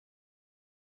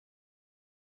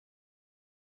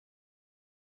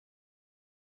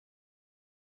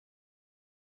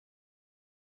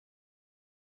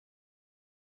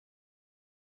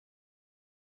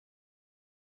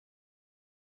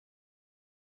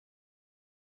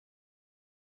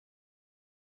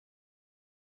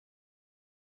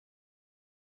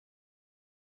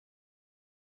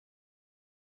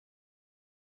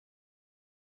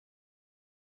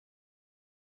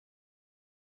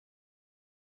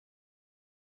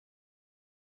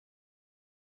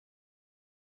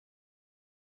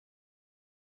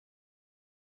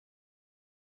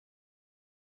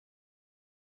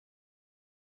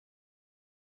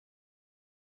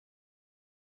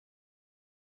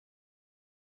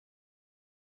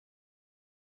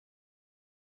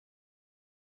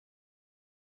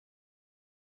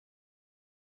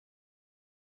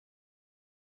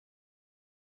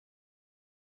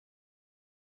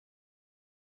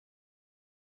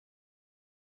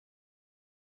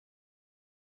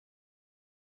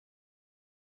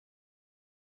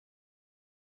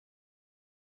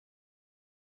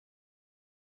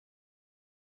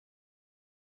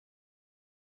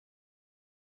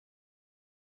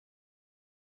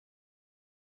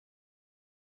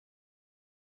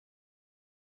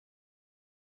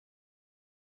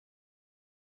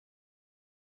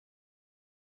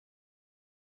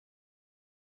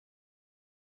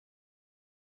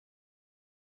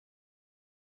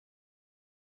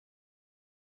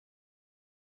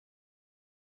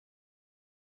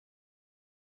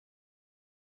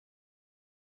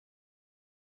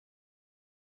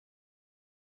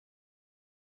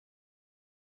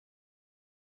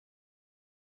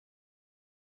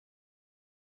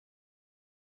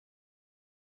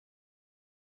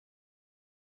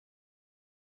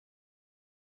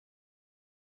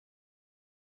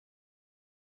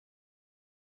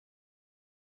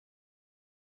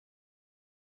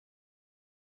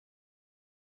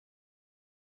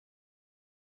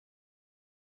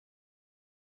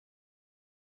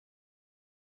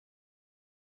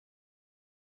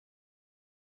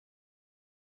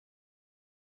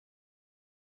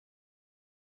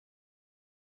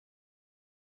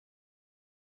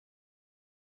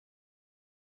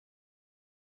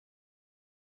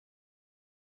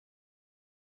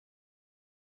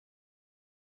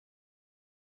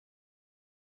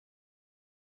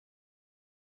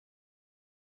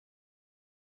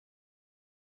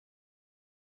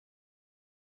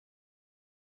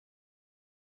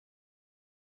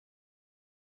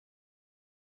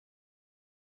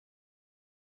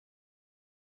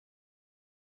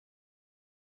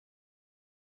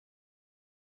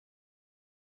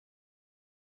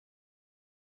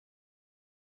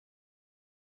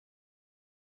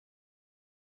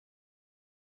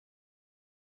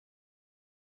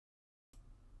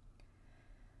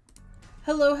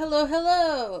Hello, hello,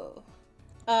 hello!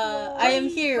 I am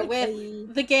here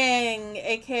with the gang,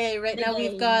 aka right now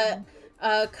we've got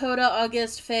Kota,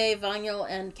 August, Faye, Vanyel,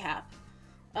 and Cap.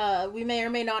 We may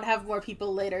or may not have more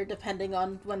people later, depending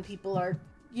on when people are,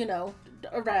 you know,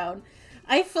 around.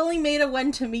 I fully made a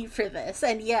when to meet for this,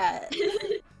 and yet...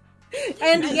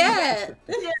 and yet...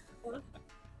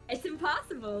 It's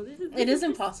impossible. It is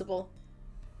impossible.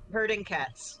 Herding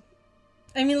cats.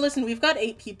 I mean, listen, we've got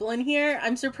 8 people in here.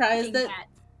 I'm surprised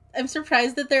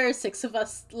that there are 6 of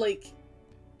us, like...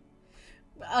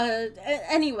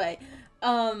 anyway,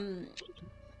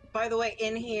 By the way,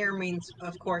 in here means,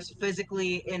 of course,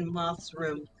 physically in Moth's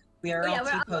room. We are all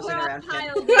T-posing around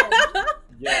him.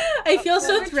 Yeah. I feel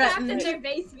so We're threatened. trapped in their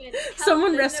basement.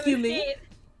 Someone rescue me.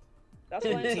 That's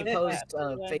why I'm T-posed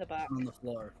face on the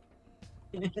floor.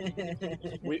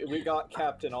 We got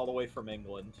Captain all the way from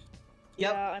England.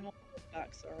 Yep. Yeah, I'm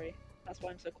back. Sorry, that's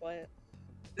why I'm so quiet.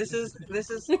 This is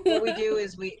what we do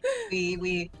is we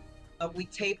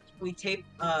tape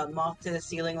Moth to the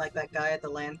ceiling like that guy at the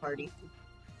LAN party.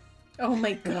 Oh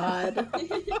my god.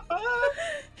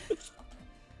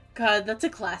 God, that's a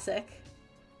classic.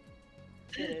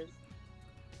 It is.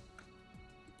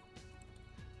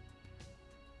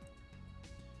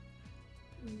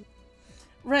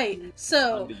 Right.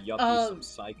 So, The Yuppie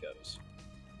Psychos.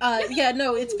 yeah,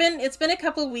 no, it's been a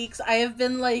couple weeks. I have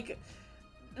been like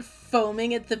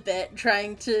foaming at the bit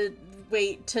trying to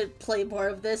wait to play more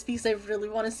of this because I really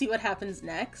want to see what happens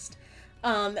next.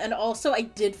 And also I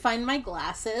did find my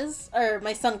glasses, or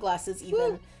my sunglasses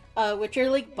even, which are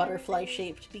like butterfly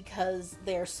shaped because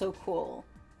they're so cool.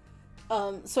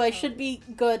 So I should be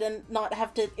good and not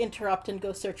have to interrupt and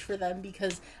go search for them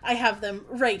because I have them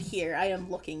right here. I am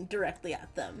looking directly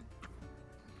at them.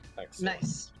 Excellent.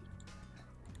 Nice.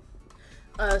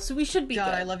 So we should be God,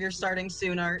 good. I love your starting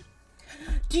soon art.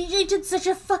 DJ did such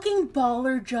a fucking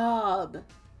baller job.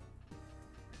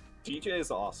 DJ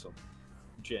is awesome.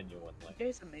 Genuinely.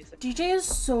 DJ's amazing. DJ is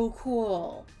so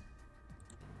cool.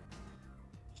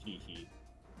 Hee hee.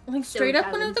 Like, straight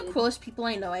up one of the talented. coolest people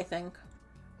I know, I think.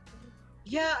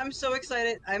 Yeah, I'm so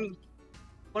excited.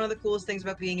 One of the coolest things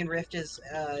about being in Rift is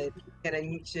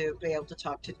getting to be able to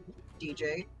talk to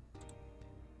DJ.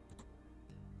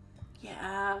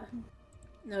 Yeah.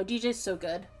 No, DJ's so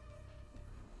good.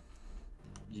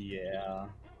 Yeah.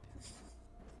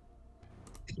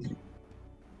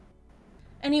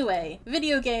 Anyway,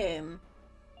 video game.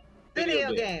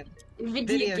 Video game.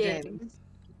 Video games.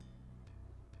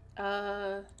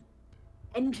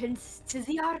 Entrance to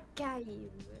the archive.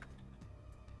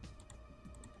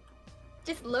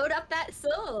 Just load up that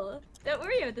soul. Don't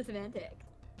worry about the semantic.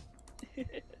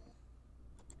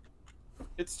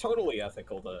 It's totally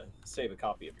ethical to save a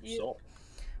copy of your soul.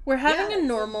 We're having Yeah. a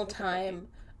normal time.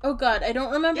 Oh god, I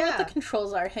don't remember what the Yeah.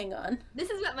 controls are. Hang on.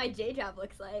 This is what my day job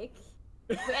looks like.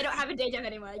 Wait, I don't have a day job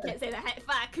anymore. I can't say that. Hey,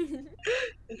 fuck.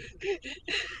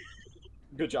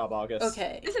 Good job, August.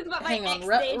 Okay. This is what my Hang on.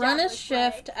 next day job Run is looks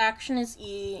shift, like. action is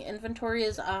E, inventory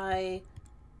is I.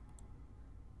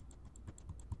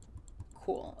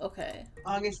 Cool, okay.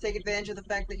 August, take advantage of the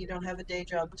fact that you don't have a day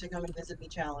job to come and visit me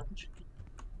challenge.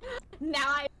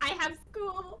 Now I have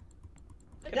school.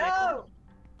 No!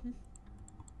 If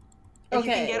you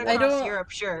Okay, can get I across don't- Europe,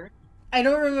 sure. I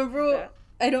don't remember Yeah.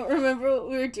 I don't remember what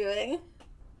we were doing.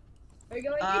 We're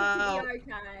going into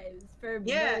the archives for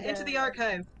Yeah, murder. into the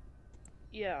archive.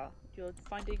 Yeah, you're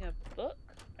finding a book,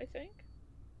 I think.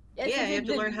 Yes, Yeah, this you is have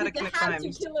to learn how to the commit How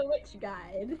crimes. to Kill a Witch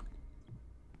guide,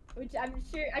 which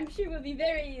I'm sure will be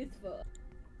very useful.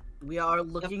 We are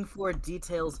looking for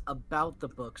details about the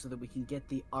book so that we can get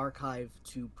the archive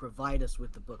to provide us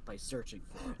with the book by searching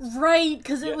for it. Right,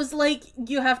 because Yeah. it was like,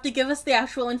 you have to give us the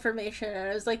actual information, and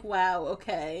I was like, wow,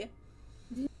 okay.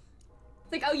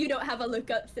 It's like, oh, you don't have a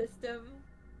lookup system.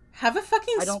 Have a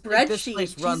fucking I don't think this spreadsheet,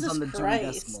 place runs Jesus on the Dewey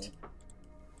Christ. Decimal.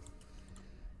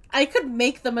 I could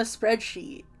make them a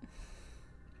spreadsheet.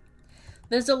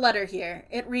 There's a letter here.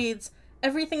 It reads,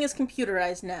 "Everything is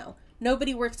computerized now.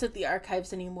 Nobody works at the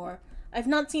archives anymore. I've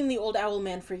not seen the old owl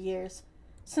man for years.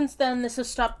 Since then, this has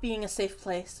stopped being a safe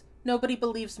place. Nobody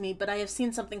believes me, but I have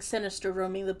seen something sinister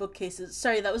roaming the bookcases."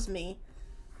 Sorry, that was me.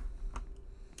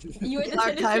 You were the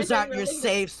Archives sinister aren't your rolling-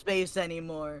 safe space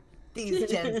anymore.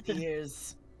 These Gen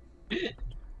Zers.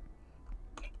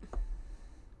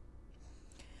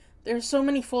 There are so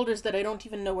many folders that I don't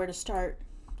even know where to start.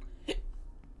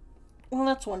 Well,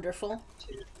 that's wonderful.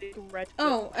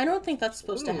 Oh, I don't think that's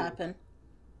supposed to Ooh. happen.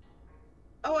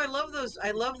 Oh, I love those. I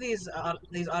love these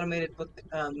automated book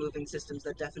moving systems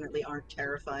that definitely aren't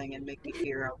terrifying and make me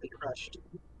fear I'll be crushed.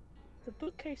 The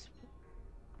bookcase.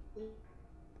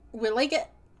 Will I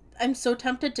get... I'm so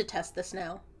tempted to test this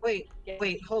now. Wait, Yes.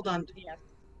 wait, hold on. Yes.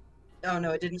 Oh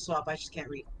no, it didn't swap. I just can't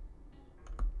read.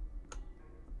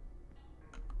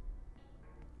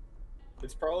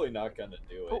 It's probably not gonna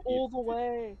do Go it. all the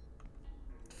way.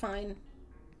 Fine.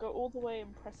 Go all the way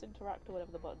and press interact or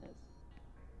whatever the button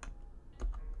is.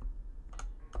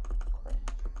 Cringe.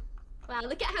 Wow,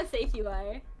 look at how safe you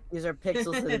are. These are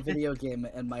pixels in a video game,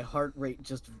 and my heart rate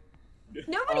just.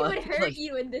 Nobody would hurt like,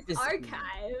 you in this this-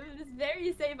 archive. This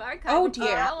very safe archive. Oh, with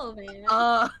dear. Owl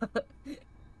Man.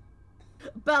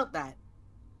 About that.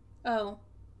 Oh,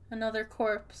 another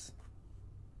corpse.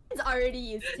 He's already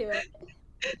used to it.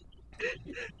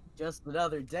 Just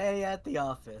another day at the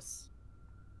office.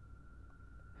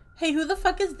 Hey, who the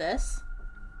fuck is this?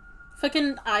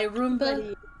 Fucking iRoomba?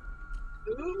 Buddy,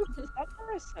 Ooh, Is that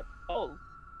where I said? Oh,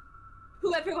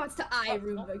 whoever wants to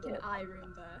iRoomba can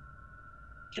iRoomba.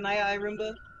 can I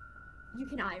Roomba? You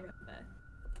can iRoomba.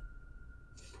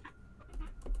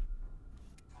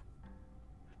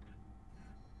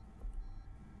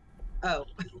 Oh,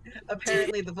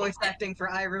 apparently the voice acting for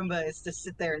Roomba is to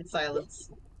sit there in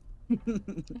silence. I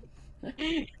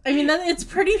mean, it's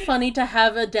pretty funny to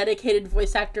have a dedicated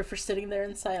voice actor for sitting there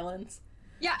in silence.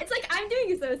 Yeah, it's like I'm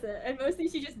doing Sosa, and mostly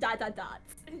she just dots.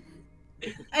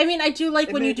 I mean, I do like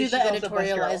And when you maybe do the she's also best girl.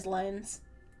 editorialized lines.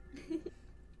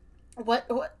 What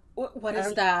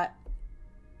is that?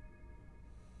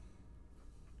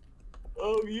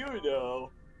 Oh, you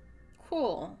know.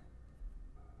 Cool.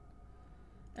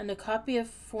 And a copy of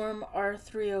Form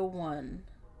R301.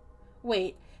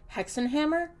 Wait,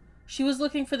 Hexenhammer? She was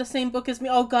looking for the same book as me.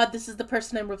 Oh god, this is the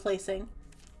person I'm replacing.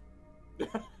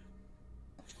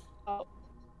 oh.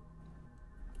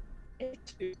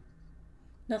 A2.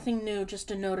 Nothing new, just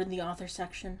a note in the author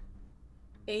section.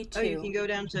 A2. Oh, you can go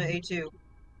down to A2.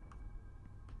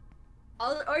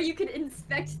 Or you could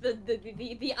inspect the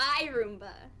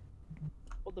iRoomba.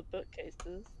 Or the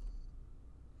bookcases.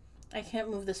 I can't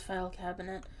move this file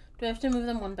cabinet. Do I have to move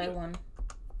them one by one?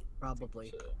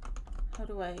 Probably. How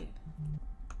do I...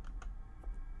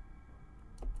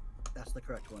 That's the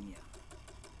correct one, yeah.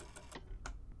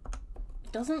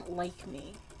 It doesn't like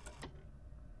me.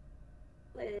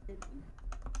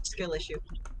 Skill issue.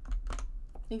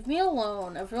 Leave me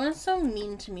alone. Everyone's so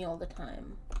mean to me all the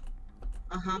time.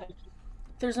 Uh-huh.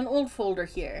 There's an old folder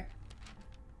here.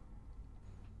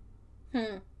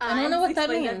 I don't know what that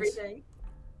means. Everything.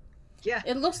 Yeah.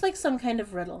 It looks like some kind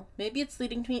of riddle. Maybe it's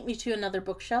leading me to another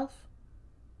bookshelf.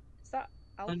 Is that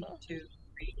Alpha? 1, 2,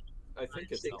 3, I think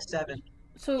it's 6, Elmer. 7.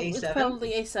 So it's A7?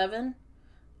 probably A7.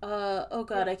 Oh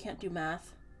god, I can't do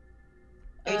math.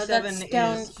 A7 that's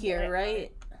down is- here,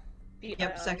 right?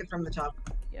 Yep, second from the top.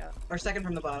 Yeah. Or second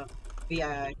from the bottom.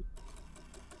 VII.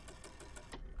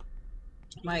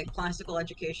 My classical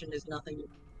education is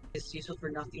useful for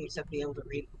nothing except being able to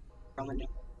read Roman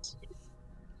numerals.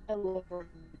 I love her.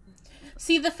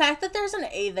 See, the fact that there's an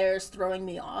A there is throwing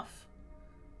me off.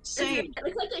 Same. It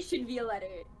looks like it should be a letter.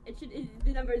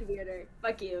 The number is weirder.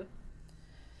 Fuck you.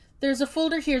 There's a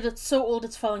folder here that's so old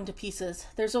it's falling to pieces.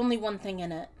 There's only one thing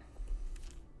in it.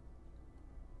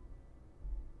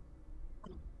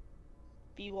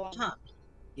 B1. Huh.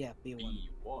 Yeah, B1.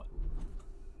 B1.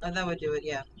 That would do it,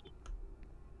 yeah.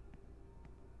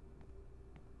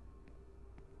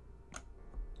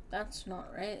 That's not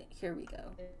right. Here we go.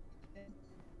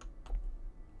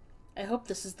 I hope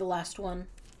this is the last one.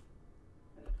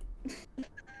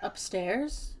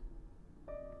 Upstairs?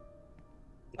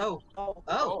 Oh. Oh.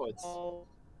 Oh. It's Oh.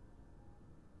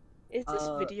 Is this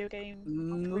video game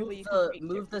Move where you can reach it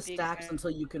move the from being stacks there? until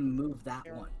you can move that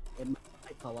one. It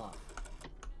might fall off.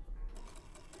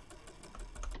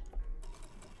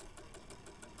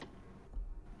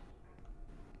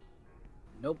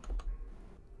 Nope.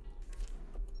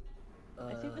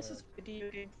 I think this is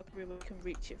video game fuckery where we can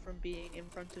reach it from being in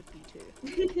front of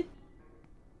B2.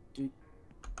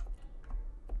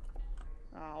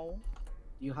 Ow.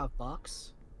 You have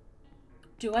box?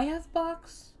 Do I have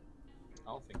box?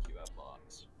 I don't think you have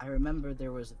box. I remember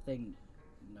there was a thing.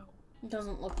 No. It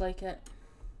doesn't look like it.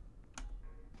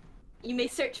 You may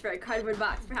search for a cardboard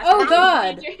box. Perhaps Oh, that is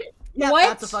God! the future. Yeah, What?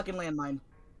 that's a fucking landmine.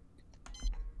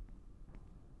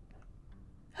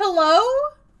 Hello?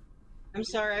 I'm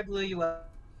sorry I blew you up,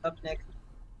 Nick.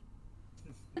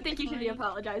 I think you should be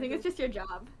apologizing. It's just your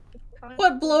job.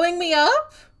 What, blowing me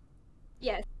up?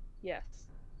 Yes. Yes.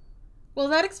 Well,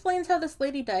 that explains how this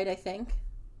lady died, I think.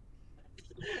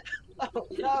 Oh,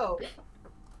 no.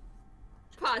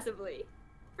 Possibly.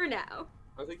 For now.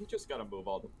 I think you just gotta move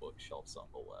all the bookshelves on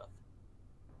the left.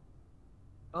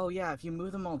 Oh yeah, if you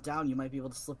move them all down, you might be able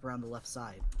to slip around the left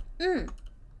side.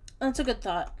 That's a good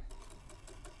thought.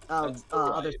 That's the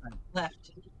Other right. side.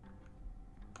 Left.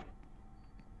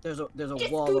 There's a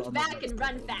Just wall scoot on back the and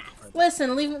run fast.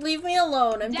 Listen, leave me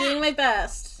alone. I'm Yeah. doing my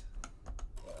best.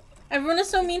 Everyone is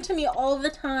so mean to me all the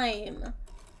time.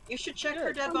 You should check Sure.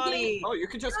 her dead Okay. body. Oh, you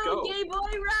can just Go, go. gay boy,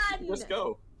 run! Just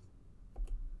go.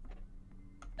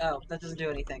 Oh, that doesn't do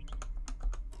anything.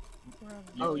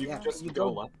 Oh, You yeah, can just you go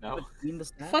go left now. between the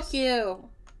steps. Fuck you.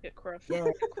 Get crushed. Yeah.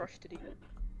 Get crushed it even.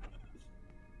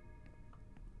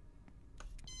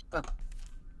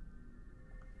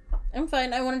 I'm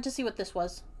fine. I wanted to see what this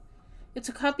was. It's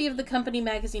a copy of the company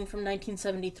magazine from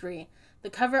 1973. The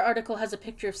cover article has a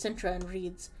picture of Sintra and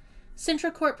reads,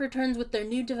 Sintra Corp returns with their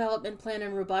new development plan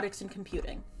in robotics and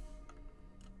computing.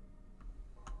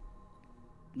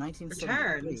 1973.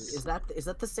 Returns. Is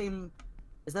that the same?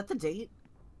 Is that the date?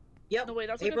 Yep. No, wait,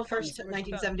 that's April like a 1st,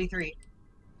 1973.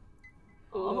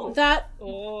 Oh.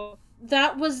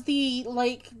 That was the,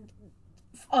 like,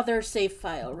 other save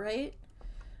file, right?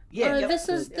 Yeah. yep. This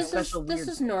is Special this weird-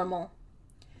 is normal.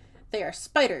 They are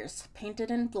spiders painted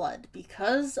in blood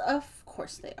because of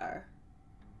course they are.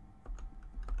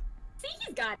 See,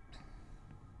 he's got.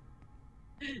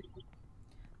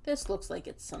 This looks like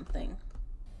it's something.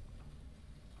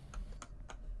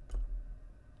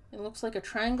 It looks like a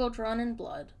triangle drawn in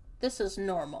blood. This is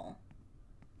normal.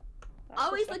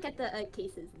 Always look at the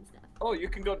cases and stuff. Oh, you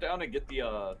can go down and get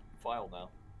the file now.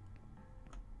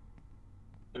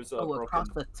 There's a Oh, broken. across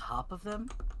the top of them.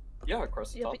 Yeah,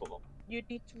 across the Yeah, top but- of them. You'd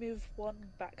need to move one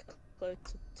back close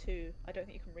to two. I don't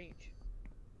think you can reach.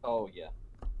 Oh yeah.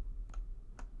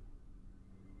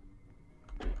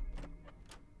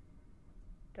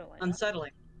 Don't like that.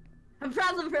 Unsettling. A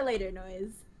problem for later,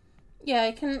 noise. Yeah,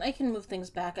 I can move things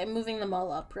back. I'm moving them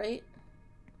all up, right?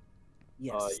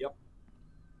 Yes. Yep.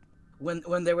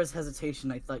 When there was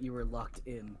hesitation, I thought you were locked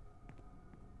in.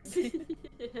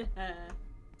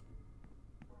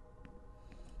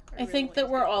 I think that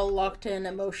we're all locked in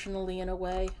emotionally in a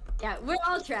way. Yeah, we're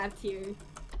all trapped here.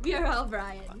 We are all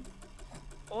Brian.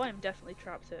 Oh, I'm definitely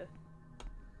trapped here.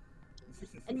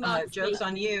 And Mox Jokes Baby.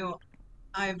 on you.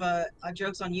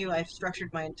 Jokes on you. I've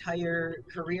structured my entire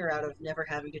career out of never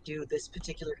having to do this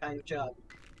particular kind of job.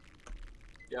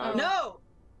 Yeah. Oh. No.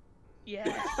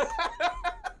 Yes.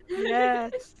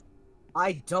 Yes.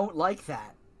 I don't like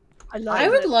that. I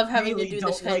would love having really to do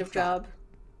don't this kind like of that. job.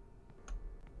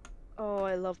 Oh,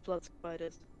 I love blood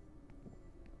spiders.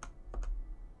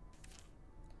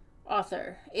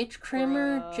 Author H.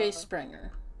 Kramer, J. Bruh.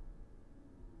 Springer.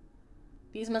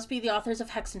 These must be the authors of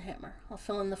Hexenhammer. I'll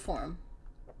fill in the form.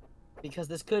 Because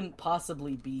this couldn't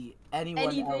possibly be anyone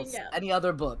Anything else, else. any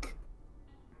other book.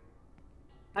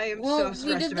 I am Well, so we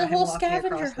stressed did the about him whole walking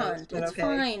scavenger across those, hunt. but It's okay.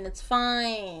 fine. It's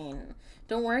fine.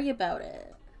 Don't worry about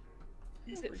it.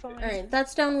 Is it fine? All right,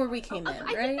 that's down where we came Oh, in, I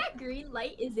right? think that green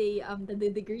light is a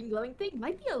the green glowing thing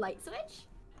might be a light switch.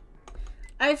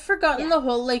 I've forgotten Yeah. the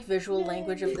whole like visual Yay.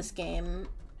 language of this game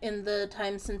in the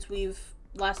time since we've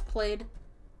last played.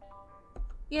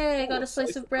 Yay, I got Oh, a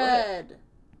slice of bread. bread.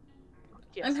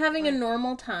 Yes, I'm having a fine.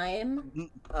 normal time.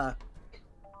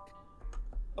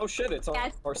 Oh shit! It's on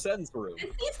Yes. Arsene's room. The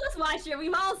ceaseless watcher,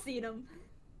 we've all seen him.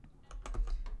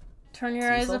 Turn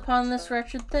your eyes Cecil? upon this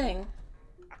wretched thing.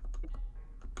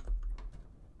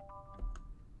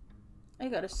 I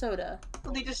got a soda.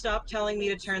 People need to stop telling me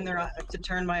to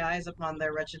turn my eyes upon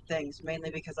their wretched things,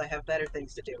 mainly because I have better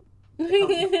things to do.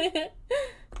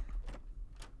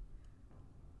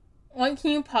 What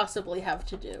can you possibly have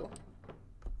to do?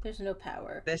 There's no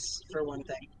power. This, for one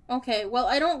thing. Okay, well,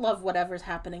 I don't love whatever's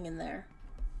happening in there.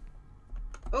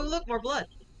 Oh, look, more blood.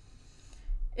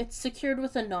 It's secured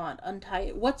with a knot. Untie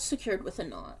it. What's secured with a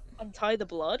knot? Untie the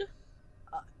blood?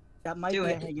 That might Do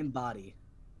be it. a hanging body.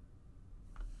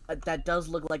 That does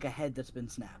look like a head that's been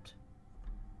snapped.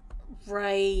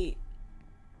 Right.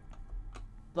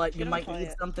 But you Should might untie need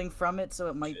it. something from it, so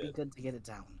it might be Shit. good to get it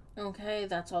down. Okay,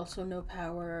 that's also no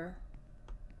power.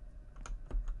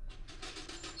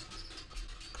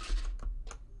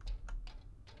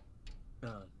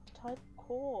 Untie the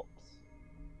corpse.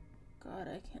 God,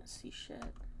 I can't see shit.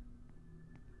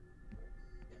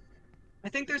 I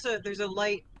think there's a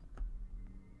light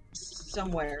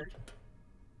somewhere.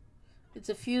 It's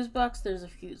a fuse box, there's a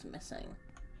fuse missing.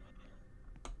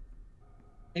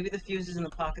 Maybe the fuse is in the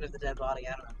pocket of the dead body.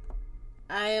 I don't know.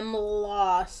 I am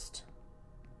lost.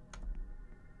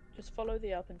 Just follow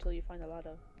the up until you find the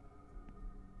ladder.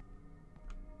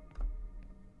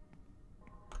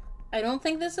 I don't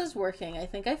think this is working. I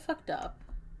think I fucked up.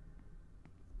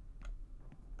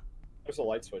 There's a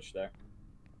light switch there.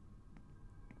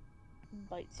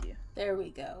 Bites you. There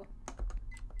we go.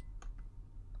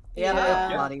 Yeah, Yeah.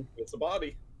 that's the body. It's a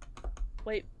body.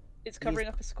 Wait, it's covering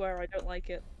up a square. I don't like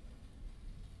it.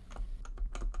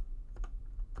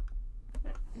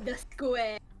 The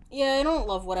square. Yeah, I don't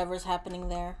love whatever's happening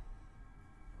there.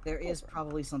 There is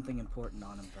probably something important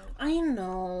on him, though. I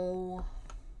know.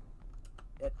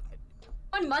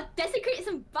 One must desecrate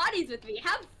some bodies with me.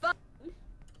 Have fun.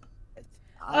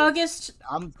 August,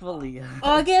 I'm fully.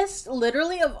 August,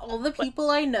 literally of all the people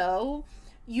I know,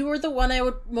 you are the one I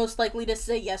would most likely to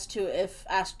say yes to if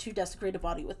asked to desecrate a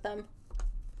body with them.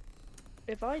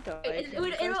 If I die, It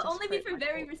will only be for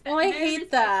very respectful. Oh, I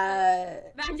hate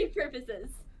that. Magic purposes.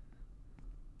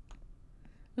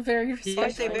 Very Did respectful.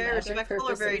 you say very magic respectful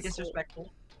or very purposes.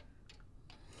 disrespectful?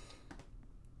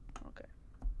 Okay.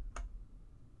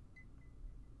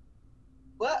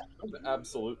 What? I'm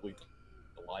absolutely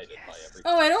delighted by everything.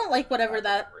 Oh, I don't like whatever happening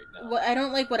that. right now. I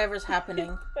don't like whatever's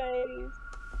happening.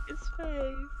 His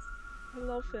face. I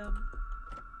love him.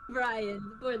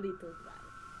 Brian, poor little Brian.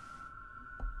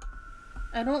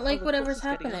 I don't like Oh, the whatever's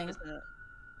corpse is getting happening. Up, isn't it?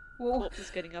 Whoa. Corpse is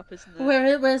getting up, isn't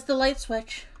it? Where's the light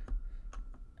switch?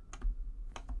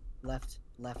 Left,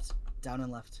 left, down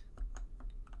and left.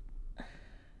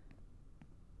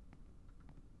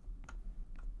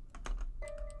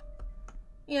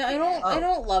 Yeah, I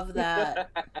don't love that.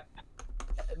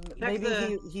 Maybe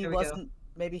the- he there we go. wasn't.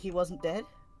 Maybe he wasn't dead.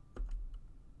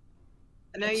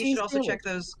 And now A you cheese should also sandwich. check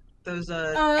those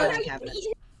Oh, filing cabinets.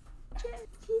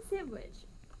 Cheese sandwich.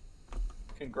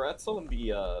 Congrats on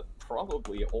the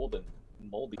probably old and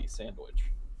moldy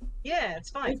sandwich. Yeah, it's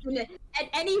fine. At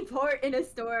any port in a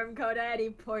storm, Kota, any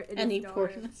port in a Any storm.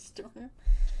 port in a storm.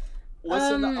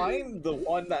 Listen, I'm the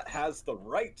one that has the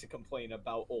right to complain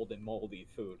about old and moldy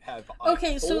food. Have I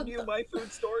Okay, so told you my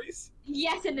food stories?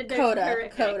 Yes, and they're Coda,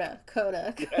 horrific.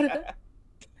 Coda. Yeah.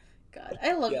 God,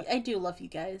 I love Yeah. you. I do love you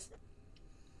guys.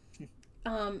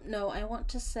 No, I want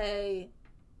to say.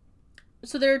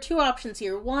 So there are two options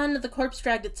here. One, the corpse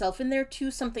dragged itself in there.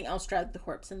 Two, something else dragged the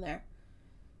corpse in there.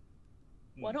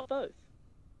 Why not both?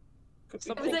 Could be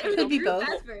Something It was, both. it was Could a be group both.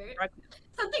 effort.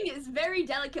 Something is very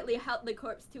delicately held the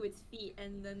corpse to its feet,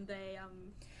 and then they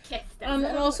kissed. And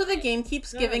also the game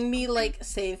keeps Yeah, giving me like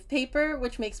save paper,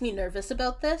 which makes me nervous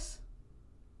about this.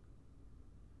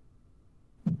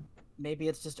 Maybe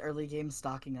it's just early game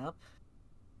stocking up.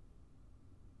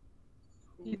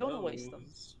 You don't wanna waste them.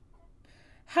 knows?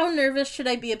 How nervous should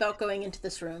I be about going into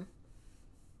this room?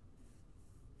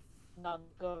 None.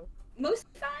 Go. Most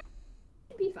fine,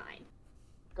 be fine.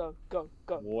 Go.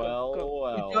 Well,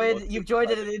 go. well. You've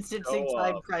joined at an instant Go sync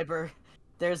time, off. Kriber.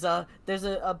 There's a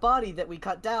body that we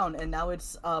cut down, and now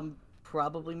it's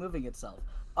probably moving itself.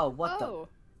 Oh, what the?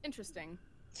 Interesting.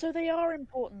 So they are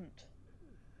important.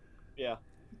 Yeah.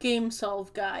 Game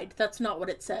solve guide. That's not what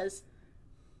it says.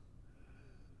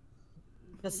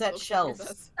 Cassette Looks like shelves.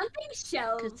 this. Something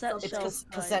shells. Cassette something. It's shelves.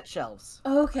 cassette shelves.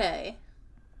 Okay.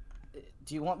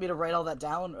 Do you want me to write all that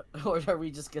down, or are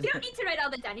we just gonna? You don't need to write all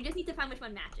that down. You just need to find which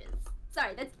one matches.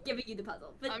 Sorry, that's giving you the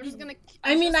puzzle. But I'm just gonna.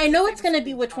 I mean, I know it's gonna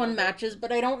be which one matches,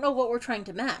 but I don't know what we're trying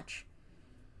to match.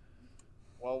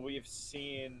 Well, we've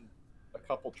seen a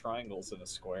couple triangles in a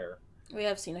square. We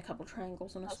have seen a couple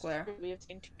triangles in a That's square. true. We have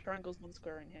seen 2 triangles, 1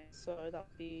 square in here, so that'd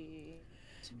be.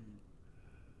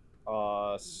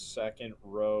 Second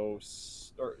row,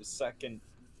 or second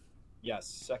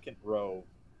row,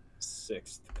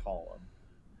 6th column.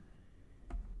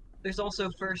 There's also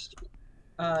first.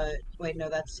 Wait, no,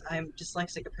 I'm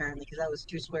dyslexic apparently because that was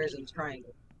 2 squares and a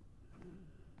triangle.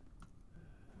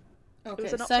 Okay,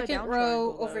 was an second upside-down row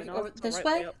triangle, though, over and over it's this right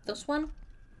way. way up. This one.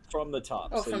 From the top,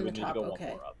 Oh, so from you the would need top, to go okay.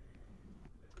 one more up.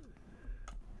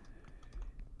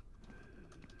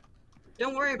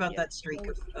 Don't worry about Yeah. that streak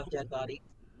of dead body.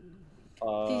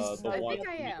 These- The I one think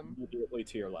I am. immediately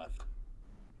to your left.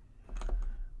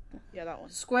 Yeah, that one.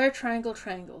 Square, triangle,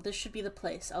 triangle. This should be the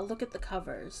place. I'll look at the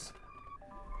covers.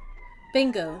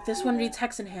 Bingo. This one reads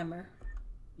Hexenhammer.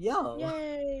 Yo.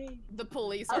 Yay! The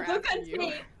police I'll are look after on you.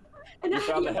 tape. You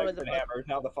found the Follow the hex hammer.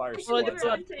 Now the fire's Follow the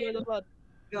Follow blood. the Follow the blood.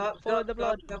 Go up, Follow go the up,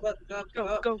 go up, blood. go up, go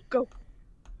up, go up. Go.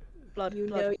 Blood. You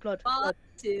know Blood. you Blood. want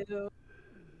to.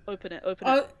 Open it. Open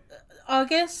it.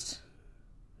 August.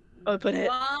 Open it.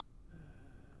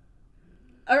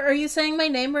 Are you saying my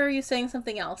name or are you saying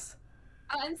something else?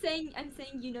 I'm saying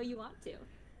you know you want to.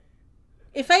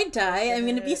 If I die, I'm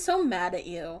gonna be so mad at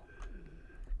you.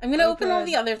 I'm gonna open all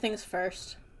the other things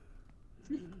first.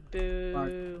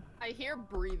 Boo. I hear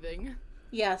breathing.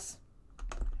 Yes.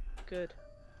 Good.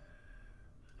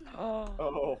 Oh.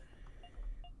 Oh,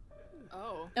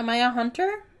 Oh, Am I a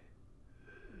hunter?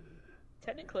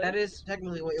 Technically. That is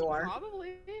technically what you are.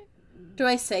 probably. Do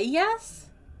I say yes?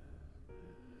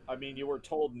 I mean, you were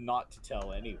told not to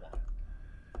tell anyone.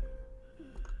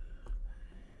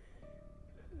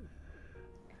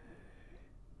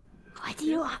 What do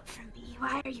you want from me?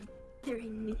 Why are you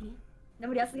bothering me.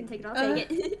 Nobody else is gonna take it. I'll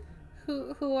take it.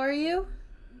 Who are you?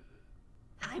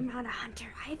 I'm not a hunter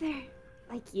either,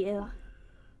 like you.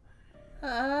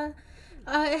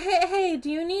 Hey, do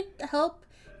you need help?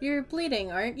 You're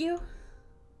bleeding, aren't you?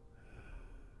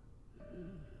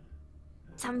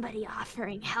 Somebody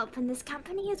offering help in this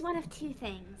company is one of two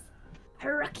things: a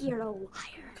rookie or a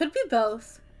liar. Could be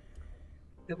both.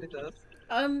 Could be both.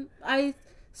 I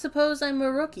suppose I'm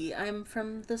a rookie. I'm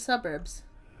from the suburbs.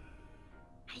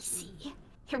 I see.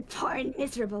 You're poor and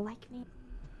miserable like me.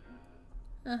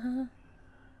 Uh-huh.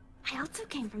 I also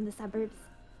came from the suburbs.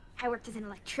 I worked as an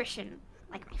electrician,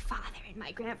 like my father and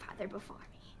my grandfather before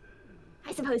me.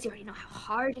 I suppose you already know how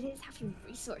hard it is, how few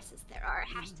resources there are.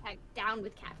 Hashtag down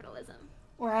with capitalism.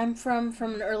 Where I'm from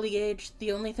an early age,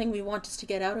 the only thing we want is to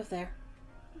get out of there.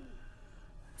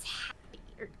 It's happy,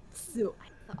 or so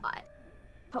I thought.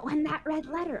 But when that red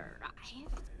letter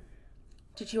arrived...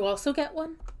 Did you also get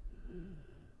one?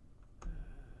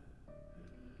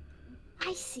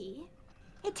 I see.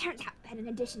 It turns out that in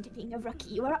addition to being a rookie,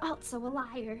 you are also a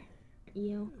liar.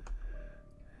 You...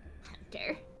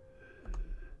 Hunter.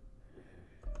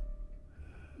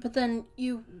 But then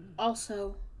you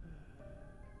also...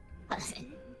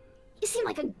 Listen, you seem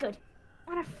like a good...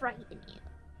 I want to frighten you.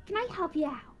 Can I help you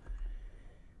out?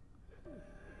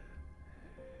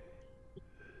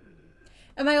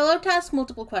 Am I allowed to ask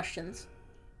multiple questions?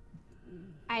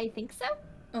 I think so.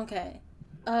 Okay.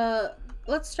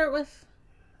 Let's start with...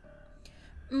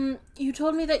 you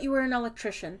told me that you were an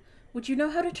electrician. Would you know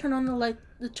how to turn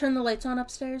the lights on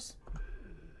upstairs?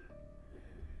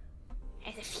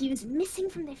 There's a fuse missing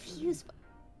from the fuse box.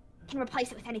 You can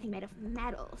replace it with anything made of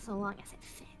metal, so long as it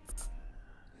fits.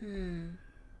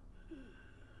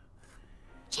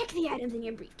 Check the items in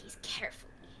your briefcase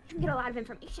carefully. You can get a lot of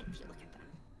information if you look at them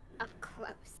up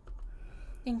close.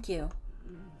 Thank you.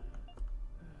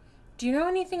 Do you know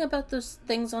anything about those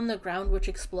things on the ground which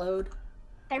explode?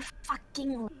 They're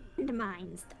fucking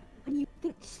landmines. What do you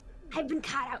think? I've been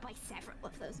caught out by several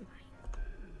of those mines.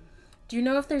 Do you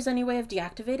know if there's any way of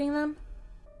deactivating them?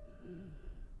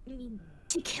 You mean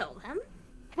to kill them?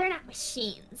 They're not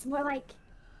machines. More like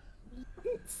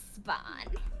mutant spawn.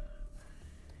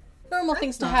 Normal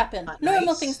things to not happen. nice.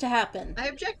 Normal things to happen. I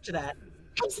object to that.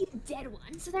 I've seen dead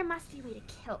ones, so there must be a way to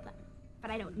kill them.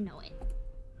 But I don't know it.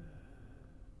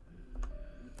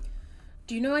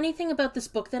 Do you know anything about this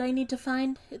book that I need to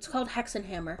find? It's called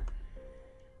Hexenhammer.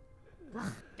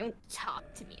 Ugh, don't talk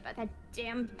to me about that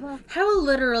damn book. How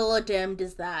literal a damned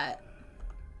is that?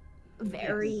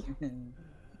 Very.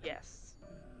 Yes.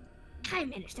 I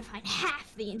managed to find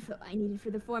half the info I needed for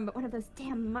the form, but one of those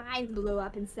damn mines blew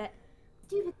up and set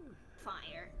stupid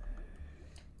fire.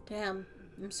 Damn,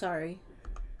 I'm sorry.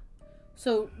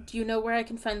 So, do you know where I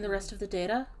can find the rest of the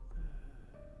data?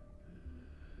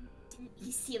 Didn't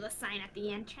you see the sign at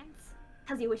the entrance?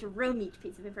 Tells you which room each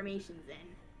piece of information's in.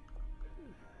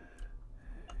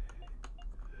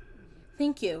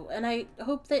 Thank you, and I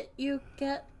hope that you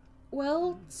get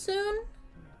well soon?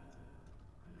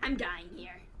 I'm dying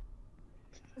here.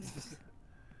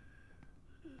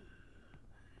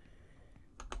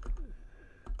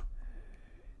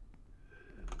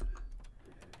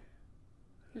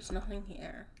 There's nothing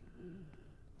here.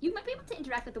 You might be able to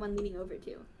interact with the one leaning over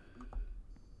too.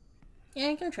 Yeah,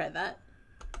 I can try that.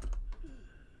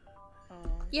 Oh.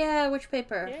 Yeah, which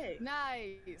paper? Yay.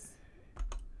 Nice.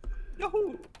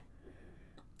 Yahoo!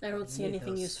 I don't see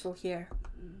anything Yes. useful here.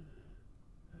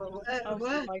 Well, Oh, so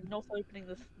what? by not opening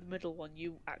the middle one,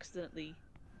 you accidentally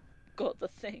got the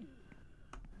thing.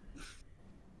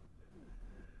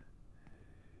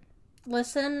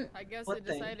 Listen, I guess What it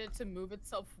thing? decided to move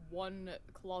itself one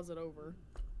closet over.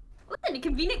 Listen, a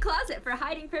convenient closet for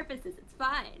hiding purposes. It's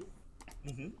fine.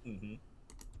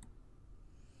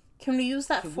 can we use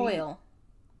that Can we- foil?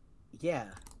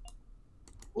 Yeah.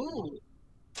 Ooh.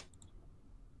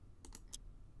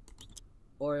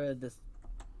 Or the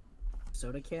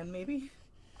soda can, maybe?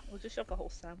 We'll just shove the whole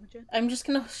sandwich in. I'm just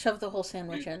gonna shove the whole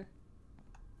sandwich in.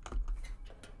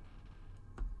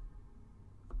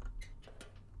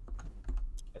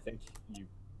 I think you.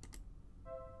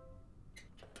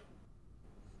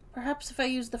 Perhaps if I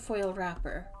use the foil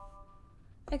wrapper.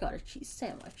 I got a cheese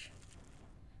sandwich.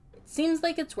 It seems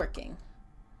like it's working.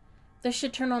 This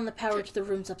should turn on the power to the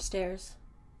rooms upstairs.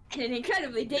 And an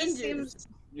incredibly This dangerous. seems...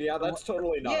 Yeah, that's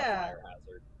totally not Yeah. a fire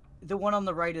hazard. The one on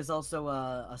the right is also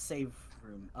a save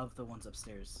room of the ones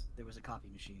upstairs. There was a copy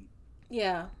machine.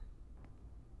 Yeah.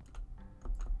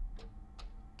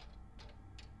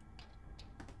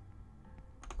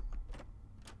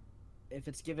 If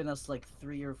it's given us like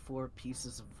 3 or 4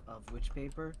 pieces of witch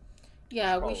paper,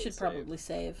 Yeah, we Probably should save. probably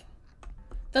save.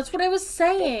 That's what I was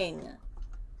saying.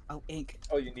 Oh, ink.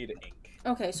 Oh, you need an ink.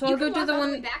 Okay, so You I'll go can do walk the all the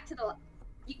way one. back to the.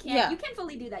 You can. Yeah. You can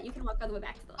fully do that. You can walk all the way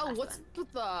back to the Oh, last what's one.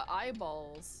 with the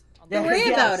eyeballs? On Yeah, Don't worry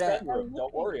yeah, about it.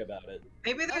 Don't worry about it.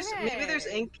 Maybe there's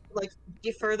Okay. ink like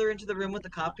get further into the room with the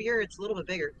copier. It's a little bit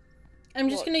bigger. I'm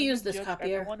just What, gonna can you use this judge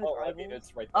copier. everyone with Oh, I mean, eyeballs?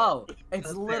 it's right there. Oh, it's That's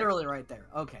fair. literally right there.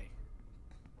 Okay.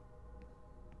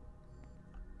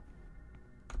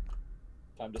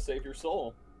 Time to save your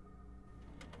soul.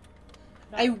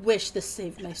 No. I wish this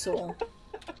saved my soul.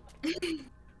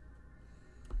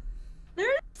 There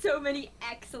are so many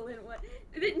excellent ones.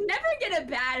 Never get a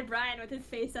bad Brian with his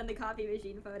face on the copy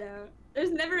machine photo.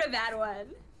 There's never a bad one.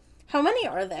 How many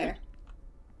are there?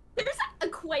 There's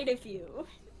quite a few.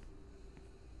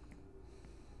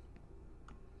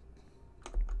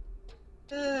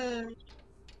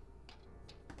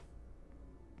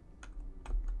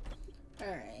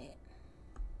 Alright.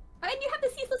 Oh, and you have the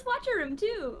Ceaseless Watcher room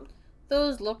too.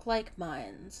 Those look like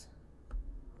mines.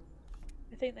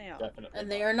 I think they are. Definitely.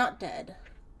 And they are not dead.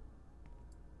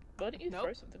 Why don't you Nope.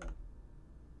 throw something on?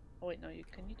 Oh wait, no,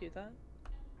 can you do that?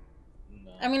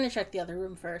 No. I'm gonna check the other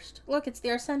room first. Look, it's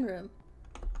the Arsene room.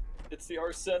 It's the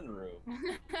Arsene room.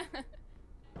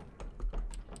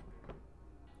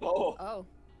 Oh, Oh.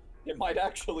 it might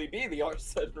actually be the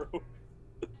Arsene room.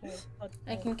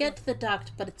 I can get to the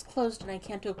duct, but it's closed and I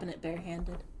can't open it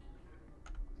barehanded.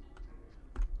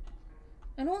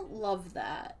 I don't love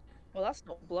that. Well, that's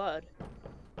not blood.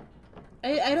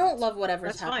 I don't love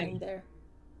whatever's That's happening fine. there.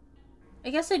 I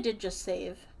guess I did just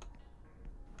save.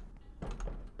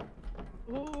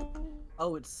 Ooh.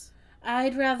 Oh, it's.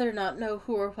 I'd rather not know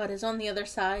who or what is on the other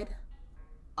side.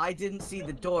 I didn't see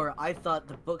the door. I thought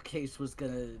the bookcase was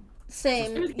gonna.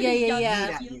 Same. Just- Yeah, yeah, Eat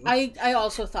yeah. at you. I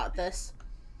also thought this.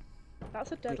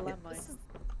 That's a dead Yeah, landmine.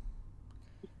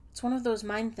 It's one of those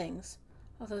mine things.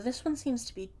 Although this one seems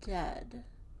to be dead.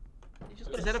 You just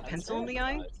Is gotta that a slice pencil it. in the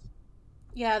eye?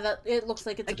 Yeah, that it looks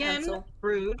like it's Again, a pencil.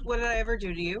 rude. What did I ever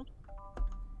do to you?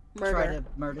 Try Murder. to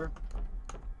murder.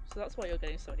 So that's why you're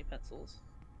getting so many pencils.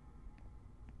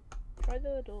 Try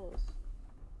the doors.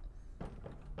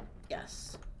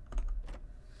 Yes.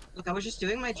 Look, I was just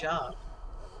doing my job.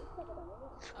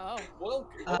 Oh. Well,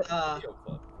 video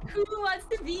club. Who wants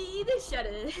to be the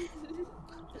shutter?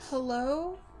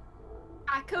 Hello?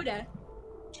 Kota.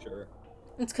 Sure.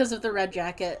 It's because of the red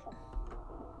jacket.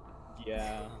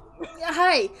 Yeah.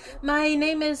 Hi, my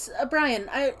name is Brian.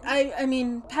 I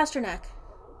mean Pasternak.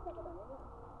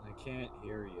 I can't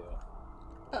hear you.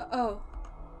 Oh.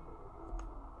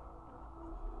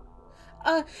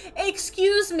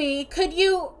 Excuse me. Could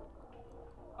you?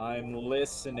 I'm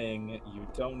listening. You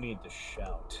don't need to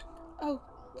shout. Oh,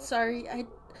 sorry. I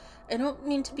don't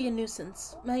mean to be a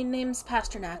nuisance. My name's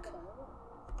Pasternak.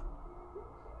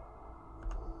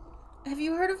 Have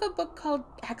you heard of a book called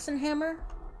Hexenhammer?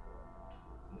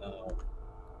 No.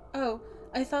 Oh,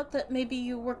 I thought that maybe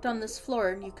you worked on this floor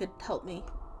and you could help me.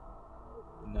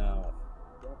 No.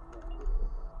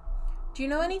 Do you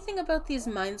know anything about these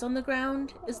mines on the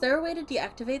ground? Is there a way to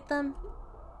deactivate them?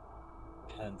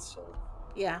 Pencil.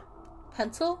 Yeah.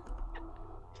 Pencil?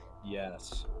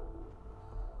 Yes.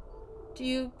 Do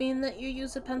you mean that you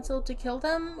use a pencil to kill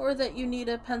them, or that you need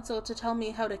a pencil to tell me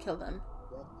how to kill them?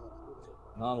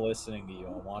 I'm not listening to you.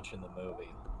 I'm watching the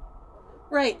movie.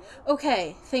 Right.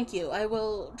 Okay. Thank you. I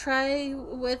will try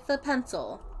with the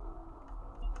pencil.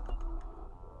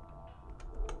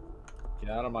 Get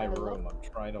out of my room. I'm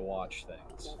trying to watch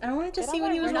things. I wanted to Get see out what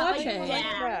my he was room. I'm watching. playing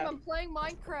Minecraft. I'm playing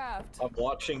Minecraft. I'm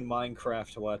watching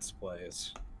Minecraft Let's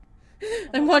Plays.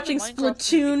 I'm watching Minecraft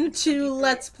Splatoon movie. 2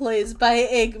 Let's Plays by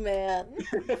Eggman.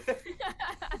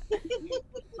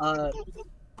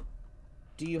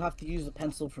 Do you have to use a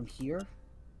pencil from here?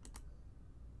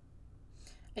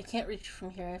 I can't reach from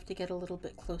here. I have to get a little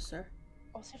bit closer.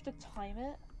 Oh, so you have to time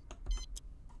it?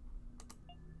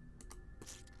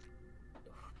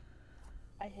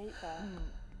 I hate that.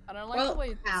 I don't like Well, the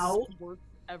way ow. this works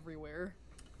everywhere.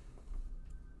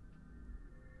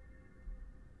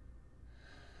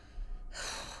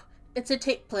 It's a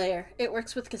tape player. It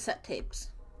works with cassette tapes.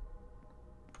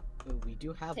 Oh, we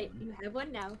do have Hey, one. you have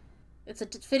one now. It's a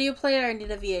video player. I need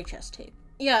a VHS tape.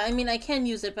 Yeah, I mean, I can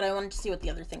use it, but I wanted to see what the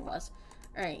other thing was.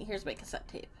 Alright, here's my cassette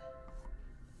tape.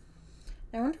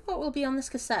 I wonder what will be on this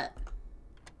cassette.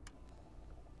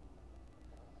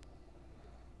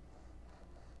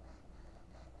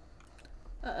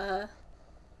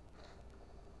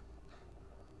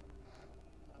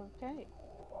 Okay.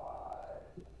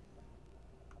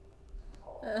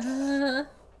 Uh,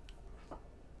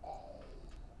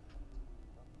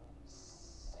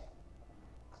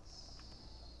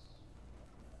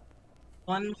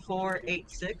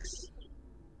 1486.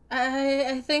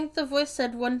 I think the voice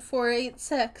said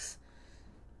 1486.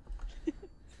 That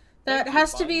Thank you,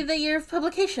 has to be fine. the year of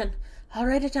publication. I'll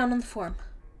write it down on the form.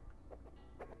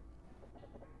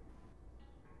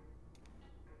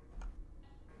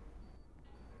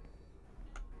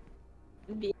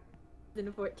 In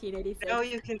 1486. No,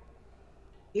 you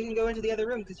can go into the other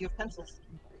room because you have pencils.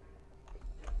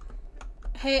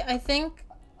 Hey, I think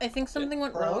something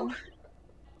went Hello? wrong.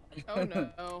 Oh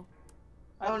no.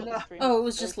 Oh no. Oh, it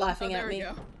was just Oh, laughing there at we me.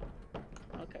 go.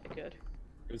 Okay, good.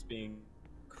 It was being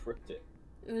cryptic.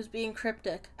 It was being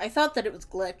cryptic. I thought that it was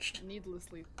glitched.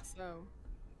 Needlessly so.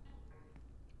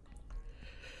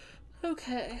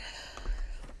 Okay.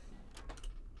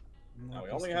 Now we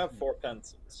only have 4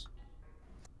 pencils.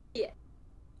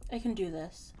 I can do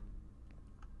this.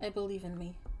 I believe in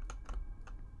me.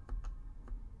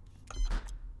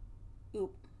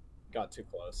 Oop. Got too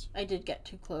close. I did get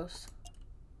too close.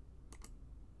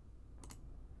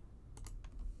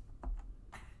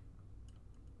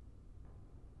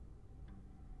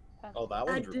 Oh, that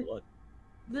one drew blood.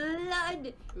 Blood!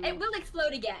 It Ooh. will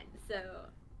explode again, so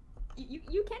you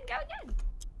can go again.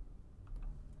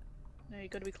 No, you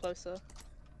gotta be closer.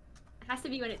 It has to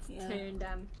be when it's Yeah.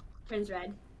 turns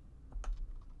red.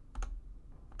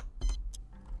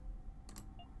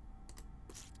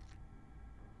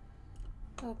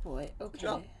 Oh boy, okay.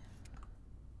 job.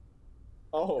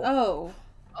 Oh, Oh.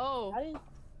 Oh. How did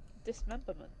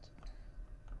dismemberment?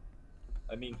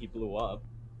 I mean, he blew up.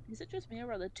 Is it just me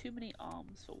or are there too many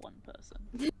arms for one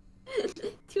person?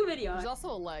 Too many There's on. also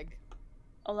a leg.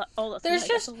 Oh, that's There's I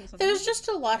just thought it was there's another- just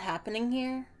a lot happening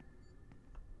here.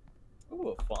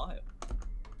 Ooh, a file.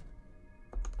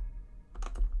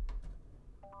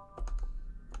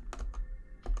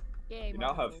 Yay, We now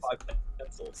have marbles. 5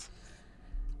 pencils.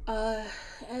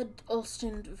 Ed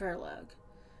Ulston Verlag.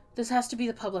 This has to be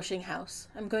the publishing house.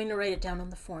 I'm going to write it down on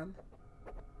the form.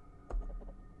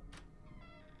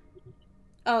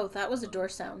 Oh, that was a door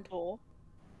sound. Door.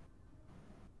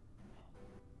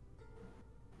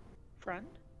 Friend?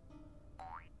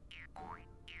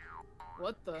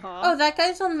 What the? Huh? Oh, that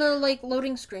guy's on the, like,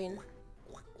 loading screen.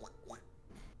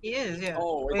 He is, yeah.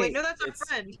 Oh, Wait, no, that's our it's-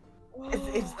 friend. It's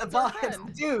the It's our box,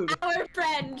 friend. dude. Our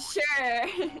friend, sure.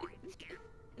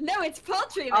 No, it's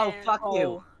Poultry Man. Oh, fuck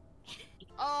you.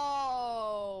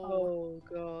 Oh. Oh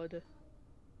god.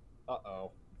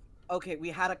 Uh-oh. Okay, we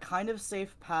had a kind of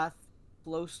safe path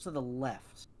close to the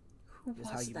left. Who Is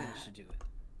how was you that? managed to do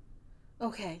it.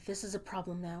 Okay, this is a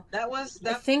problem now. That was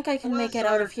I that. think I can make was it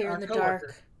out our- of here our in the coworker.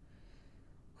 dark.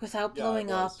 Without Yeah, it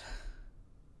blowing up. was.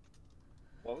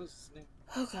 What was his name?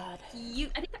 Oh god. I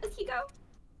think that was Hugo.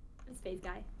 The space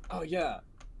guy. Oh, yeah.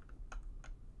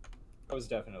 That was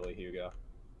definitely Hugo.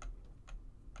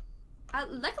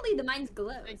 Luckily, the mines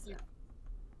glow. Thank you. so-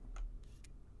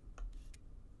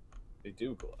 They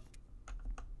do glow.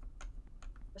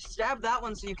 Stab that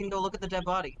one so you can go look at the dead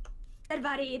body. Dead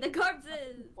body, the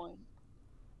corpses. Point.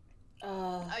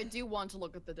 I do want to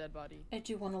look at the dead body. I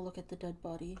do want to look at the dead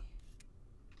body.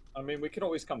 I mean, we could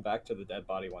always come back to the dead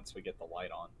body once we get the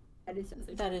light on. That is so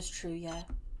That is true, yeah.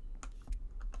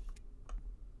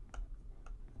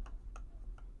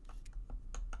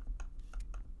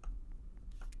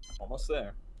 Almost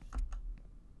there.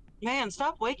 Man,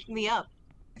 stop waking me up.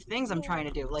 Things I'm trying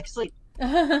to do, like sleep.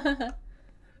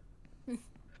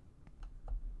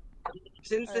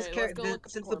 Since this Alright, let's go look at the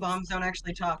since the corpse. bombs don't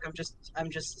actually talk, I'm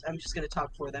just gonna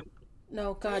talk for them.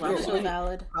 No, god, you're so Probably.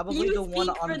 valid. Probably You the one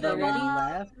speak for on the the mom.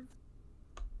 left.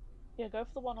 Yeah, go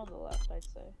for the one on the left, I'd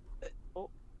say.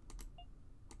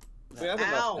 We have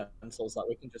Ow. enough pencils that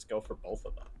we can just go for both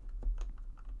of them.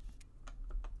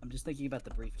 I'm just thinking about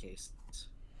the briefcase.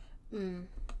 Mm.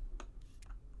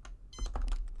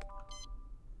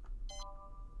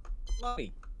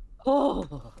 Money.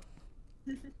 Oh!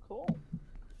 Cool.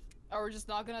 Oh, we're just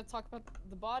not gonna talk about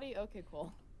the body? Okay,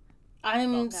 cool.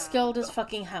 I'm Nah. skilled as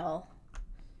fucking hell.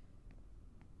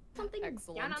 Something down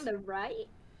Excellent. on the right.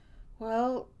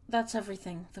 Well, that's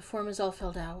everything. The form is all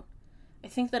filled out. I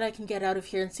think that I can get out of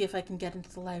here and see if I can get into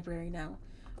the library now.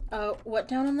 What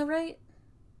down on the right?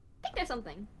 I think there's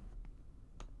something.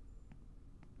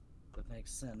 That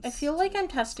makes sense. I feel like I'm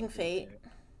testing fate.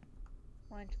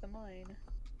 Mine to the mine.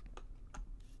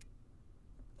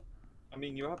 I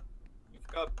mean, you've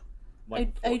got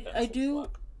like I four pencils do-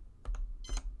 left.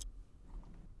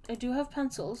 I do have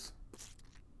pencils.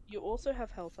 You also have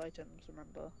health items,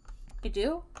 remember? I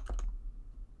do?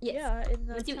 Yes. Yeah, in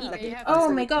the Once you eat town. it. Okay, you have Oh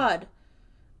to- my god.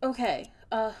 Okay,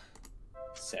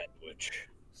 Sandwich.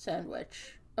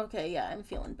 sandwich. Okay, yeah, I'm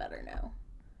feeling better now.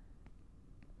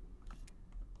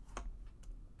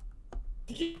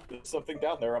 There's something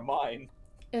down there, a mine.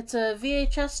 It's a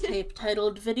VHS tape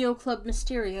titled Video Club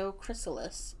Mysterio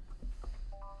Chrysalis.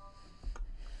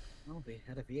 Oh, they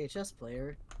had a VHS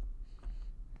player.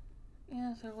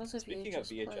 Yeah, there was a Speaking VHS, of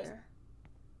VHS, player.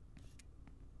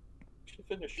 we should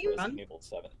finish You Resident run? Evil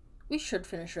 7. We should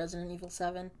finish Resident Evil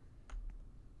 7.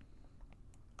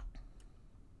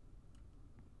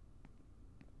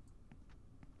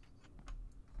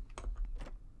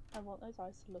 I want those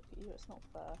eyes to look at you, it's not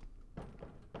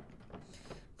fair.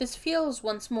 This feels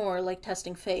once more like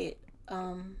testing fate.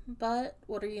 But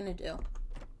what are you gonna do?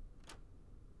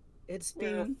 It's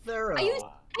been thorough. Are you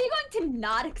going to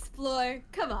not explore?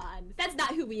 Come on, that's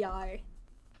not who we are.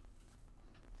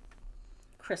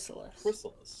 Chrysalis.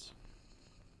 Chrysalis.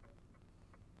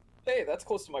 Hey, that's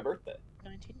close to my birthday.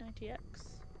 1990X.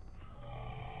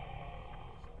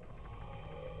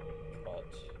 Cut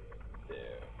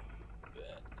their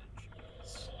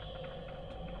bandages.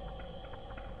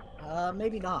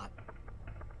 Maybe not.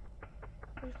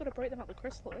 We've got to break them out the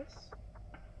chrysalis.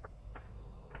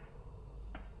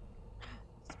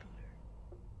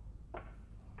 Spoiler.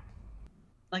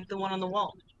 Like the one on the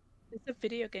wall. It's a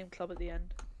video game club at the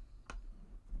end.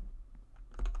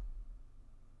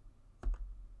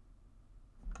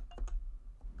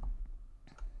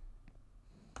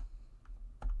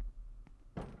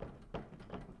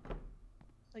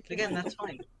 Like, Again, that's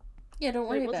fine. Yeah, don't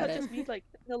worry was about that it. just me? Like,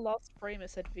 in the last frame it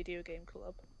said video game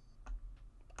club.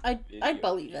 I'd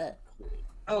believe it.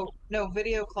 Oh, no,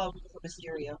 Video Club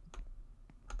Mysterio.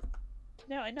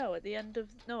 No, I know. At the end of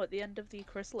the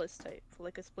chrysalis tape, for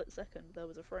like a split second, there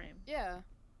was a frame. Yeah.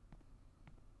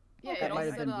 Yeah, Okay. it That might also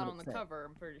have said been that what on it the said. cover,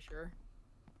 I'm pretty sure.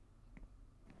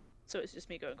 So it's just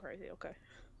me going crazy. Okay.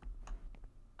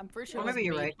 I'm pretty sure Well, it was maybe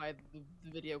you're made right. by the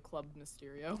video club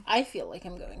Mysterio. I feel like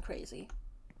I'm going crazy.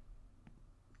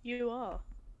 You are.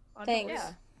 I'm Thanks.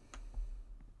 not.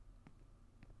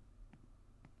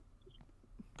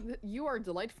 Yeah. You are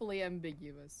delightfully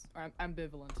ambiguous. Or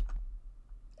ambivalent.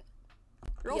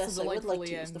 You're Yes, also I would like to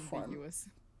delightfully use the form. ambiguous.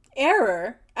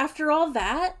 Error? After all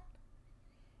that?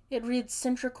 It reads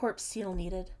Sintracorp seal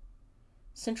needed.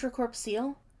 Sintracorp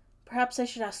seal? Perhaps I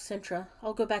should ask Sintra.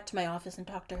 I'll go back to my office and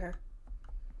talk to her.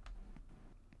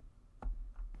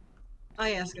 Oh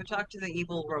yes, go talk to the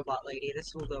evil robot lady.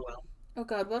 This will go well. Oh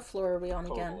god, what floor are we on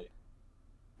again? Totally.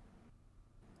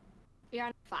 We're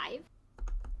on 5.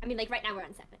 I mean, like right now we're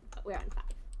on 7, but we're on 5.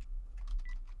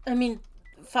 I mean,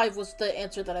 5 was the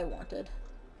answer that I wanted.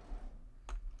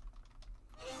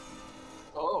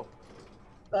 Oh.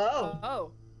 Oh.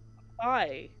 Oh,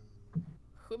 Hi.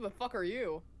 who the fuck are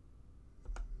you?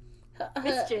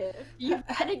 Mischief, you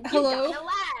hello? got a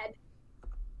lad.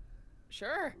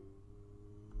 Sure.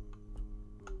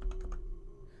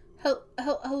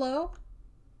 Hello?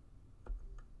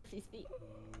 She speaks.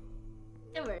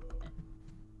 Don't worry.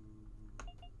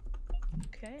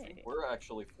 Okay. We're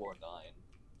actually floor 9.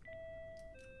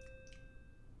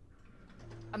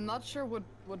 I'm not sure what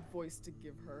voice to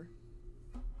give her.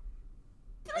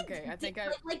 Okay, I think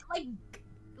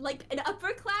like an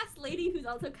upper class lady who's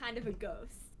also kind of a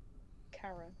ghost.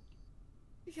 Karen.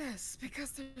 Yes,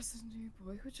 because there's a new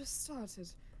boy who just started.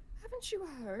 Haven't you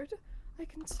heard? I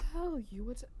can tell you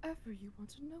whatever you want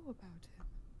to know about him.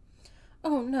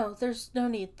 Oh no, there's no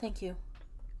need, thank you.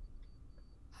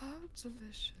 How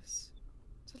delicious.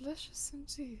 Delicious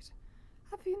indeed.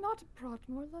 Have you not brought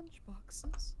more lunch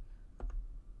boxes?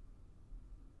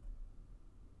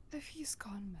 If he's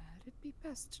gone mad, it'd be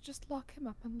best to just lock him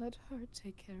up and let her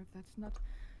take care of that nut,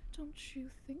 don't you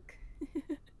think?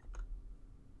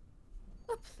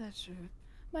 A pleasure.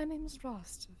 My name's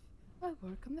Rostov. I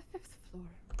work on the 5th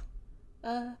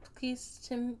floor. Pleased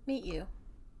to meet you.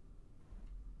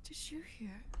 Did you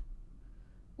hear?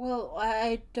 Well,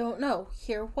 I don't know.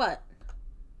 Hear what?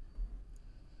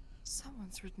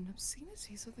 Someone's written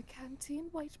obscenities on the canteen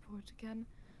whiteboard again.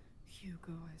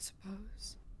 Hugo, I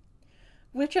suppose.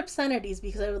 Which obscenities?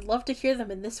 Because I would love to hear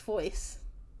them in this voice.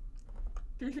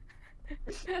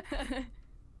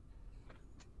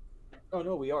 Oh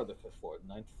no, we are the 5th floor.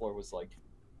 The 9th floor was like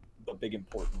the big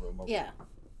important room. Yeah.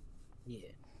 Yeah.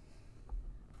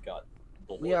 Got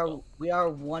the We are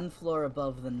one floor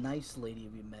above the nice lady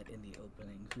we met in the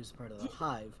opening, who's part of the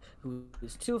hive, who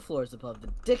is 2 floors above the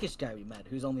dickish guy we met,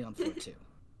 who's only on floor 2.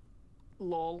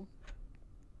 Lol.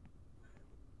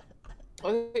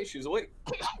 Oh, hey, she's awake.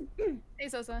 Hey,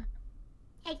 Sosa.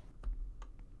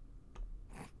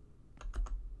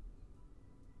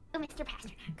 Oh, Mr.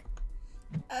 Pasternak.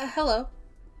 Hello.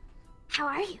 How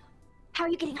are you? How are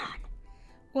you getting on?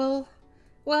 Well,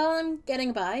 I'm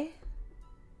getting by.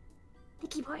 The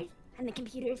keyboard and the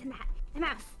computers and the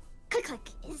mouse. Click, click.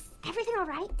 Is everything all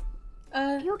right?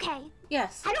 Are Uh, you okay?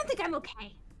 yes. I don't think I'm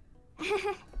okay.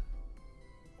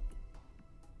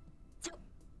 So,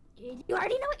 you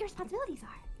already know what your responsibilities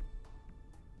are.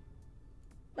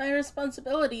 My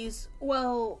responsibilities?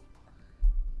 Well...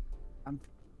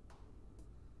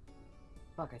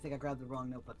 Fuck, I think I grabbed the wrong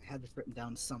notebook. I had this written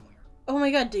down somewhere. Oh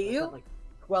my god, do I've you? got, like,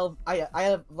 12... I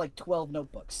have, like, 12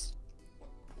 notebooks.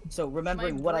 So,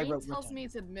 remembering what I wrote... My brain tells me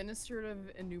it's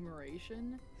administrative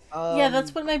enumeration. Yeah,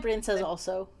 that's what my brain says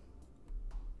also.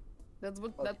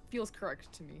 That feels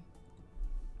correct to me.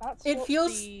 That's It what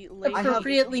feels the lady...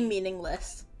 appropriately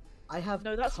meaningless. I have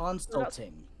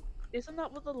consulting. Isn't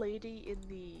that what the lady in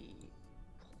the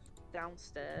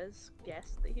downstairs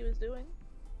guessed that he was doing?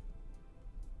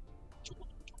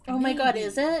 Oh my god,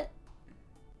 is it?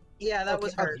 Yeah, that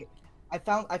was her. Okay.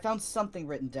 I found something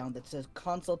written down that says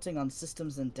consulting on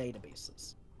systems and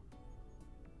databases.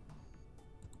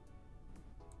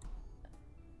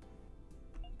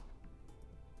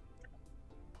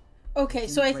 Okay,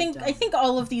 so I think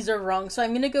all of these are wrong, so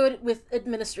I'm gonna go with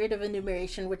administrative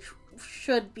enumeration, which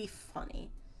should be funny.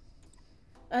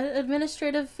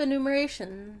 Administrative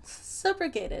enumeration.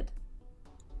 Subrogated.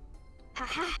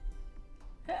 Haha.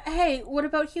 Hey, what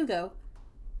about Hugo?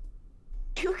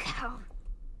 Hugo.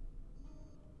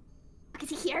 Is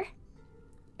he here?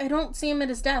 I don't see him at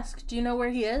his desk. Do you know where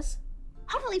he is?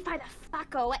 Hopefully by the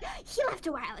fucko. He left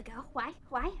a while ago. Why?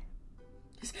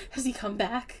 Has he come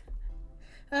back?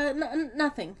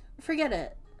 Nothing. Forget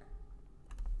it.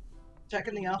 Check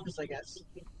in the office, I guess.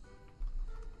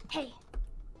 Hey.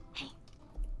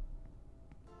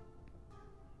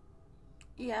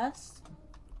 Yes?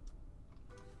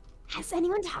 Has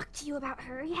anyone talked to you about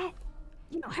her yet?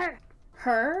 You know her.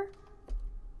 Her?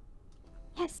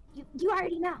 Yes, you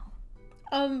already know.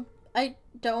 I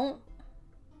don't.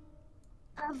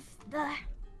 Of the...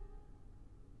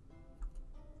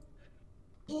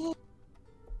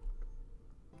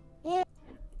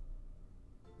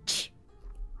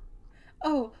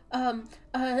 Oh,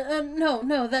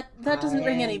 no, that doesn't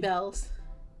ring any bells.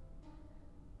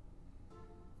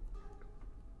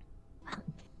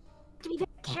 To be very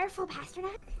careful,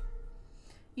 Pasternak.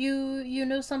 You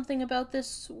know something about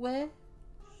this way?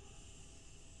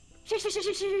 Shh.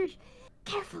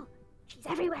 Careful. She's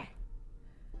everywhere.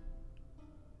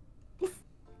 This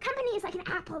company is like an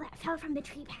apple that fell from the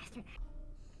tree, Pasternak.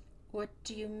 What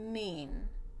do you mean?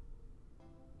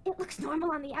 It looks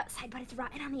normal on the outside, but it's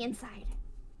rotten on the inside.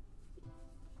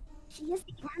 She is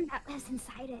the worm that lives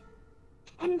inside it.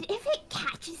 And if it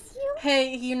catches you...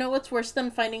 Hey, you know what's worse than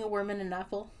finding a worm in an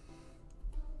apple?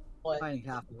 What? Finding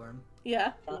half a worm.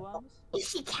 Yeah. If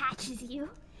she catches you,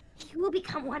 you will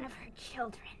become one of her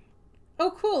children.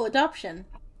 Oh, cool, adoption.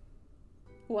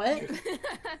 What?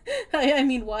 I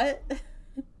mean, what?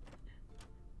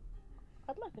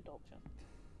 I'd like adoption.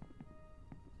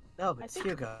 No, but it's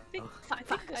Hugo.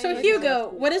 So, Hugo,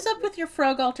 what is up with your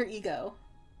frog alter ego?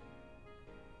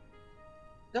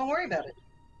 Don't worry about it.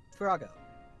 Froggo.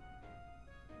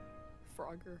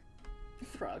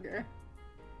 Frogger.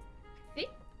 See?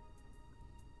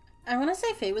 I want to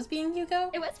say Faye was being Hugo.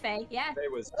 It was Faye, yeah.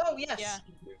 It was. Oh, yes. Yeah.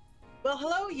 Well,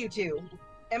 hello, you two.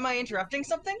 Am I interrupting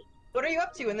something? What are you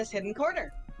up to in this hidden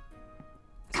corner?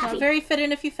 It's not very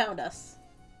fitting if you found us.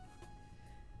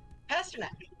 Pasternak,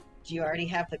 do you already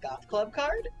have the Goth Club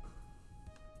card?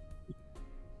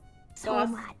 So Goth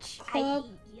much. Club? I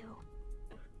hate you.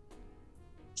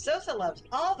 Sosa loves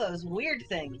all those weird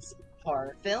things.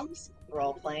 Horror films,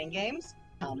 role-playing games,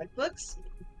 comic books.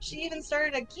 She even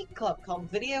started a geek club called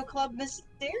Video Club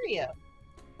Mysterio.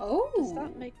 Does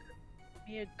that Oh. make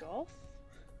me a goth?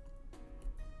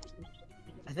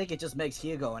 I think it just makes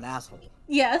Hugo an asshole.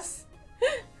 Yes.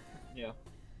 Yeah.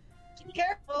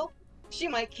 Careful! She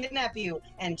might kidnap you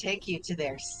and take you to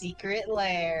their secret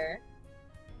lair.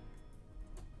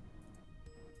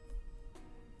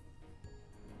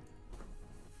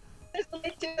 There's a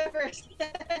link to it first.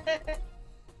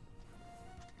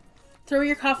 Throw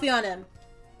your coffee on him.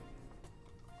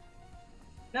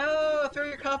 No, throw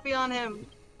your coffee on him.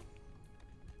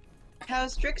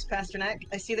 How's tricks, Pasternak?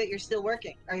 I see that you're still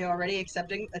working. Are you already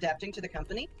adapting to the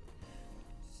company?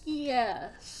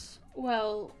 Yes.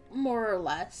 Well, more or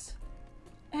less.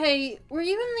 Hey, were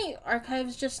you in the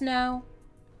archives just now?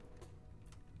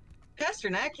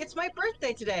 Pasternak, it's my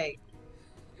birthday today.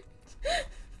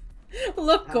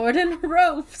 Look, Gordon,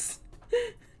 ropes.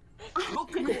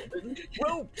 Look, Gordon,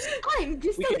 ropes. I'm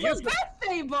just We a can use little them.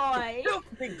 birthday boy! Look,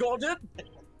 big Gordon.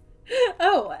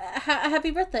 Oh,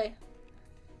 happy birthday.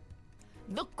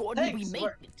 Look, Gordon, Thanks, we made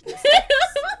we're-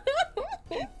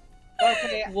 it.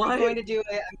 Okay, What? I'm going to do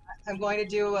it. I'm going to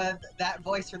do that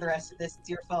voice for the rest of this. It's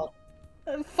your fault.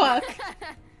 Fuck.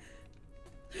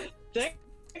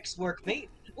 Thanks, workmate.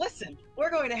 Listen, we're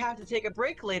going to have to take a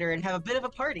break later and have a bit of a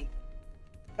party.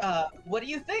 What do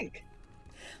you think?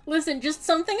 Listen, just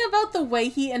something about the way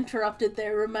he interrupted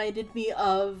there reminded me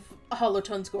of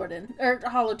Holotone's Gordon. Or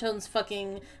Holotone's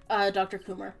fucking, Dr.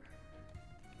 Coomer.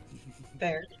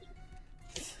 Fair.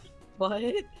 What?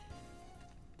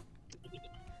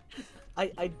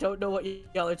 I don't know what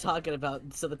y'all are talking about,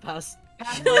 so the past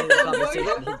conversation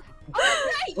Oh,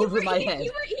 right! over you were my here, head.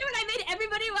 You were here when I made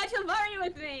everybody watch Mario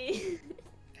with me!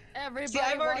 Everybody See,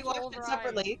 I've already watch watched it Wolverine.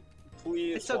 separately.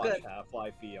 Please It's so watch good.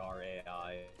 Half-Life VR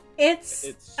AI. It's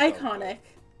It's so iconic.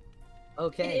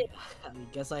 Okay, I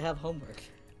guess I have homework.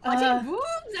 Watching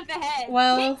boobs up ahead!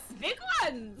 well- Tits, big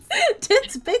ones!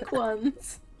 Tits big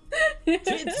ones.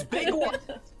 Tits big ones.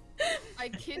 I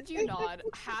kid you not,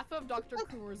 half of Dr.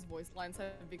 Coomer's voice lines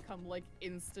have become like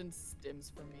instant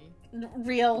stims for me.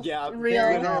 Real. Yeah,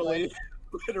 Real.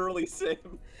 literally same.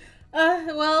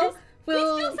 Well, We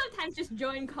we'll... still sometimes just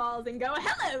join calls and go,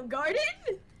 "Hello, Gordon!"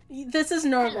 This is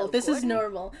normal. Hello, This is Gordon.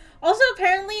 normal. Also,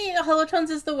 apparently, Holotons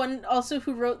is the one also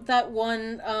who wrote that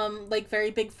one, like,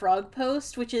 very big frog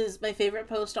post, which is my favorite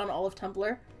post on all of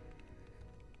Tumblr.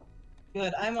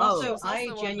 Good. I'm Oh. also, She was also I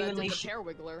the one genuinely... that did the Pear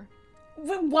Wiggler.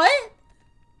 What?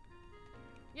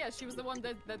 Yeah, she was the one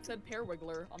that said Pear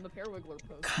Wiggler on the Pear Wiggler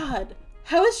post. God.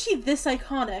 How is she this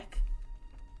iconic?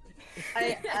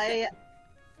 I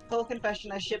full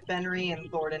confession, I ship Benry and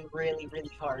Gordon really,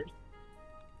 really hard.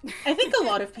 I think a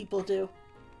lot of people do.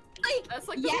 Like, That's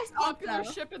like yes, the most popular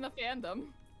also. ship in the fandom.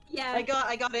 Yeah. I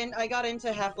got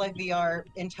into Half-Life VR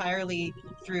entirely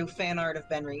through fan art of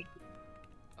Benry.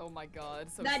 Oh my god,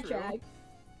 so that true. drag.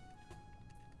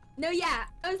 No, yeah.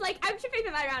 I was like, I'm shipping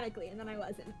them ironically, and then I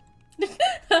wasn't.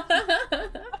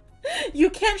 You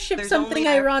can't ship There's something only-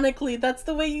 ironically. That's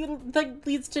the way you that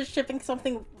leads to shipping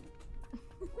something.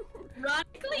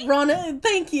 Ironically?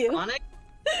 Thank you. Onyx?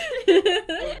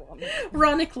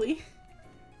 Ironically,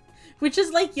 which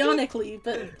is like yonically,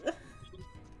 but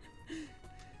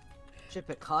Ship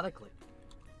it conically.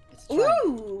 It's triangle.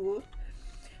 ooh.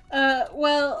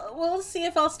 Well, we'll see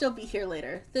if I'll still be here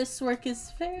later. This work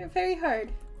is very, very hard.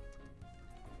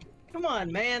 Come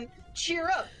on, man. Cheer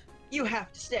up. You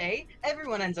have to stay.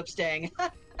 Everyone ends up staying.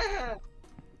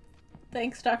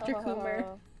 Thanks, Dr.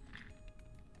 Coomer.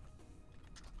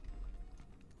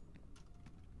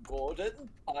 Gordon,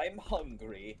 I'm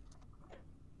hungry.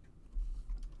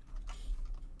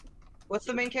 What's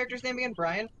the main character's name again?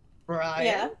 Brian? Brian?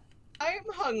 Yeah. I'm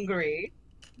hungry.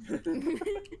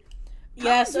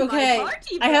 Yes. to my Okay.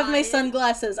 party, I have my Brian.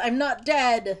 sunglasses. I'm not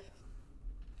dead.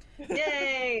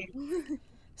 Yay!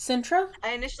 Sintra?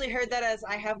 I initially heard that as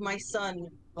I have my son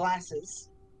glasses.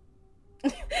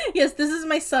 Yes, this is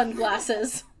my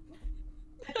sunglasses.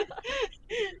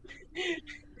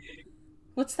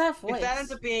 What's that voice? If that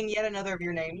ends up being yet another of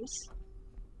your names,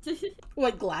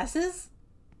 What, glasses?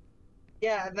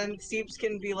 yeah, then Siebes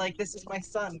can be like, this is my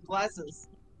son, glasses.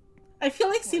 I feel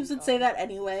like Oh my Siebes would say that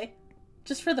anyway.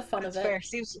 Just for the fun That's of it. fair.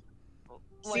 Siebes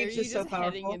Why are is you so just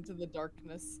heading powerful. into the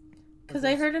darkness? Because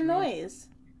I heard a noise.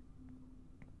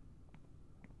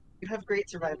 You have great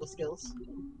survival skills.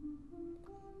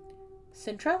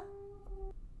 Sintra?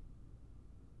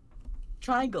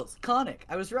 Triangles, conic.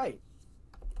 I was right.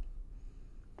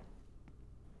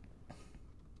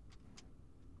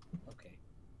 Okay.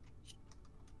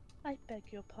 I beg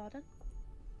your pardon.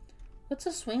 What's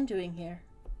a swing doing here?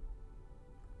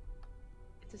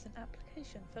 It is an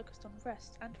application focused on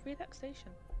rest and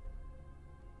relaxation.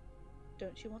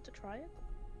 Don't you want to try it?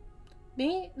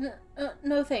 Me?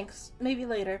 No thanks. Maybe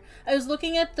later. I was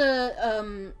looking at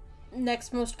the,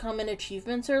 next most common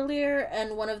achievements earlier,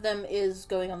 and one of them is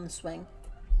going on the swing.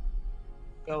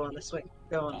 Go on the swing.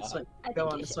 Go on the swing. Go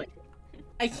on the swing.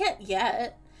 I can't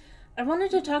yet. I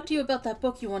wanted to talk to you about that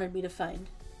book you wanted me to find.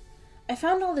 I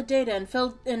found all the data and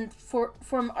filled in Form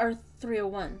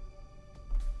R301.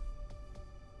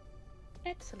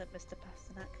 Excellent, Mr.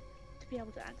 Pasternak. To be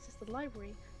able to access the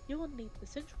library, you will need the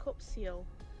Central Corp seal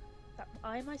that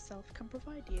I myself can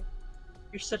provide you.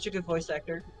 You're such a good voice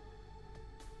actor.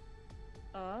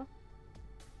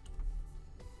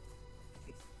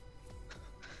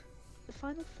 The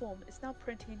final form is now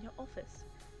printing in your office.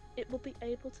 It will be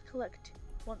able to collect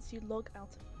once you log out.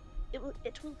 It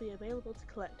will be available to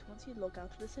collect once you log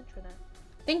out of the Centranet.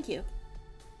 Thank you.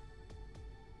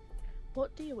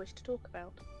 What do you wish to talk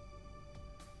about?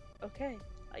 Okay,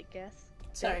 I guess.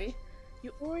 Sorry.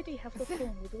 You already have the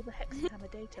form with all the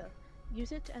hexahammer data.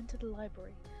 Use it to enter the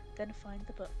library, then find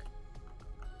the book.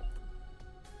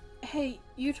 Hey,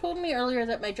 you told me earlier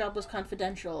that my job was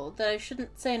confidential, that I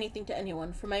shouldn't say anything to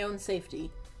anyone for my own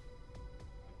safety.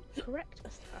 Correct,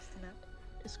 Mr.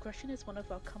 Pasternak. Discretion is one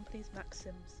of our company's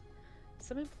maxims.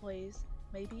 Some employees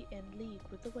may be in league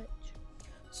with the witch.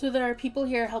 So there are people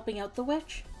here helping out the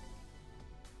witch?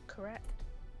 Correct.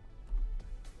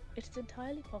 It is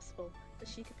entirely possible that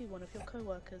she could be one of your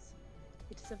co-workers.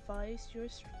 It is advised you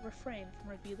refrain from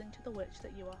revealing to the witch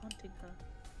that you are hunting her.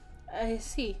 I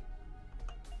see.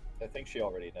 I think she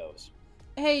already knows.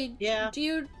 Hey, Yeah. do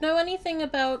you know anything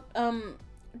about,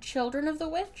 children of the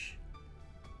witch?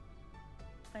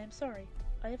 I am sorry.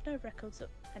 I have no records of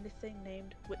anything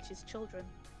named witch's children.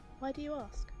 Why do you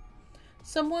ask?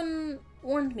 Someone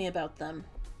warned me about them.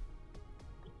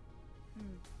 The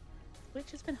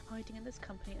witch has been hiding in this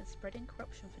company and spreading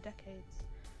corruption for decades.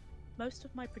 Most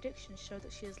of my predictions show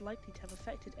that she is likely to have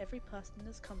affected every person in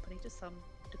this company to some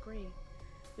degree,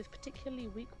 with particularly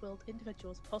weak-willed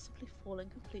individuals possibly falling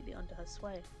completely under her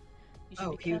sway. You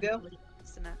should be Hugo? careful with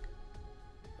Snack.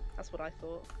 That's what I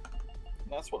thought.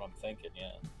 That's what I'm thinking,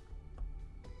 yeah.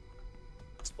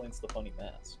 Explains the funny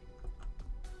mask.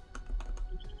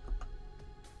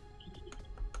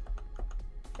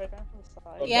 Right down from the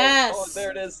side. Oh, Yes! No. Oh,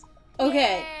 there it is!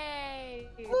 Okay. Yay!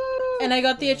 And I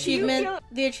got the Do you achievement. feel-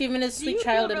 The achievement is Do Sweet you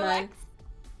Child feel of Mine.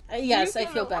 relaxed? Yes, you I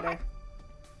feel feel better. relaxed?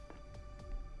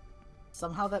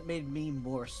 Somehow that made me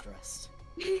more stressed.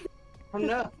 Oh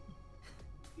no.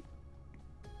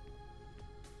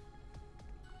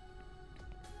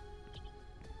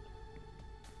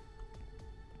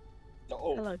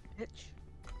 Oh, Hello, bitch.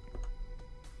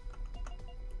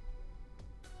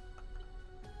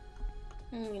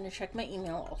 I'm gonna check my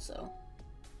email also.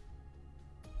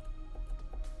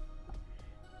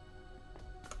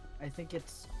 I think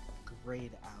it's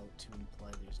grayed out to imply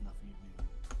there's nothing new.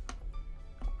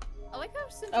 I like how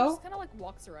Cynthia Oh. just kind of like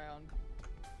walks around.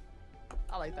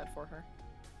 I like that for her.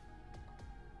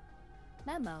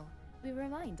 Memo. We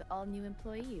remind all new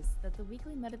employees that the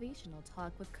weekly motivational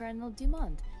talk with Colonel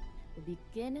Dumont will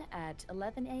begin at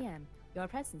 11 a.m. Your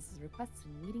presence is requested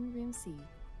in Meeting Room C.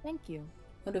 Thank you.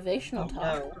 Motivational talk.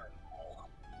 No.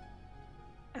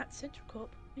 At CentralCorp,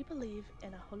 we believe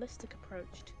in a holistic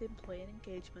approach to the employee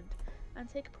engagement and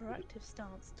take a proactive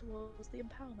stance towards the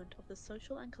empowerment of the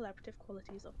social and collaborative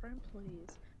qualities of our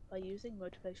employees by using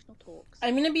motivational talks.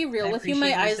 I'm gonna be real I with you. My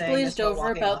appreciate you eyes saying glazed this while over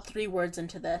walking about off. 3 words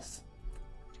into this.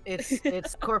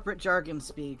 It's corporate jargon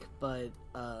speak, but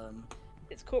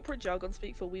It's corporate jargon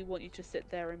speak for we want you to sit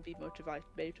there and be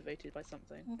motivated by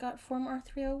something. I got Form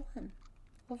R301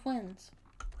 of wins.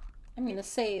 I mean, a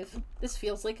save. This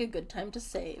feels like a good time to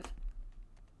save.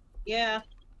 Yeah.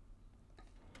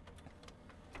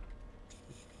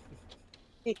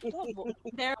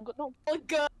 They're I'm not, all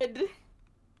good.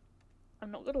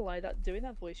 I'm not gonna lie, that doing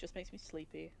that voice just makes me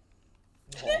sleepy.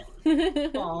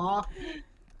 Aww.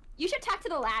 You should talk to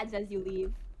the lads as you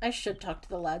leave. I should talk to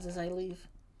the lads as I leave.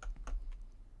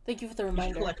 Thank you for the You should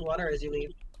reminder. collect water as you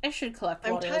leave. I should collect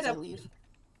I'm water tied as I up. leave.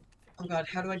 Oh god,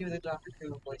 how do I do the Dr.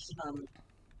 Primo voice?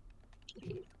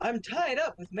 I'm tied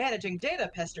up with managing data,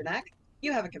 Pesternak.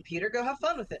 You have a computer, go have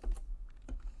fun with it.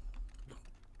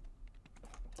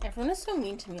 Everyone is so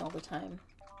mean to me all the time.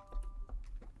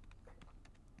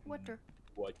 Water.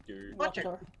 what, dude?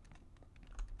 Water.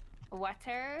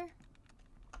 Water?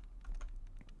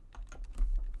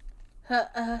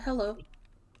 Hello.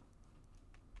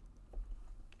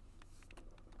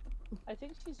 I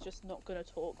think she's just not gonna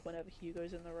talk whenever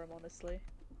Hugo's in the room, honestly.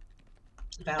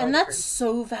 Valid And that's truth.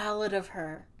 so valid of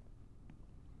her.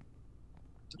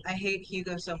 I hate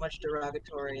Hugo so much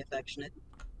derogatory affectionate.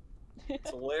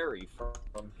 It's Larry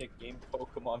from Hit Game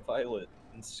Pokemon Violet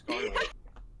and Scarlet.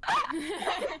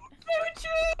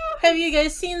 Have you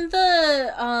guys seen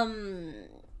the,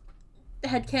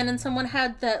 headcanon someone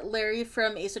had that Larry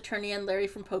from Ace Attorney and Larry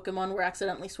from Pokemon were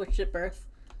accidentally switched at birth?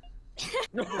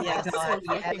 Yeah, So God,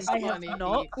 fucking yes. I have funny.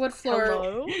 not. What floor?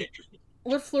 Hello?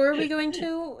 What floor are we going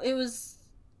to? It was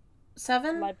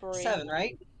 7? Library. 7,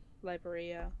 right? Library,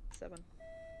 yeah. 7.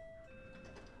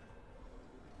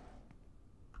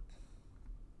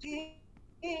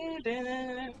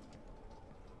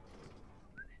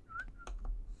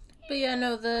 But yeah,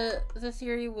 no, the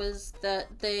theory was that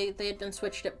they had been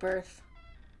switched at birth.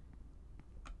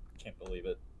 Can't believe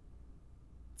it.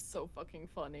 So fucking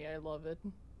funny. I love it.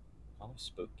 Oh,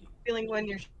 spooky. Feeling when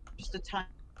you're just a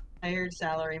tired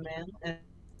salary man and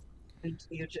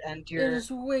you're It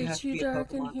is way you have to too be a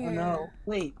dark in Pokemon. here. Oh no.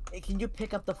 wait, can you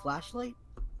pick up the flashlight?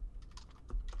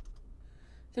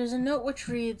 There's a note which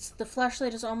reads, "The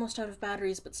flashlight is almost out of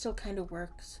batteries, but still kind of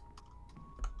works."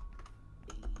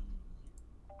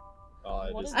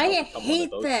 It What is is- now I become one of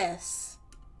hate those. this.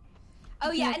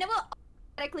 Oh yeah, and it will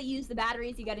automatically use the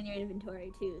batteries you got in your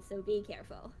inventory too, so be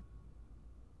careful.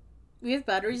 We have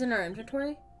batteries in our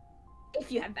inventory?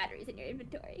 if you have batteries in your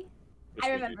inventory. Which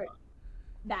I we do remember not.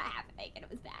 that happening, and it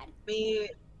was bad.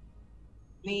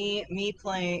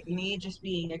 Me just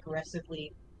being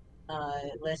aggressively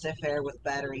laissez-faire with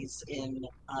batteries in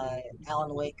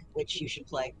Alan Wake, which you should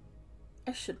play.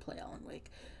 I should play Alan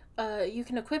Wake. You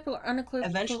can equip or unequip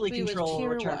Eventually, quickly with Control will tier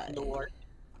return Y. from the war.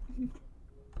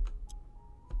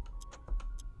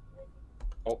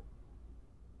 Oh,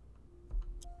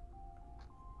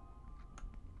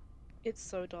 It's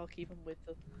so dark even with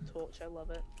the torch. I love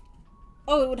it.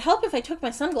 Oh, it would help if I took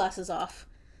my sunglasses off.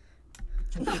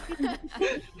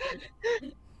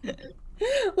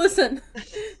 Listen.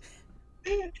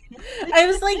 I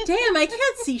was like, damn, I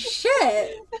can't see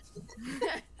shit.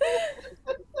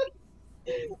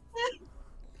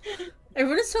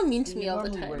 Everyone is so mean to me You all the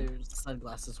normally wear time. your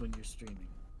sunglasses when you're streaming.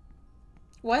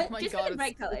 What? Oh my Just god, for the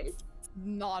bright it's colors.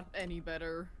 not any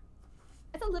better.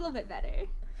 It's a little bit better.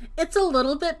 It's a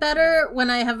little bit better when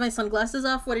I have my sunglasses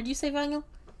off. What did you say, Vanyel?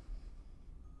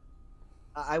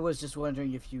 I was just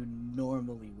wondering if you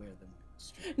normally wear them.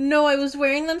 No, I was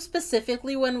wearing them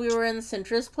specifically when we were in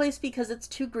Sintra's place because it's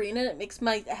too green and it makes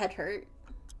my head hurt.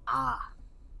 Ah,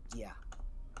 yeah,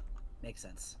 makes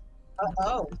sense.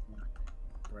 Oh.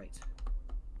 Right.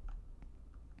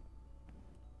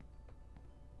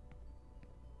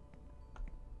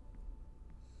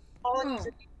 All Oh. of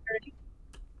these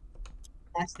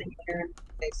last thing here,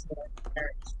 face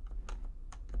nerds.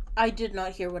 I did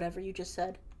not hear whatever you just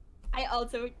said. I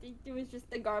also, it was just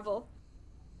the garble.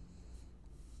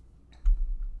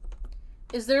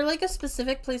 Is there like a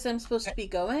specific place I'm supposed to be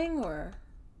going, or?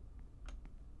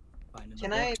 Fine in the Can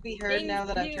book. I be heard now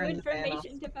that I've New turned the fan off?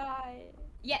 information to buy.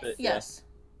 Yes. Yes.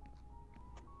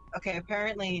 Okay,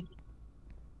 apparently,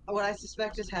 what I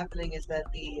suspect is happening is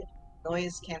that the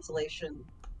noise cancellation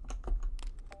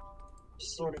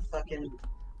sort of fucking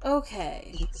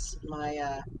Okay. eats my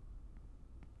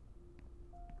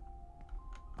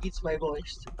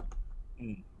voice.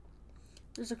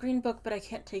 There's a green book, but I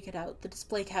can't take it out. The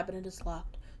display cabinet is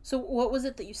locked. So what was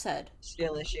it that you said?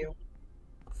 Still issue.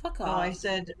 Fuck Oh, off. I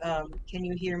said, can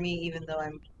you hear me even though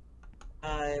I'm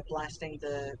blasting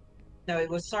the... No, it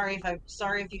was sorry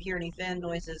if you hear any fan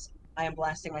noises. I am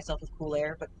blasting myself with cool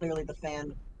air, but clearly the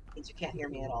fan means you can't hear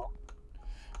me at all.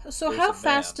 So There's how a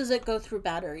fast man. does it go through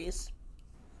batteries?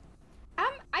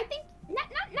 I think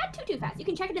not too fast. You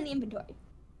can check it in the inventory.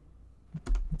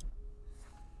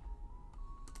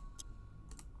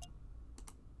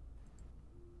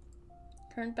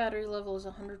 Current battery level is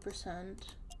 100%.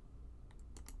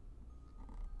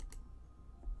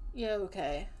 Yeah,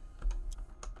 okay.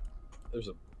 there's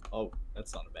a. Oh,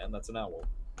 that's not a man. That's an owl.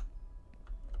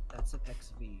 That's an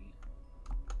XV.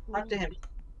 Talk to him.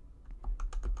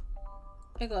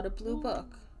 I got a blue book.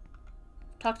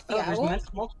 Talk to the Oh, there's owl?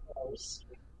 multiple owls.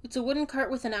 It's a wooden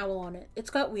cart with an owl on it. It's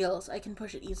got wheels. I can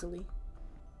push it easily.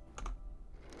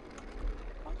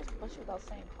 Can't just push it without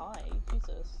saying hi.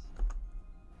 Jesus.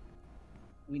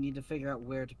 We need to figure out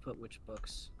where to put which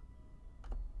books.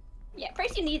 Yeah.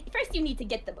 First you need to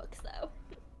get the books though.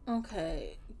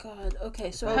 Okay. God.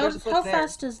 Okay, so Oh, how there's a book there.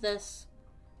 fast is this?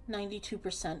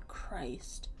 92%.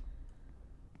 Christ.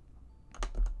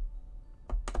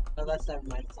 Oh, that's never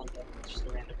mind. It's not that. It's just a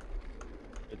random.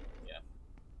 Yeah.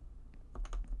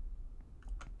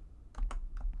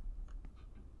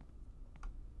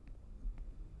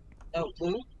 Oh,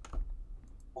 blue?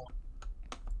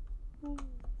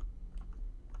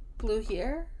 Blue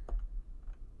here?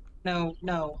 No,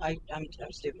 I'm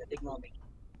stupid. Ignore me.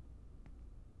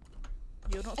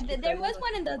 You're not. There was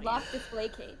one in the locked display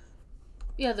case.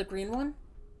 Yeah, the green one?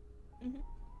 Mhm.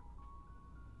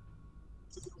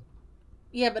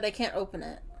 Yeah, but I can't open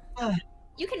it.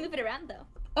 You can move it around though.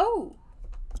 Oh!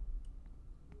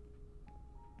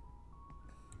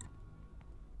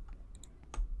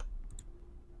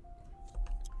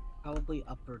 Probably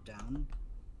up or down.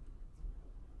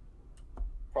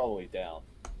 Probably down.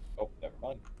 Oh, never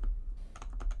mind.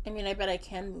 I mean, I bet I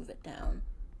can move it down.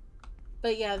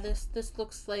 But yeah, this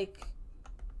looks like...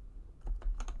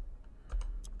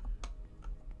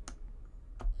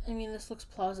 I mean, this looks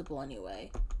plausible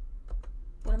anyway.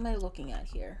 What am I looking at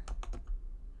here?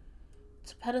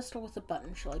 It's a pedestal with a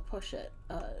button. Shall I push it?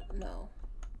 No.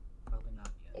 Probably not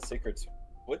yet. A secret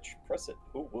switch? Press it.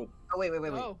 Who would? Oh wait.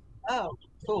 Oh, Oh,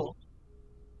 cool.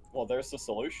 Well, there's the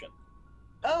solution.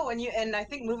 Oh, and I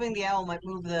think moving the owl might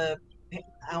move the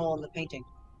owl in the painting.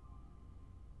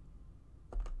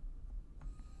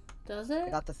 Does I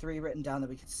it? got the 3 written down that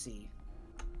we could see.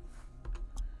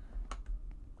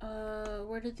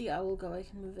 Where did the owl go? I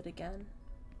can move it again.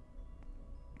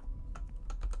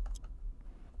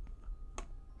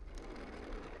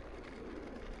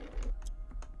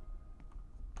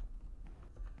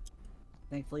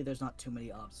 Thankfully, there's not too many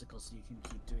obstacles, so you can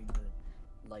keep doing the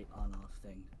light on-off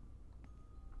thing.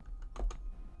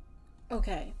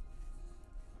 Okay.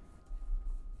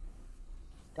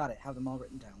 Got it. Have them all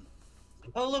written down.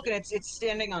 Oh, look, it's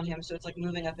standing on him, so it's like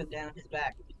moving up and down his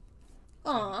back.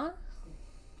 Aw.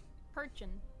 Perchin.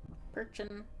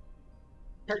 Perchin.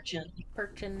 Perchin.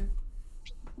 Perchin.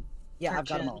 Yeah, I've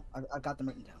got Perchin. them all. I've got them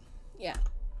written down. Yeah.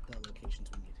 The locations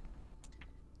we need.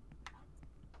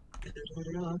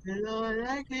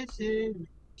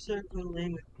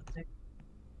 Circling.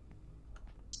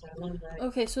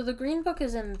 Okay, so the green book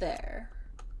is in there.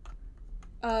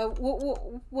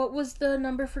 What was the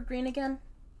number for green again?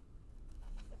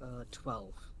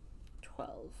 12.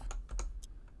 12.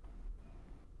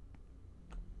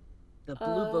 The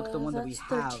blue book, the one that we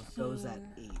that's have, goes at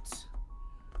 13. 8.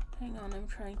 Hang on, I'm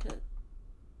trying to...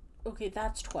 Okay,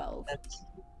 that's 12. That's...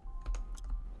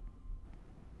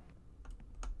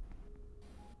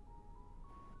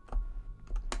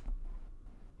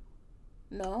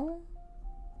 No?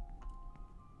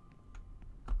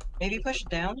 Maybe push it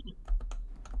down.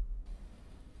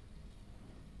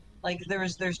 Like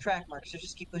there's track marks, so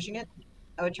just keep pushing it.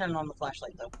 I would turn on the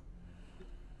flashlight though.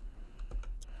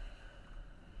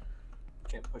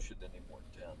 Can't push it anymore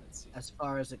down. It's As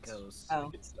far as it goes.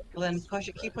 Oh, well then push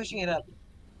it. Keep pushing it up.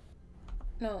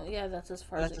 No, yeah, that's as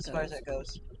far That's as it as goes. far as it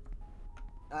goes.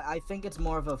 I think it's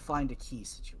more of a find a key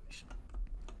situation.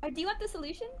 Do you want the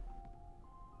solution?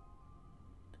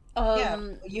 Yeah,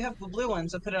 you have the blue one,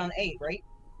 so put it on 8, right?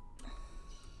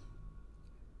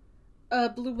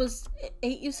 Blue was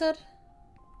 8, you said?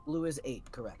 Blue is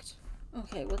 8, correct.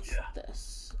 Okay, what's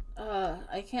this?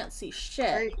 I can't see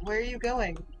shit. Where are you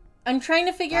going? I'm trying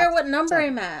to figure out what number 7.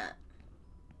 I'm at.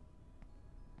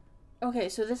 Okay,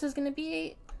 so this is gonna be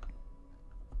 8?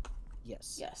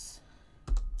 Yes. Yes.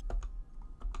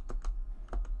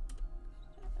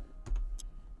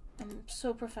 I'm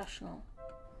so professional.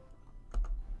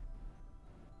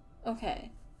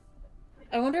 Okay.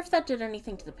 I wonder if that did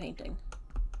anything to the painting.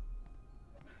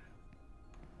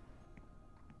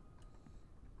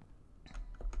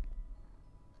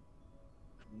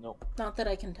 Nope. Not that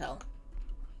I can tell.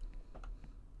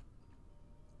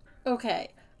 Okay.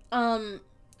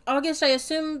 August, I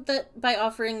assume that by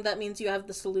offering that means you have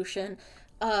the solution.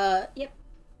 Yep.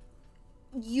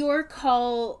 Your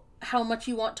call how much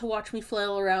you want to watch me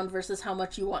flail around versus how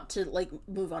much you want to, like,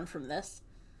 move on from this.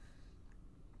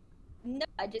 No,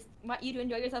 I just want you to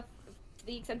enjoy yourself to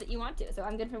the extent that you want to, so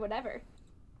I'm good for whatever.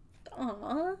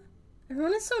 Aww.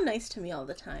 Everyone is so nice to me all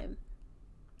the time.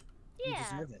 You Yeah,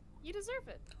 deserve it. you deserve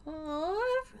it. Aww,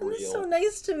 everyone is so Real.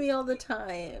 nice to me all the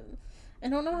time. I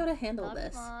don't know how to handle Love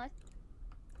this. much.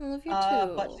 I love you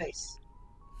too. Butt face.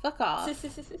 Fuck off.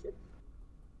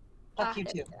 Fuck you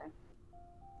too.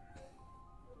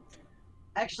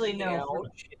 Actually, no.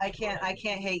 I can't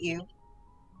hate you.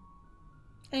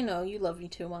 I know, you love me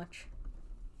too much.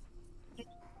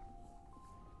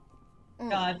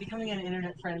 God, becoming an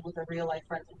internet friend with a real life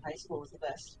friend from high school was the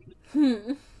best.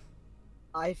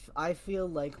 I feel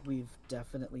like we've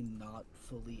definitely not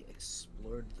fully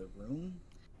explored the room.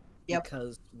 Yep.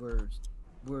 Because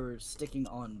we're sticking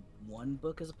on one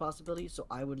book as a possibility, so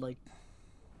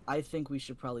I think we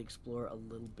should probably explore a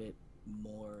little bit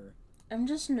more. I'm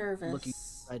just nervous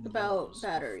inside about those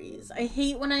batteries. I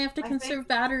hate when I have to conserve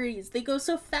batteries. They go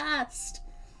so fast.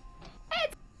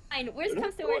 It's fine. Worst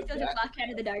comes to worst, you'll just walk out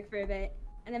of the dark for a bit,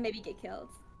 and then maybe get killed.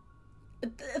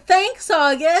 Thanks,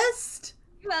 August.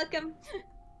 You're welcome.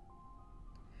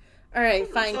 All right,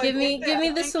 fine. So give me the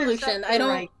think solution. there's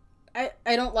something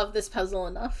I don't love this puzzle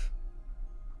enough.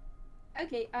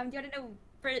 Okay, do you want to know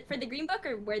for the green book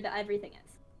or where the everything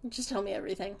is? Just tell me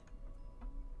everything.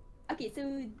 Okay,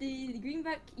 so the green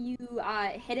book, you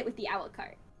hit it with the owl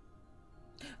cart.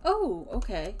 Oh,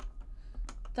 okay.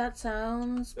 That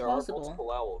sounds There plausible. are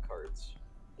multiple owl cards.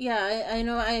 Yeah, I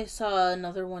know I saw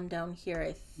another one down here,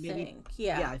 I think. Maybe-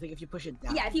 Yeah. Yeah, I think if you push it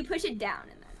down. Yeah, if you push it down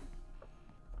and then.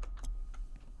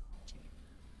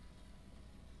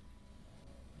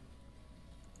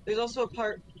 There's also a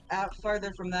part out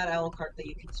farther from that owl cart that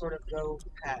you can sort of go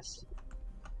past.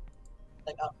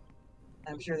 Like up.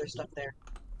 I'm sure there's stuff there.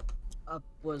 Up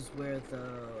was where the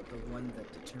one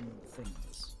that determined the thing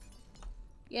is.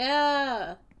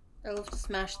 Yeah. I love to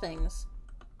smash things.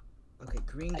 Okay,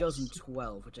 green goes in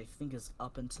 12, which I think is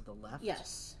up and to the left.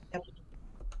 Yes. The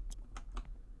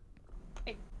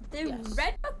Yes.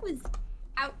 red book was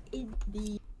out in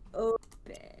the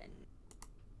open.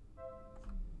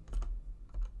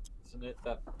 Isn't it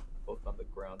that both on the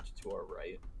ground to our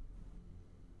right?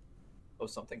 Oh,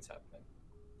 something's happening.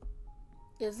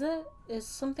 Is it? Is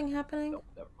something happening? No,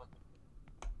 never mind.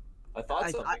 I thought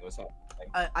something was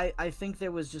happening. I think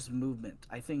there was just movement.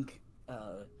 I think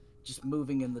just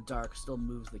moving in the dark still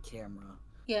moves the camera.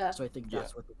 Yeah. So I think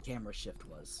that's what the camera shift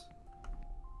was.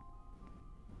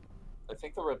 I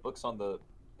think the red book's on the...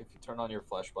 If you turn on your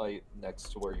flashlight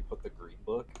next to where you put the green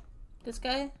book... This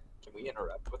guy? Can we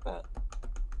interact with that?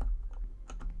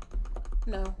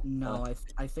 No. No,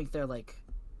 I think they're like...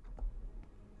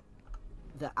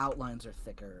 The outlines are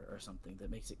thicker or something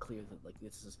that makes it clear that like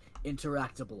this is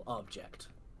interactable object.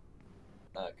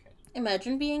 Okay.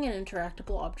 Imagine being an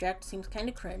interactable object. Seems kind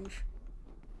of cringe.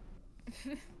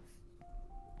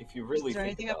 If you really Is there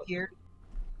think anything about up here?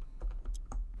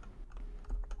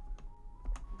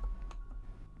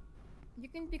 You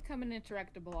can become an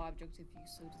interactable object if you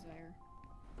so desire.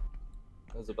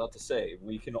 I was about to say,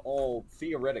 we can all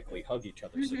theoretically hug each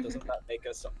other, so doesn't that make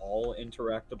us all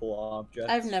interactable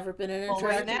objects? I've never been an Well, interactable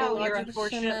right now, you're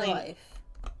object in my unfortunately- life.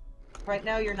 Right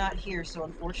now, you're not here, so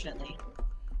unfortunately.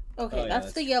 Okay, Oh, yeah, that's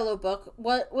that's the true. yellow book.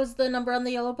 What was the number on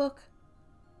the yellow book?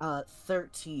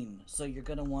 13. So you're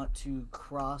gonna want to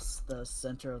cross the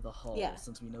center of the hull, Yeah.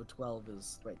 since we know 12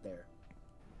 is right there.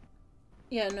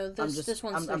 Yeah, no, this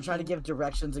one's I'm trying to 13. give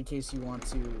directions in case you want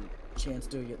to chance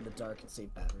doing it in the dark and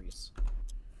save batteries.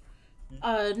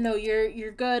 No,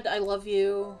 you're good. I love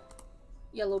you.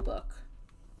 Yellow book.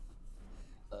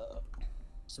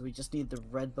 So we just need the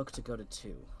red book to go to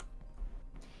 2.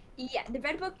 Yeah, the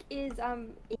red book is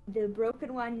the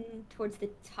broken one towards the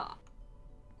top.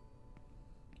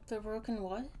 The broken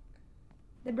what?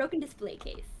 The broken display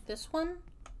case. This one?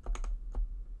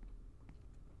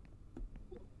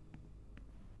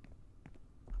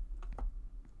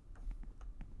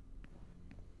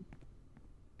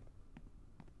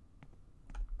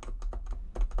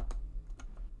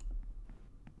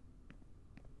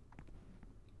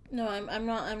 No, I'm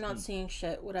not seeing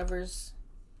shit. Whatever's...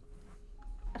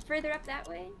 Further up that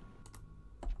way.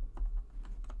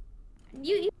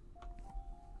 You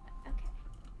okay.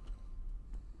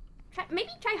 Maybe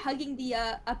try hugging the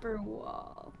upper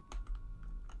wall.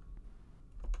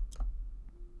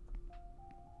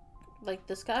 Like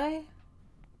this guy?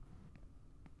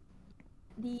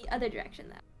 The other direction,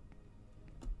 though.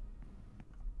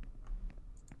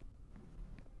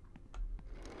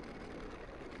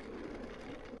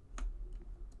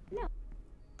 No.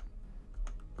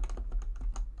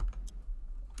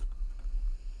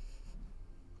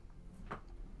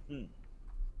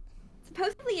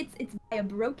 Supposedly it's by a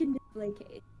broken display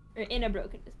case. Or in a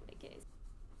broken display case.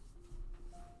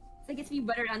 So I guess if you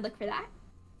run around and look for that.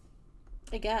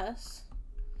 I guess.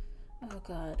 Oh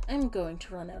god, I'm going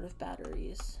to run out of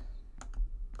batteries.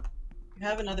 You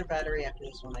have another battery after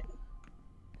this one, I think.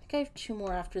 I think I have 2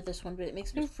 more after this one, but it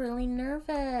makes me really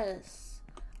nervous.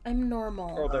 I'm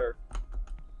normal. Oh, there.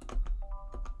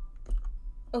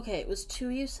 Okay, it was 2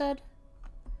 you said?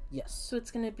 Yes. So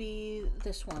it's gonna be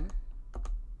this one.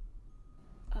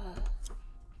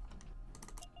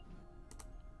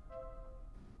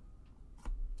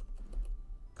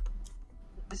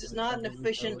 This is not an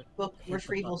efficient book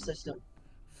retrieval system.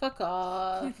 Fuck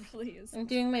off. It really is. I'm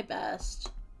doing my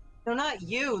best. No, not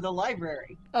you, the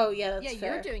library. Oh yeah, that's Yeah,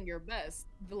 fair. you're doing your best.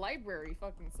 The library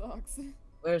fucking sucks.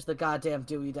 Where's the goddamn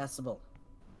Dewey Decimal?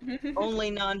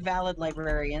 Only non-valid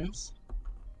librarians.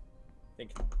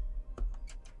 Think.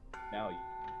 Now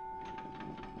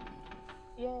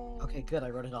you. Yay. Okay, good. I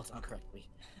wrote it all down correctly.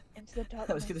 Into the I was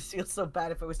darkness. gonna feel so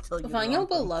bad if I was telling you. the Vanyel wrong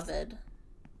things. beloved.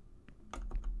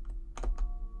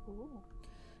 Ooh.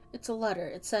 It's a letter.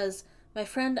 It says, "My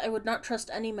friend, I would not trust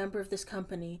any member of this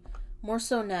company. More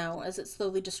so now, as it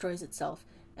slowly destroys itself.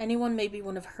 Anyone may be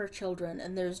one of her children,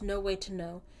 and there is no way to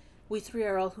know. We 3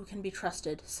 are all who can be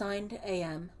trusted. Signed,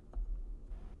 A.M."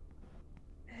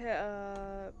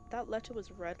 Hey, that letter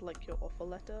was read like your offer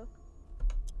letter.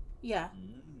 Yeah.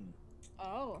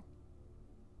 Oh.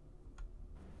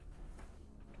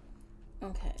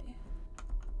 Okay.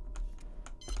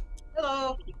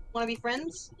 Hello, wanna be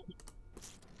friends?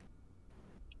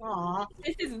 Aww.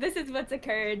 This is what's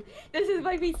occurred. This is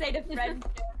what we say to friends.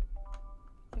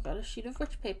 I got a sheet of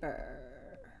witch paper.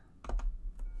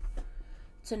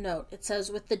 It's a note. It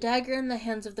says, "With the dagger in the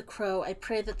hands of the crow, I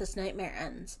pray that this nightmare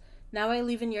ends. Now I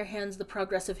leave in your hands the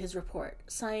progress of his report.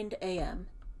 Signed, A.M."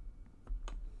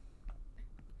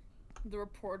 The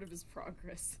report of his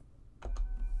progress.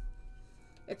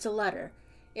 It's a letter.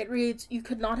 It reads, "You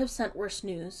could not have sent worse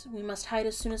news. We must hide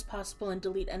as soon as possible and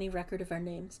delete any record of our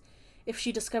names. If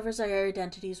she discovers our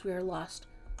identities, we are lost.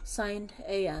 Signed,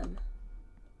 A.M."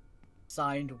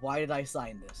 Signed. Why did I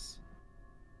sign this?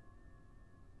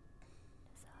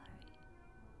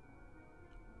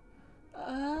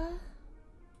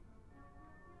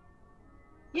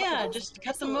 Yeah, just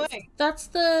cut them away. That's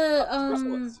the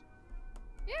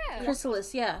Yeah.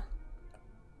 chrysalis. Yeah.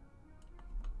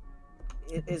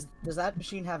 Does that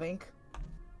machine have ink?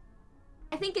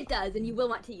 I think it does, and you will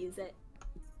want to use it.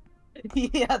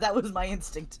 Yeah, that was my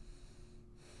instinct.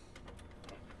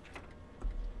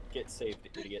 Get saved,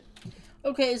 idiot.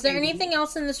 Okay. Is there anything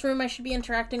else in this room I should be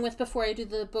interacting with before I do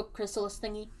the book chrysalis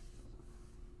thingy?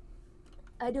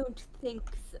 I don't think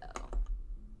so.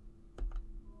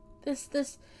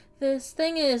 This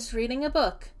thing is reading a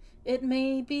book. It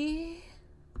may be.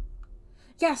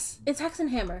 Yes, it's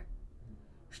Hexenhammer.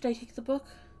 Should I take the book?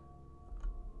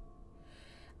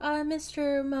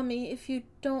 Mr. Mummy, if you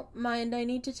don't mind, I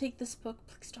need to take this book.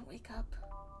 Please don't wake up.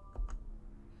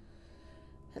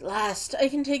 At last, I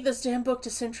can take this damn book to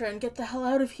Sintra and get the hell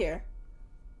out of here.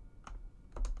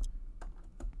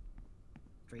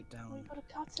 Straight down. We gotta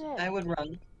cut it. I would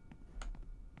run.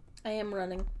 I am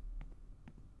running.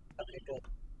 Okay, good.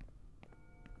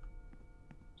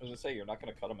 I was gonna say, you're not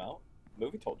gonna cut him out? The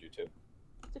movie told you to.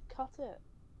 To cut it.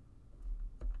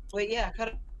 Wait, yeah,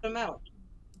 cut them out.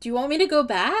 Do you want me to go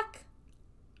back?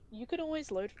 You can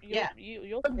always load. Yeah.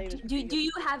 Your Do, save is do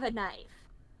you have a knife?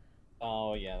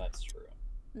 Oh, yeah, that's true.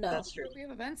 No. That's true. We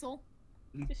have a pencil.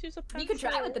 Just use a pencil. You could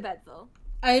try with the pencil.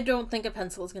 I don't think a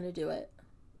pencil is gonna do it.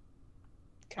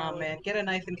 Oh man, get a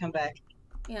knife and come back.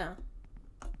 Yeah.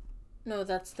 No,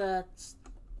 that's the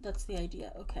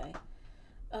idea. Okay.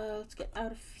 Let's get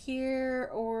out of here,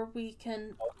 or we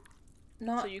can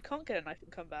not. So you can't get a knife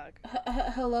and come back.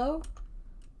 Hello?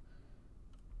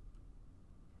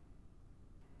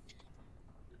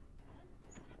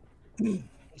 I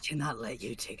cannot let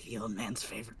you take the old man's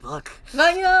favorite book.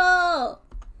 Vanyel!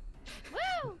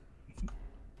 Woo!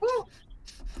 Woo!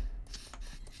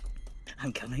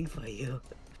 I'm coming for you.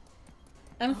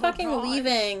 I'm fucking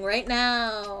leaving right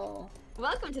now.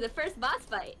 Welcome to the first boss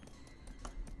fight.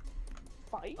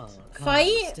 Fight? Oh, God,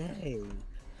 Fight? Stay.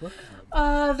 Look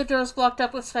up. The door's blocked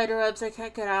up with spider webs. I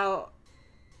can't get out.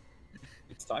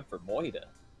 It's time for Moida.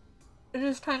 It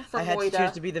is time for I had to choose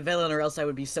Moida. to be the villain, or else I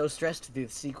would be so stressed through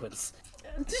the sequence.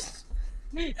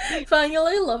 Vanyel,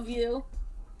 I love you.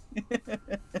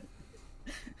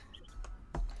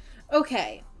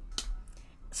 Okay.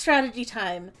 Strategy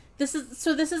time. This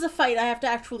is a fight. I have to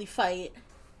actually fight.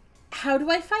 How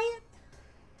do I fight?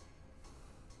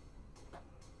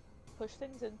 Push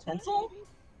things into Pencil? it. Maybe?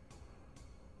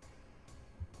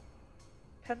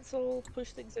 Pencil,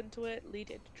 push things into it,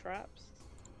 lead it into traps.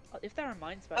 If there are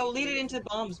mines back. Oh, lead it into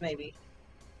bombs, maybe.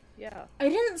 Yeah. I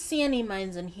didn't see any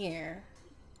mines in here.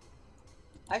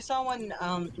 I saw one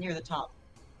near the top.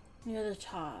 Near the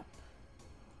top.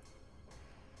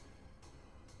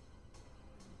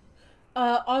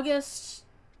 August,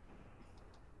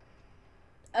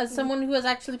 as someone who has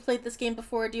actually played this game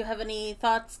before, do you have any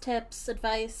thoughts, tips,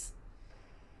 advice?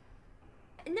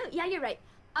 No, yeah, you're right.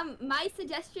 My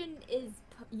suggestion is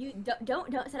you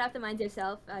don't set off the mines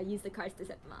yourself. Use the cards to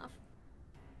set them off.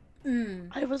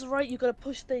 I was right, you gotta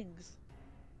push things.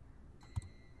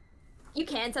 You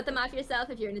can set them off yourself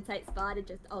if you're in a tight spot. It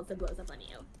just also blows up on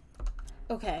you.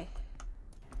 Okay.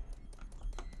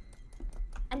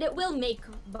 And it will make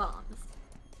bombs.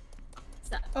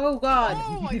 So. Oh god.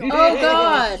 Oh my god. Oh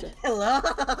god. Hello.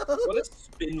 What a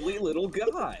spindly little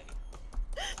guy.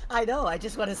 I know. I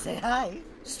just want to say hi.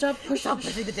 Stop Stop pushing.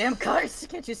 pushing the damn cars.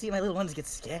 Can't you see my little ones get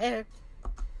scared?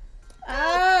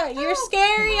 Ah, you're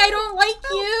scary. I don't like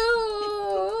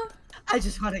you. I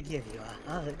just want to give you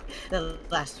a hug that'll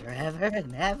last forever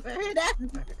and ever and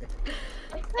ever.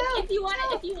 If you want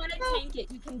to tank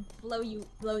it, you can blow you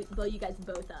guys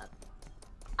both up.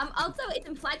 Also, it's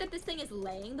implied that this thing is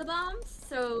laying the bombs,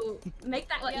 so make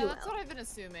that what Yeah, you that's will. what I've been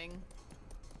assuming.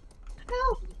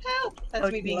 Help! Help! That's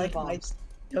Don't me you being like bombs.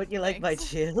 Don't you like my Thanks.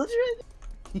 children?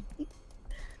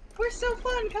 We're so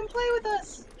fun! Come play with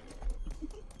us!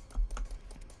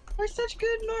 We're such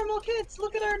good normal kids!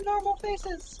 Look at our normal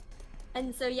faces!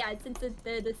 And so yeah, since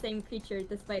they're the same creature,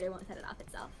 the spider won't set it off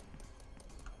itself.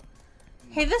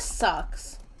 Hey, this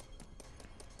sucks.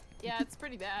 Yeah, it's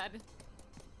pretty bad.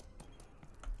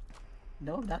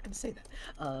 No, I'm not gonna say that.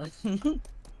 I can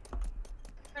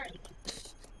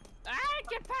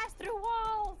pass through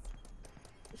walls!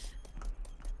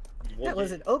 That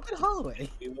was an open hallway.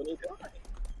 You little guy.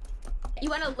 You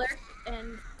want to lurk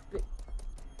and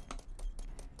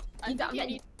I got think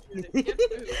me. you need to get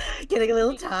food. Getting a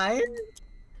little tired.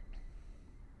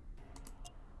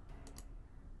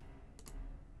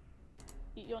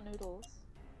 Eat your noodles.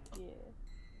 Yeah.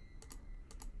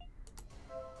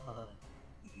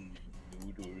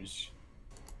 Noodles.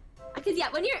 because yeah,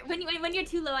 when you're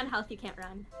too low on health, you can't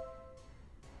run.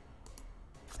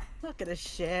 Not gonna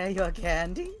share your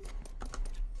candy.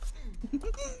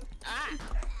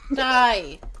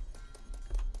 Die!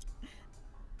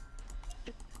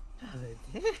 How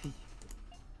dare you?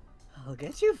 I'll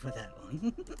get you for that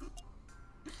one.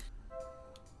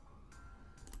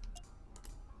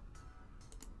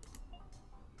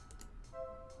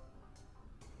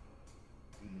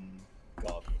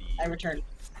 Coffee. I return.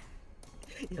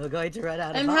 You're going to run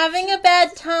out of I'm options. having a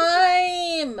bad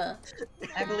time!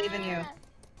 I believe in you.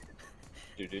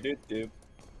 Do do do do.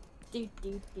 Do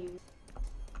do do.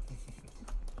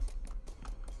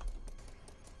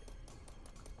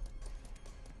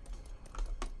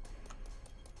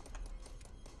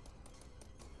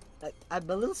 I'm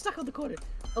a little stuck on the corner.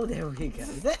 Oh, there we go.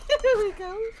 There we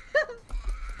go.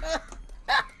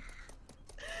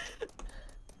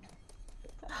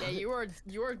 Yeah,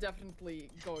 you are definitely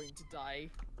going to die.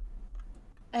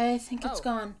 I think it's Oh.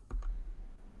 gone.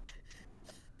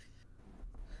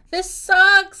 This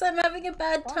sucks! I'm having a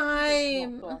bad That means it's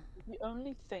time! not gone. If you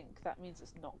only think, that means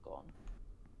it's not gone.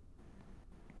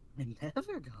 I'm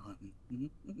never gone.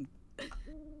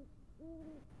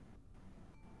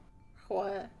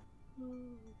 What?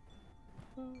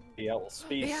 The owl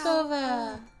speaks. Yeah.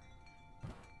 Sova!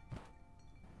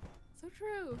 So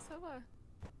true, Sova.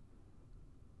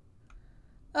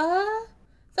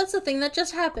 That's the thing that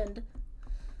just happened.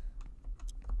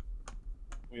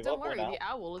 We Don't love worry, one owl. the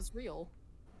owl is real.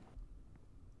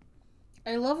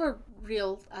 I love a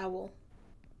real owl.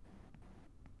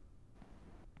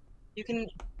 You can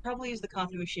probably use the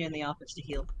coffee machine in the office to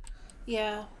heal.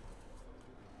 Yeah.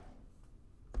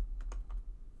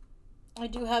 I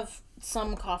do have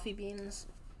some coffee beans.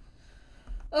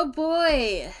 Oh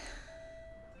boy!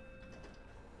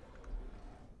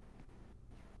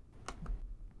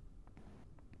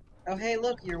 Oh hey,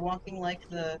 look, you're walking like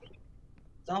the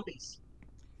zombies.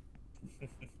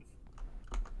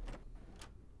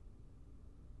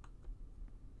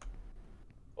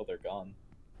 Oh, they're gone.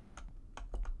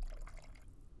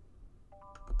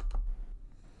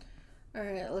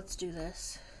 Alright, let's do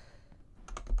this.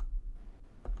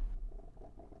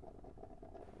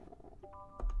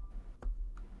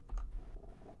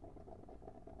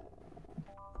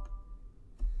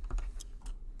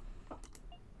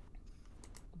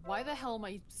 Why the hell am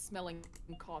I smelling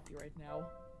coffee right now?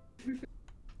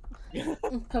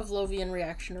 Pavlovian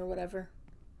reaction or whatever.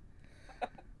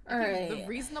 The Alright.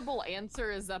 reasonable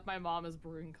answer is that my mom is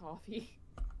brewing coffee.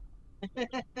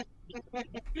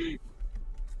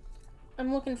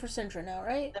 I'm looking for Sintra now,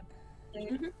 right?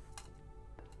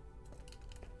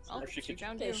 Oh, she she can-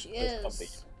 found There you. she There's Puppy.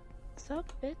 is. What's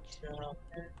up, bitch?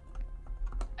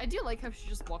 I do like how she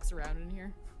just walks around in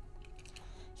here.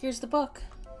 Here's the book.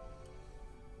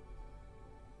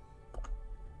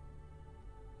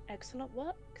 Excellent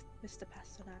work, Mr.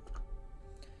 Pasternak.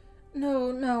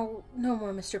 No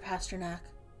more Mr. Pasternak.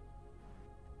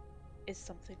 Is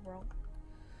something wrong?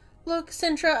 Look,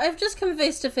 Sintra, I've just come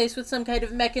face to face with some kind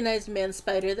of mechanized man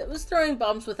spider that was throwing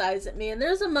bombs with eyes at me, and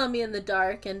there's a mummy in the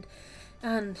dark, and...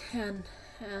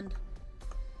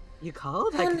 You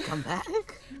called? I could come back?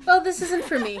 Well, this isn't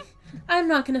for me. I'm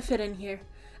not gonna fit in here.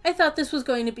 I thought this was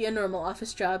going to be a normal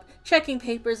office job, checking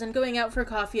papers and going out for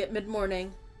coffee at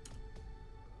mid-morning.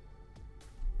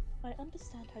 I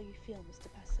understand how you feel, Mr.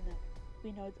 Pasternak.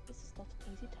 We know that this is not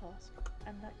an easy task,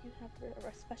 and that you have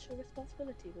a special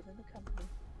responsibility within the company.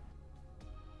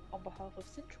 On behalf of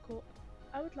Sintracorp,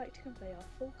 I would like to convey our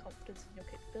full confidence in your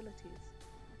capabilities.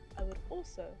 I would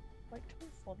also like to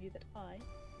inform you that I,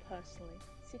 personally,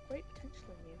 see great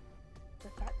potential in you. The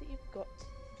fact that you've got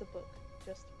the book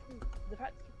just proves. The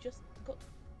fact that you've just got.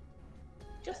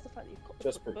 Just the fact that you've got the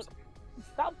Just book. proves.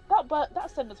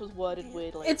 That sentence was worded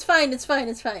weirdly. It's fine.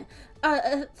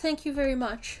 Thank you very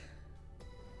much.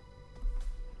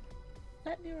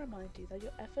 Let me remind you that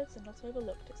your efforts are not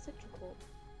overlooked at Sintracorp.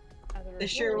 This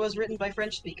sure was written by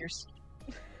French speakers.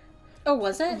 Oh,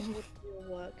 was it? For your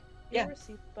work, Yeah. you'll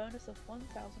receive a bonus of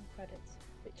 1,000 credits,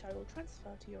 which I will transfer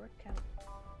to your account.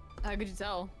 How could you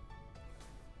tell?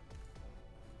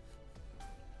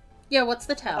 Yeah, what's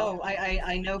the tell? Oh,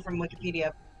 I know from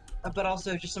Wikipedia, but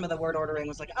also just some of the word ordering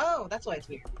was like, oh, that's why it's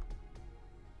weird.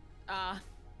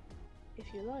 If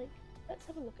you like, let's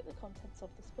have a look at the contents of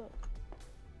this book.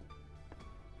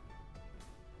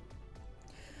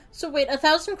 So wait,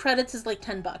 1,000 credits is like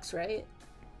 $10, right?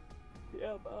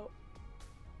 Yeah, about.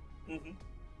 Mm-hmm.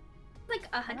 Like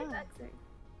 $100 or...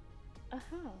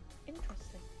 Aha,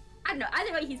 interesting. I don't know,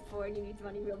 either way he's poor and he needs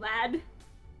money real bad.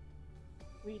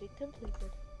 Reading completed.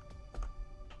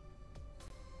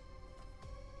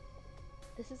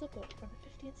 This is a book from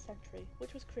the 15th century,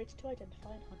 which was created to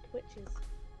identify and hunt witches.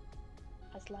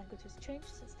 As language has changed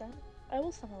since then, I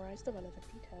will summarize the relevant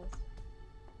details.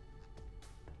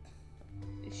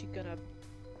 Is she gonna...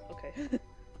 Okay.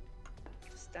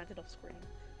 Just standing off screen.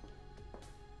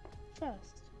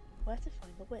 First, where to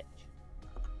find the witch.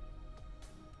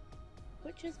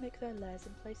 Witches make their lairs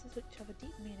in places which have a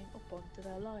deep meaning or bond to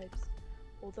their lives.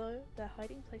 Although their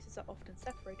hiding places are often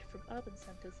separated from urban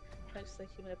centres thanks to their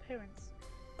human appearance,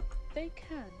 they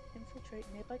can infiltrate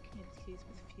nearby communities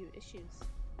with few issues.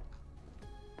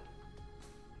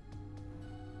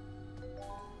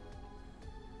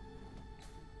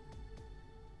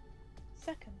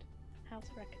 Second, how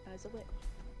to recognise a witch.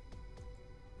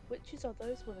 Witches are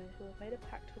those women who have made a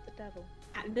pact with the devil.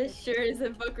 And this sure is a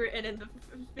book written in the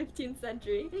 15th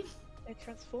century. They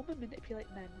transform and manipulate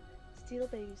men, steal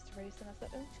babies to raise them as their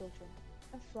own children,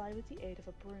 and fly with the aid of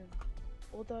a broom.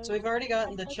 Although So we've already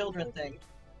gotten the children thing.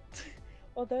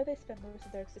 Although they spend most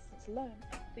of their existence alone,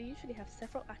 they usually have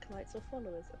several acolytes or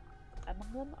followers.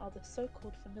 Among them are the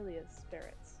so-called familiar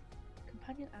spirits,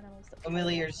 companion animals that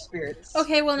Familiar spirits.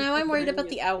 Okay, well now I'm worried about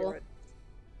the owl. Spirits.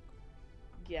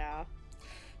 Yeah.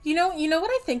 You know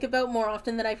what I think about more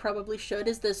often than I probably should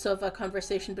is the Sova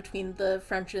conversation between the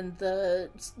French and the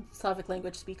Slavic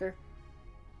language speaker.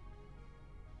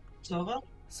 Sova?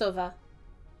 Sova.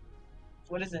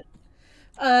 What is it?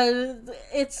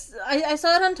 It's I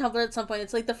saw it on Tumblr at some point.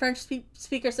 It's like the French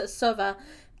speaker says Sova,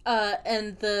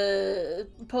 and the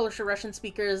Polish or Russian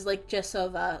speaker is like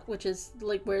Jesova, which is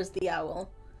like where's the owl?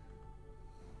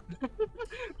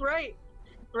 Right.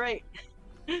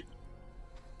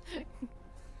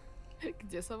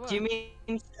 Do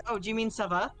you mean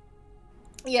Sava?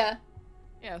 Yeah.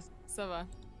 Yes, Sava.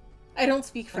 I don't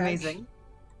speak French. Amazing.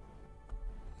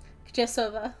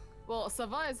 Jesova. Well,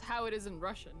 Sava is how it is in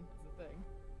Russian, is the thing.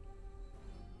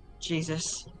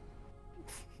 Jesus.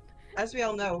 As we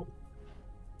all know,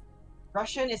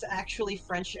 Russian is actually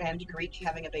French and Greek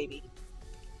having a baby.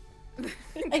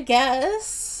 I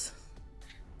guess.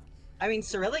 I mean,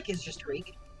 Cyrillic is just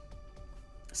Greek.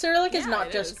 Cyrillic is Yeah, not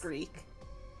it just is. Greek.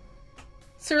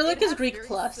 Cyrillic It is has Greek very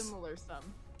plus. Similar some.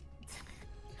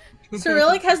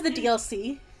 Cyrillic has the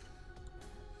DLC.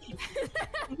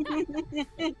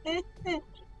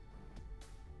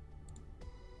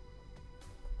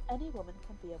 Any woman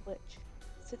can be a witch,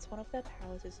 since one of their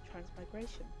powers is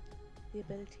transmigration, the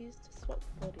abilities to swap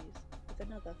bodies with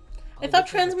another. I thought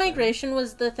transmigration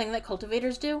was the thing that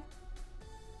cultivators do.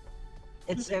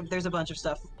 It's there's a bunch of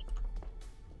stuff.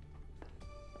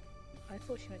 I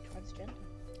thought she meant transgender.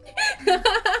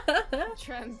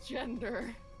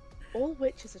 Transgender. All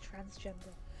witches are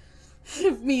transgender.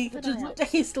 Me just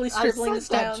hastily scribbling this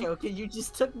that down. joke and you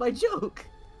just took my joke.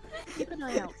 Keep an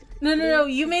eye out. No,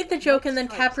 you made the joke and then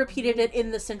Cap repeated it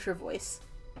in the Sintra voice.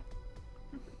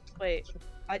 Wait,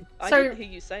 I Sorry. didn't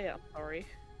hear you say it, I'm sorry.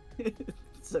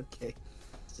 It's okay.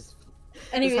 It's just,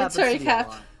 Anyway, this happens sorry, to me a Cap.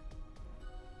 lot.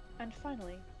 And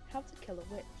finally, how to kill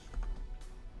a witch.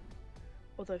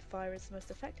 Although fire is the most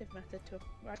effective method to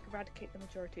eradicate the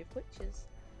majority of witches,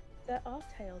 there are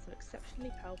tales of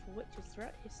exceptionally powerful witches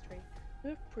throughout history who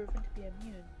have proven to be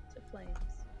immune to flames.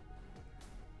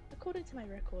 According to my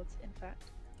records, in fact,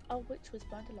 our witch was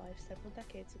burned alive several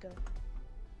decades ago.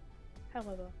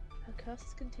 However, her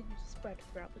curses continue to spread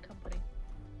throughout the company.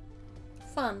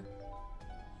 Fun.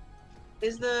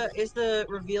 Is the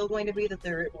reveal going to be that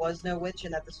there was no witch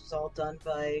and that this was all done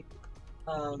by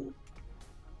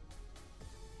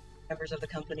members of the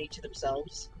company to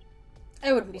themselves?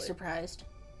 I wouldn't be surprised.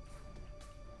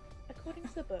 According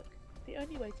to the book, the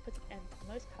only way to put an end to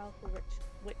the most powerful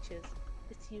witches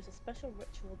is to use a special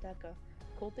ritual dagger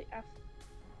called the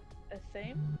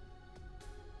Athame?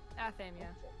 Athame,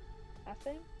 yeah.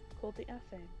 Athame? Called the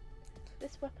Athame.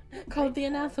 This weapon Called the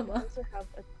anathema. also have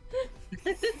a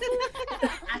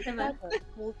dagger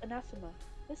called anathema.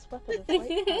 This weapon of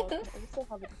great power can also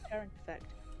have a deterrent effect,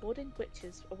 warding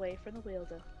witches away from the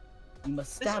wielder. You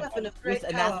must This stab weapon them of great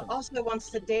with power anathema. also wants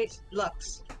to date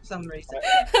Lux for some reason.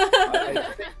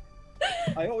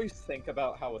 I always think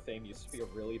about how Athame used to be a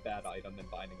really bad item in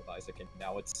Binding of Isaac, and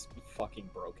now it's fucking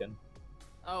broken.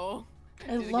 Oh.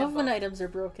 I Did it love get when buffed? items are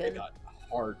They broken. got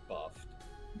hard buffed.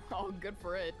 Oh, good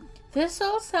for it. This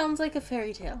all sounds like a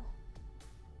fairy tale.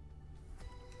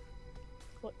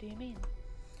 What do you mean?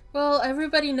 Well,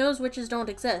 everybody knows witches don't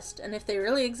exist, and if they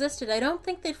really existed, I don't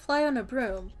think they'd fly on a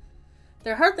broom.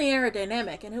 They're hardly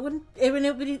aerodynamic, and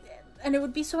it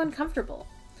would be so uncomfortable.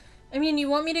 I mean, you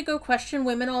want me to go question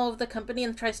women all over the company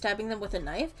and try stabbing them with a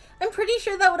knife? I'm pretty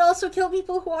sure that would also kill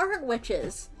people who aren't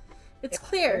witches. It's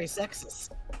clear. Very sexist.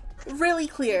 Really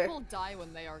clear. People die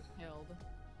when they are killed.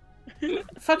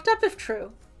 Fucked up if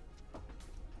true.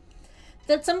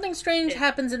 that something strange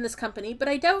happens in this company, but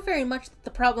I doubt very much that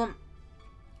the problem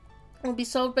will be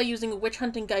solved by using a witch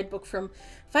hunting guidebook from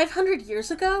 500 years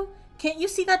ago. Can't you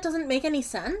see that doesn't make any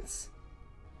sense?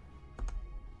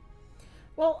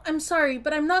 Well, I'm sorry,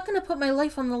 but I'm not going to put my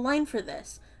life on the line for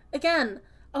this. Again,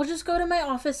 I'll just go to my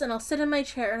office and I'll sit in my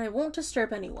chair and I won't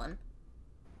disturb anyone.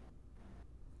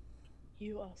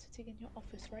 You are sitting in your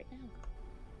office right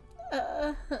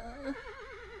now.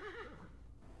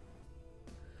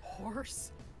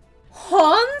 Horse?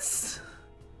 Hans?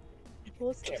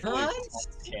 Hans?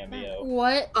 Cameo.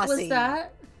 What was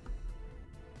that?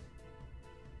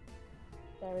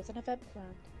 There is an event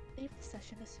planned. Leave the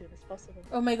session as soon as possible.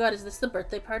 Oh my god, is this the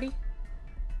birthday party?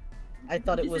 I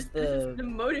thought it was the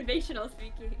motivational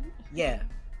speaking. Yeah.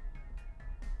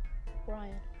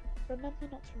 Brian, remember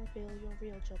not to reveal your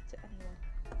real job to anyone.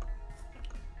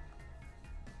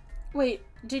 Wait,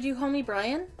 did you call me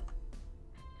Brian?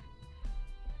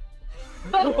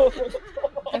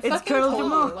 It's Colonel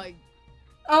Dumont. Like,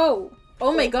 Oh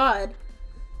my god.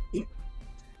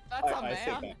 that's a I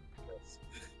say man. back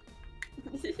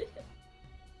to this.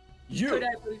 You! Could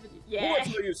I believe it? Yeah. What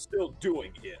are you still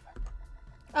doing here?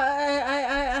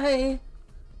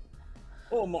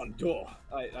 Oh mon dieu.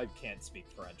 I can't speak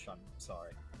French, I'm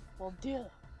sorry. Mon Dieu.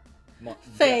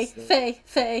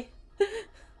 Faye.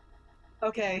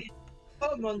 Okay.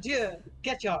 Oh mon dieu,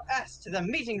 get your ass to the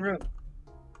meeting room.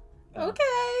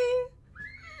 Okay.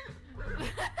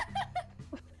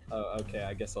 Oh, okay,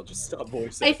 I guess I'll just stop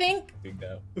voicing. I think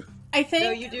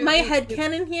No, you do- my you-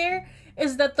 headcanon here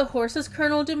is that the horse is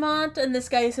Colonel Dumont and this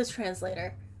guy is his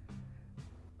translator.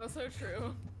 That's so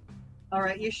true.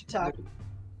 Alright, you should talk.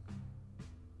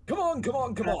 Come on! Come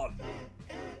on. Come on.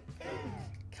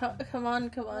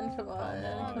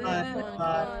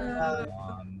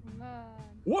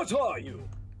 What are you?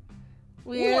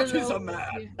 We're What is a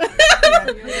man?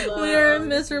 we're a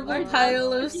miserable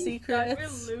pile of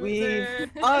secrets. We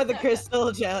are the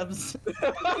crystal gems. We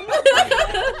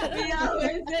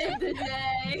always save the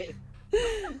day.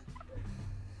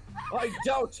 I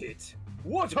doubt it.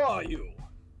 What are you?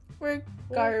 We're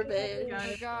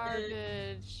garbage.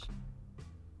 Garbage.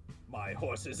 My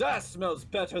horse's ass smells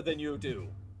better than you do.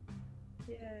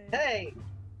 Hey!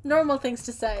 Normal things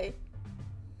to say.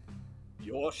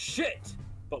 You're shit.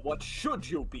 But what should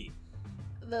you be?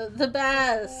 The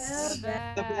best. The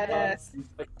best.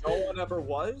 Like no one ever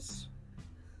was?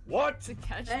 What? To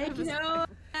catch Thank them is you,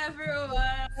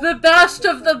 everyone. The best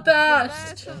of the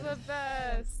best best. of the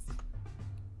best.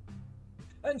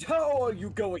 And how are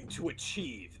you going to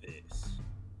achieve this?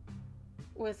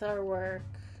 With our work.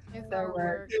 With our our work.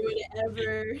 work. Do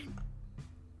whatever.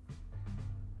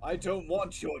 I don't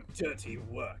want your dirty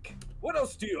work. What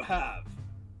else do you have?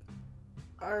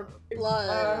 Our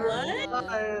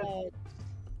blood.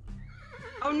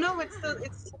 Oh no, it's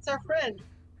our friend.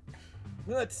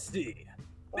 Let's see.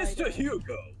 Mr.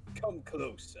 Hugo, come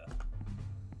closer.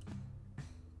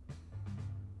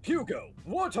 Hugo,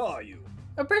 what are you?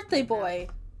 A birthday boy.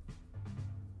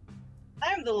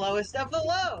 I'm the lowest of the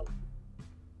low.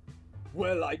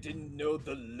 Well, I didn't know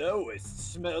the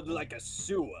lowest smelled like a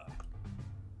sewer.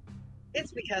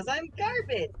 It's because I'm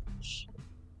garbage.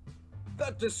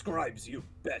 That describes you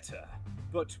better.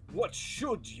 But what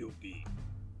should you be?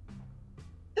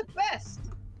 The best.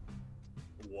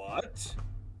 What?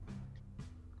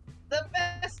 The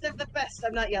best of the best.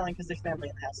 I'm not yelling because there's family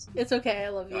in the house. It's okay, I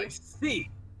love you. I see.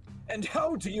 And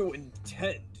how do you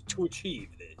intend to achieve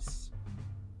this?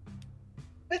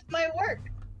 With my work.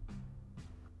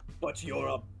 But you're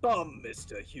a bum,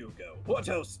 Mr. Hugo. What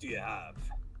else do you have?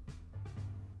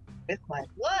 With my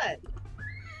blood.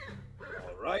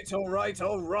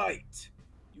 All right.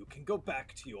 You can go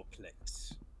back to your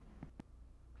place.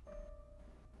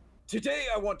 Today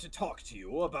I want to talk to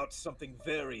you about something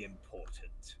very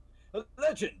important. A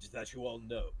legend that you all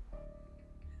know.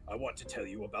 I want to tell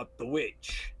you about the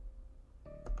witch.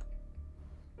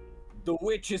 The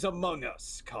witch is among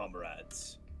us,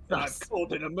 comrades. And I've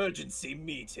called an emergency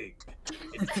meeting.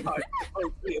 It's time to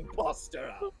vote the imposter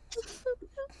out.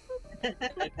 And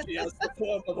she has the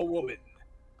form of a woman.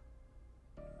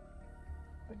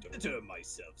 I don't consider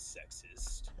myself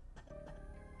sexist.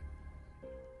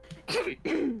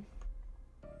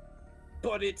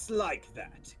 But it's like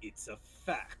that. It's a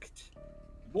fact.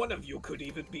 One of you could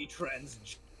even be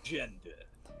transgender.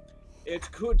 It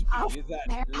could be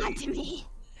that lady.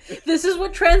 This is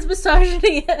what trans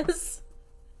misogyny is.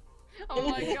 Oh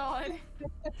my god.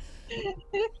 It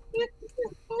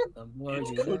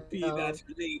could be that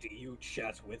lady you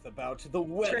chat with about the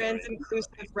weather.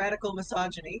 Trans-inclusive radical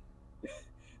misogyny.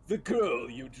 The girl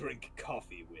you drink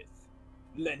coffee with,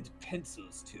 lend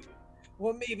pencils to,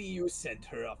 Or maybe you sent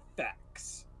her a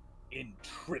fax in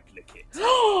triplicate.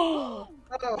 Oh,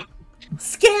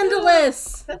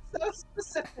 Scandalous! that's so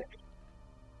specific.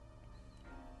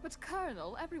 But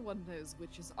Colonel, everyone knows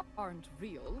witches aren't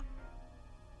real.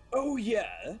 Oh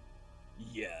yeah?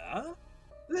 Yeah?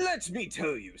 Let me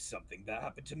tell you something that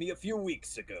happened to me a few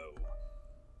weeks ago.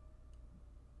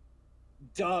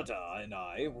 Dada and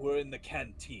I were in the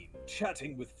canteen,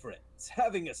 chatting with friends,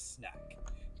 having a snack.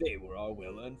 They were our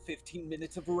well-earned 15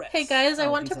 minutes of rest. Hey guys, I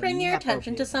Oh, want these to are bring your not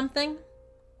attention to appropriate. something.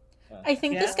 Yeah. I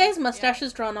think this guy's mustache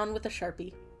is drawn on with a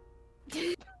Sharpie.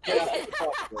 Yeah,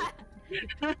 probably.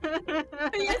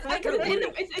 Yes, because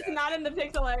it's not in the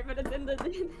pixel art, but it's in the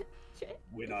shit.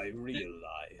 When I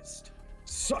realized,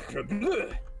 sacre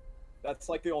bleu, That's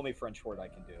like the only French word I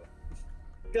can do.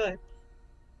 Good.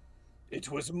 it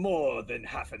was more than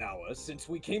half an hour since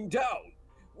we came down.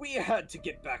 We had to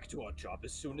get back to our job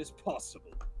as soon as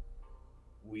possible.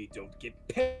 We don't get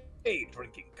paid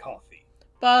drinking coffee.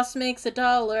 Boss makes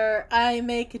 $1, I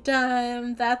make a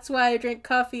dime. That's why I drink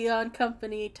coffee on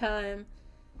company time.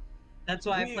 That's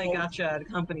why I play gotcha at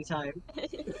company time.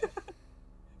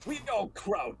 We all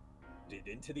crowded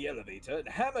into the elevator and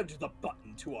hammered the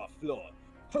button to our floor,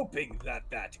 hoping that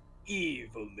that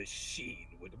evil machine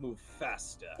would move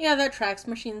faster. Yeah, that tracks.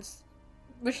 Machines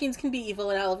can be evil,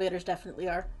 and elevators definitely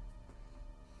are.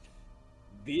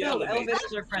 The No, elevator.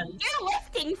 elevators are friends. You're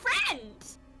lifting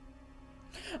friends!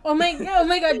 Oh my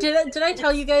god, did I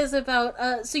tell you guys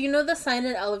about, so you know the sign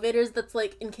in elevators that's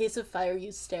like, in case of fire,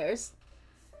 use stairs?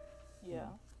 Yeah.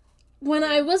 When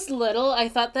I was little, I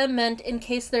thought that meant in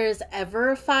case there is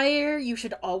ever a fire, you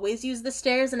should always use the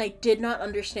stairs, and I did not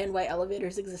understand why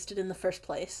elevators existed in the first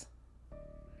place.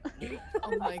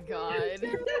 Oh my god.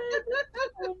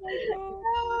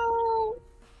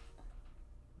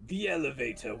 The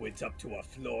elevator went up to our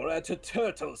floor at a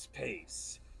turtle's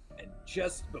pace. And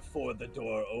just before the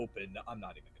door opened, I'm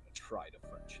not even gonna try to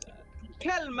French that.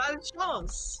 Quelle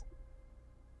malchance!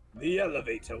 The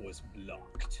elevator was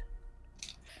blocked.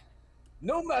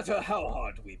 No matter how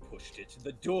hard we pushed it,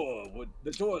 the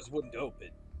doors wouldn't open.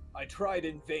 I tried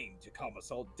in vain to calm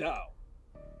us all down.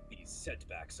 These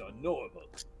setbacks are normal.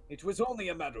 It was only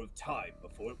a matter of time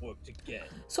before it worked again.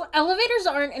 So elevators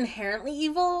aren't inherently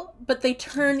evil, but they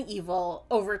turn evil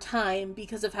over time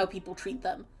because of how people treat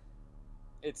them.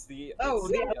 It's the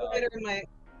elevator in my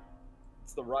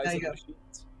it's the rise There of you go.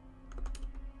 machines.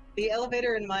 the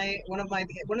elevator in my one of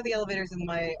the elevators in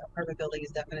my apartment building is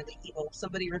definitely evil.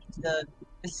 Somebody ripped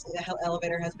this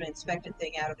elevator has been inspected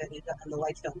thing out of it, and the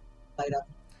lights don't light up.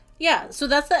 Yeah, so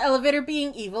that's the elevator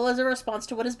being evil as a response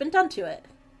to what has been done to it.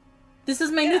 This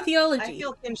is my new theology.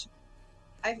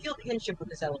 I feel kinship with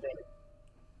this elevator.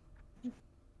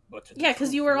 But the Yeah, because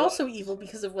truth you were was- also evil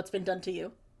because of what's been done to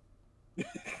you.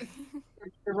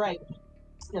 You're right.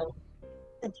 Still.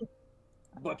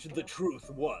 But the truth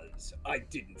was, I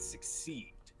didn't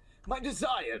succeed. My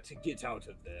desire to get out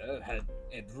of there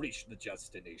and reach the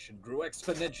destination grew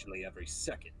exponentially every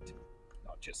second.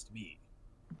 Not just me.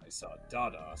 I saw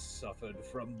Dada suffered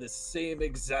from the same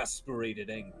exasperated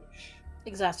anguish.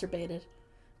 Exacerbated.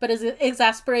 But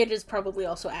exasperated is probably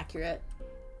also accurate.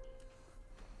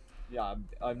 Yeah,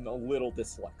 I'm a little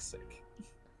dyslexic.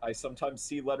 I sometimes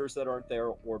see letters that aren't there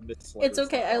or miss letters. It's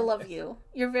okay, that I are love there. you.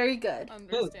 You're very good.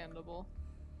 Understandable.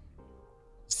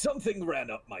 Something ran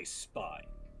up my spine.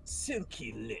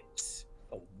 Silky lips.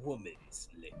 A woman's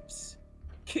lips.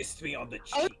 Kissed me on the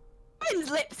cheek.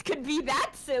 Women's lips could be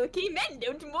that silky. Men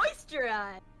don't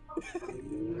moisturize.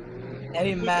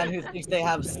 Any man who thinks they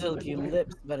have silky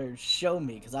lips better show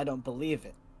me, because I don't believe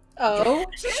it. Oh,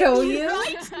 show you?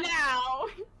 Right now.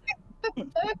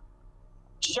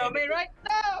 Show me right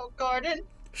now, Gordon.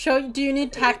 Do you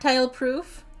need tactile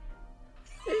proof?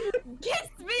 Kiss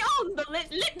me on the lip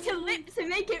to lip to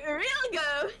make it real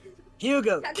go.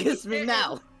 Hugo, kiss me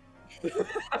now.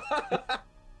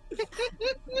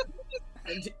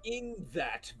 And in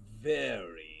that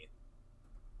very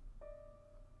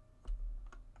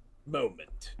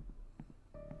moment,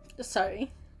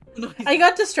 Sorry. I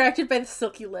got distracted by the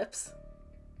silky lips.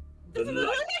 the Look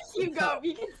light, at Hugo.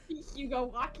 You can see Hugo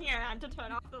walking around to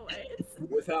turn off the lights.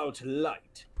 without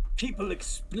light, people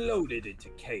exploded into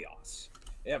chaos.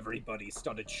 Everybody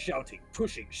started shouting,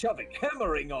 pushing, shoving,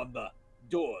 hammering on the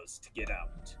doors to get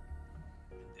out.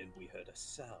 And then we heard a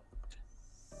sound.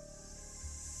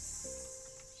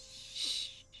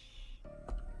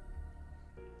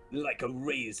 Like a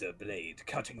razor blade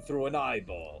cutting through an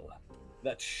eyeball.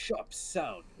 That sharp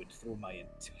sound went through my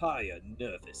entire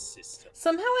nervous system.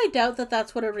 Somehow I doubt that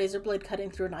that's what a razor blade cutting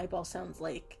through an eyeball sounds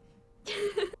like.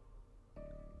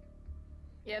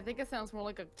 Yeah, I think it sounds more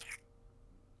like a.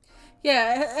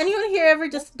 Yeah, anyone here ever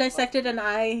just dissected an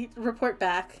eye? Report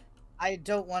back. I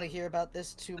don't want to hear about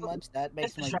this too much. That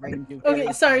makes my brain do.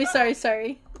 Okay,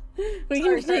 sorry. We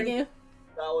can continue.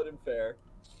 Valid and fair.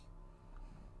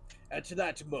 At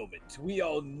that moment, we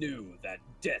all knew that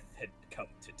death had come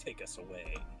to take us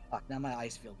away. Fuck, now my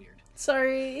eyes feel weird.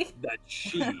 Sorry. That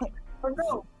she,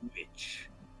 the witch,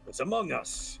 was among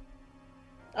us.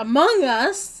 Among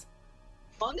us?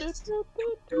 Among us?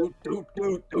 Do.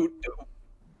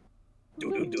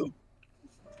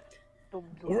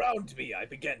 Around me, I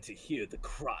began to hear the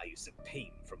cries of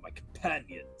pain from my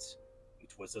companions.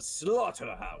 It was a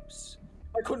slaughterhouse.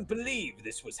 I couldn't believe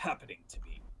this was happening to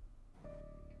me.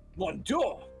 Mon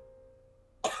Dieu!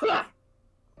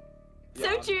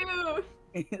 So true!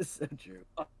 So true.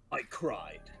 I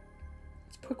cried.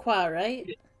 It's pourquoi,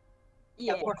 right?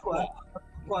 Yeah. Pourquoi?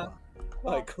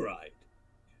 I cried.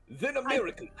 Then a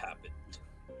miracle happened.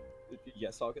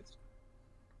 Yes, August?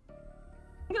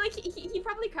 I feel like he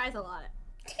probably cries a lot.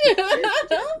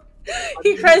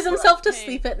 He cries himself to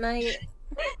sleep at night.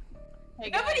 Hey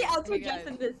Nobody guys, else hey would dress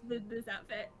guys. in this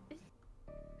outfit.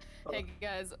 Hey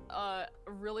guys,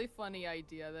 really funny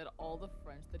idea that all the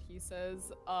French that he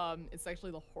says, it's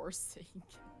actually the horse saying.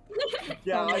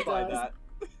 Yeah, Oh my I buy God. that.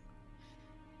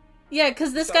 Yeah,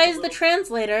 because this guy is the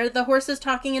translator. The horse is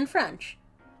talking in French.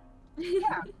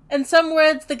 Yeah. And some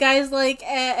words, the guy's like,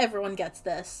 everyone gets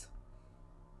this.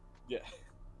 Yeah.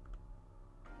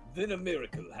 Then a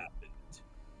miracle happened.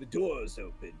 The doors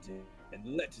opened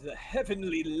and let the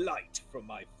heavenly light from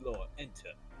my floor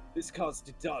enter. This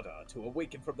caused Dada to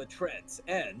awaken from the trance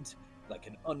and, like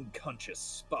an unconscious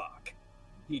spark,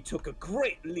 he took a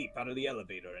great leap out of the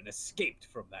elevator and escaped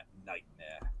from that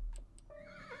nightmare.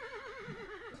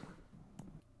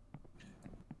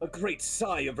 A great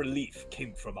sigh of relief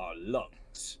came from our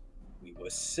lungs. We were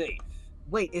safe.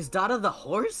 Wait, is Dada the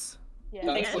horse? Yeah.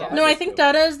 No, I think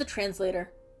Dada is the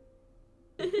translator.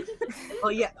 Oh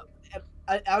yeah,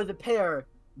 out of the pair,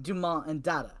 Dumont and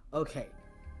Dada. Okay.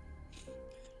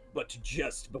 But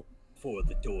just before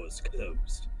the doors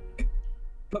closed,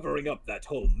 covering up that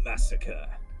whole massacre,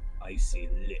 icy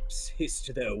lips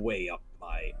hissed their way up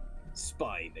my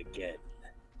spine again.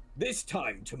 This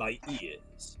time to my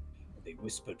ears. They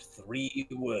whispered 3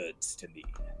 words to me.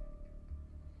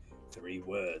 3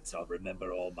 words I'll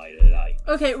remember all my life.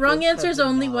 Okay, wrong answers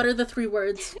only. What are the 3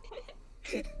 words?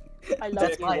 I love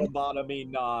That's you. fine. Lobotomy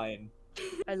 9.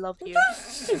 I love you.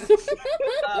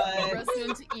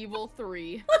 Resident Evil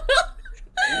 3.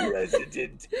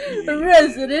 Resident Evil.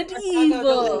 Resident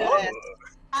Evil.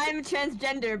 I'm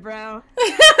transgender, bro.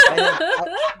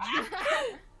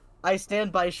 I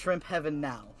stand by Shrimp Heaven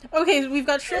now. Okay, we've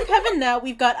got Shrimp Heaven now.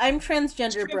 We've got I'm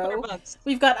Transgender, bro.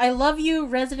 We've got I Love You,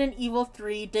 Resident Evil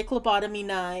 3, Dick Lobotomy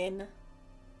 9.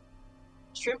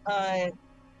 Shrimp,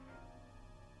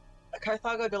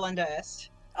 Carthago de Lenda Est.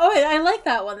 Oh, I like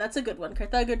that one. That's a good one.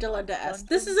 Carthago de Lenda Est.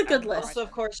 This is a good list. Also,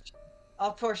 of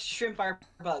course, shrimp are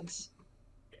bugs.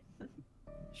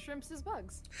 Shrimps is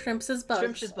bugs. Shrimps is bugs.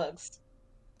 Shrimp is bugs.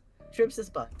 Shrimps is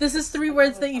bugs. This is 3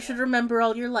 words that you should remember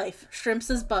all your life. Shrimps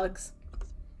is bugs.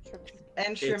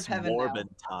 And shrimp It's heaven Morbin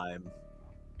time.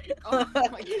 Oh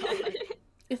my god.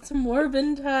 It's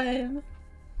Morbin time.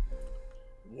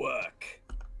 Work.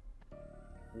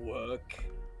 Work.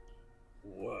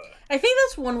 Work. I think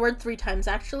that's 1 word 3 times,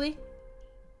 actually.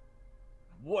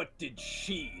 What did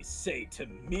she say to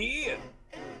me?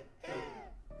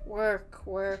 Work,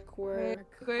 work, work.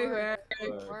 Work.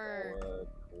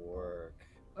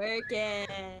 Working.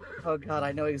 Oh god,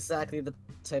 I know exactly the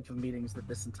type of meetings that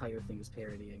this entire thing is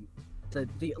parodying.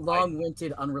 The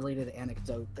long-winded, unrelated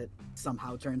anecdote that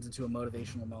somehow turns into a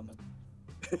motivational moment.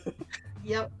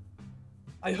 Yep.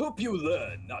 I hope you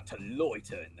learn not to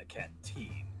loiter in the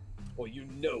canteen, or you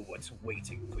know what's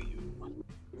waiting for you.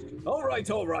 Alright.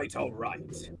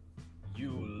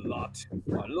 You lot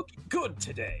are looking good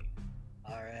today.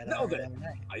 Alright, Now then,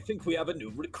 I think we have a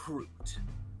new recruit.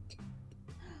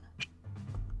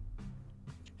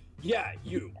 Yeah,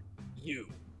 you.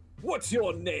 What's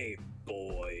your name,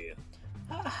 boy?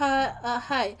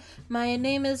 Hi. My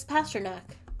name is Pasternak.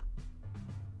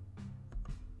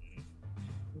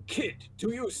 Kid,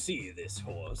 do you see this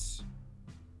horse?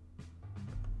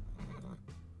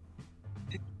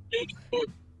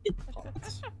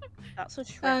 That's a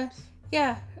shrimp.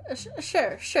 Yeah,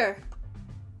 sure.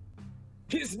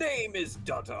 His name is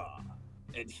Dada,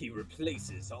 and he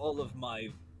replaces all of my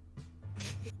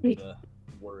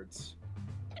words.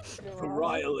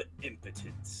 Virile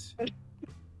impotence.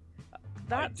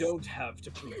 I don't have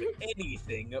to prove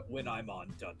anything when I'm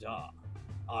on Dada.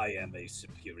 I am a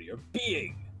superior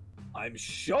being. I'm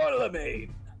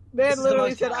Charlemagne. Man is the literally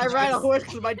most said, I ride a outrageous- horse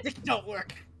because my dick don't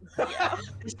work.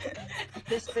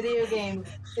 This video game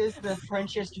is the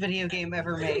Frenchest video game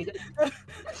ever made.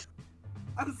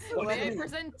 I'm What May I sweating.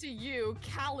 present to you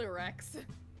Calyrex?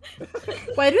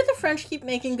 Why do the French keep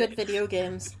making good video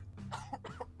games?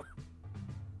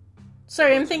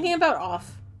 Sorry, I'm thinking about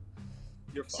off.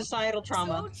 You're fine. Societal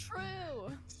trauma. So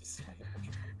true.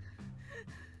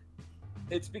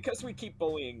 It's because we keep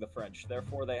bullying the French,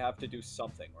 therefore they have to do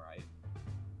something, right?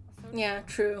 So Yeah,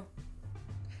 true.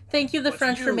 Thank you, the But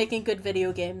French, for you- making good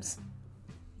video games.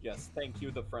 Yes, thank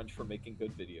you, the French, for making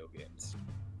good video games.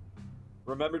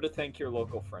 Remember to thank your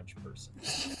local French person.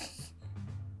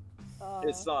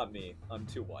 It's not me. I'm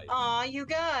too white. Aw, you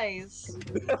guys.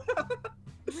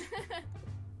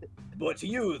 But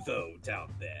you, though,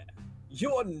 down there,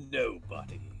 you're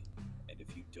nobody. And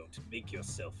if you don't make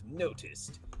yourself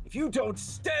noticed, if you don't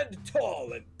stand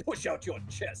tall and push out your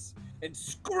chest and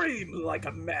scream like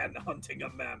a man hunting a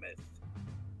mammoth,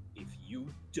 if you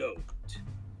don't,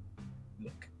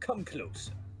 look, come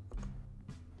closer.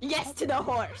 Yes to the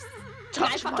horse.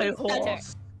 Touch I my fucking stutter.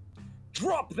 horse.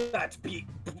 Drop that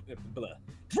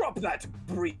drop that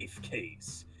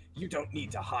briefcase. You don't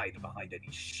need to hide behind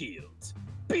any shields.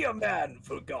 Be a man,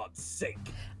 for God's sake.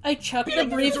 I chuck Be the a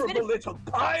brief. miserable little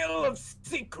pile of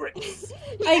secrets.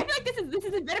 I feel like this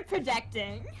is a bit of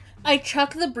projecting. I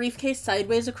chuck the briefcase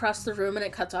sideways across the room and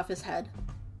it cuts off his head.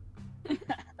 You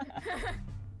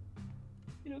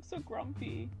look so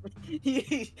grumpy.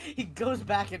 He goes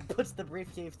back and puts the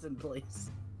briefcase in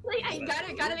place. Like I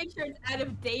gotta make sure it's out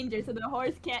of danger so the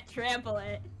horse can't trample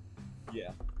it.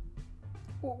 Yeah.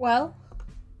 Well,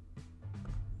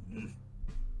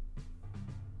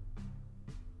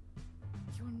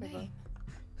 Your name.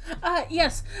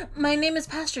 yes, my name is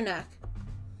Pasternak.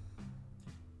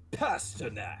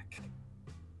 Pasternak.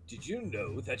 Did you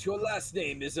know that your last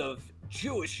name is of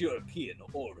Jewish European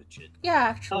origin? Yeah,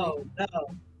 actually. Oh, no.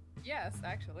 Yes,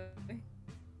 actually.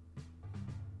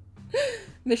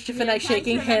 Mischief and Yeah, I trying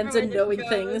shaking to hands and remember where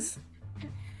knowing this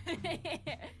things.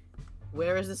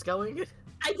 Where is this going?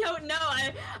 I don't know.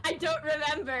 I don't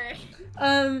remember.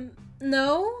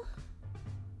 No?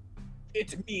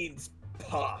 It means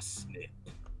parsnip.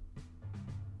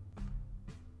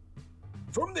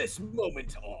 From this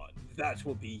moment on, that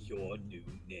will be your new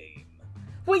name.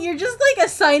 Wait, you're just like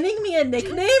assigning me a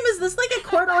nickname? Is this like a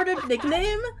court-ordered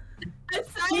nickname?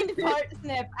 Assigned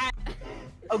parsnip.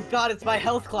 Oh god, it's my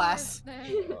health class.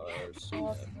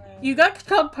 You got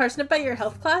called Parsnip by your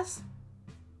health class?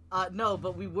 No,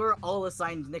 but we were all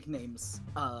assigned nicknames,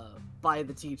 by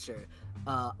the teacher.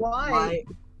 Why?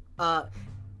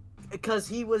 Because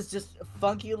he was just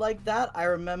funky like that. I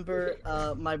remember,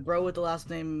 my bro with the last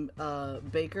name,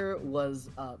 Baker was,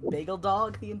 Bagel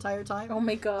Dog the entire time. Oh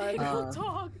my god.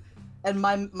 Dog. And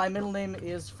my middle name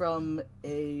is from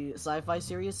a sci-fi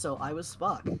series, so I was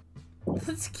Spock.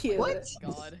 That's cute. What?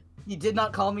 God. He did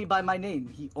not call me by my name.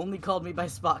 He only called me by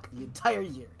Spock the entire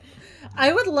year.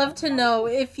 I would love to know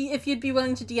if you'd be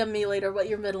willing to DM me later what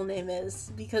your middle name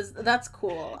is, because that's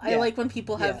cool. I Yeah. like when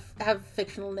people have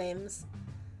fictional names.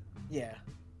 Yeah.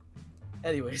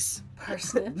 Anyways.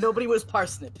 Parsnip. Nobody was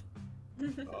Parsnip.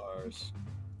 Ours.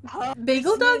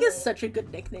 Bagel Dog is such a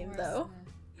good nickname, though.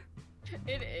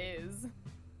 It is.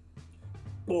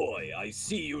 Boy, I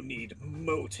see you need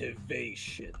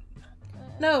motivation.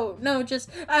 No, just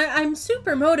I'm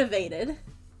super motivated.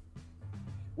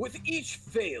 With each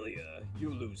failure,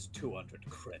 you lose 200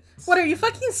 credits. What, are you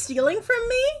fucking stealing from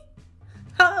me?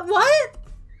 What?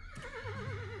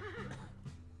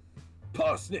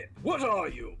 Parsnip, what are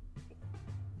you?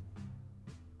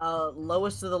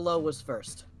 Lowest of the low was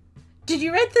first. Did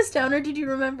you write this down or did you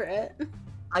remember it?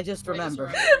 I just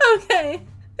remember. Okay.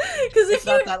 Because It's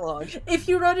not that long. if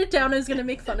you wrote it down, I was gonna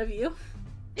make fun of you.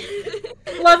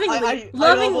 Lovingly, I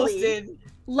lovingly, almost did.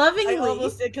 lovingly. I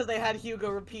almost did because they had Hugo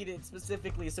repeat it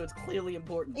specifically, so it's clearly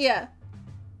important. Yeah.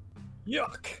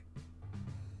 Yuck!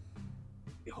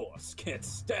 The horse can't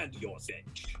stand your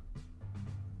stench.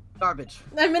 Garbage.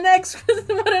 I'm an exquisite.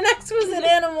 What an exquisite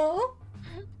animal.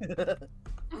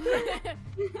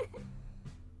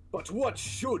 But what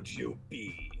should you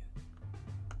be?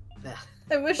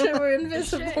 I wish I were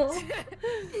invisible.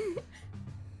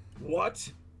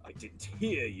 What? I didn't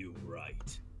hear you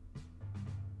right.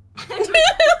 That's the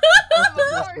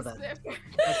best. That's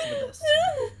the best.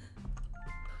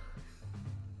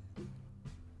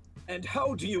 And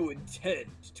how do you intend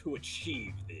to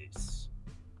achieve this?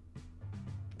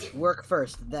 Work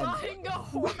first, then. Buying a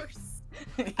horse.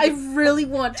 I really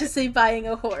want to say buying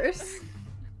a horse.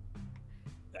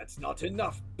 That's not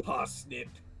enough, Parsnip.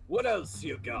 What else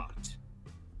you got?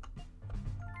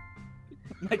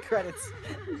 My credits.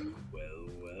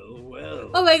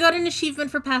 Well. Oh, I got an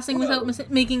achievement for passing without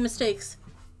making mistakes.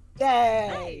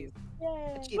 Yay!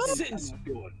 Since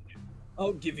you're,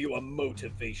 I'll give you a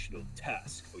motivational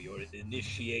task for your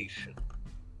initiation.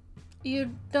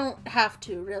 You don't have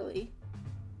to, really.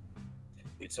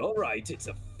 It's alright, it's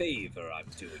a favor I'm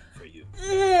doing for you.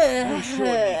 You sure need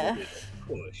a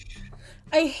little push.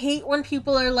 I hate when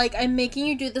people are like, I'm making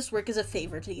you do this work as a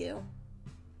favor to you.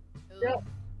 Yeah.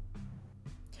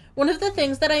 One of the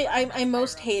things that I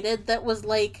most hated that was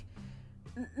like,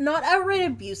 not outright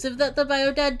abusive that the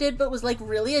biodad did, but was like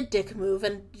really a dick move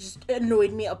and just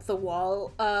annoyed me up the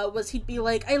wall, was he'd be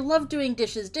like, I love doing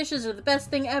dishes. Dishes are the best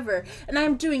thing ever. And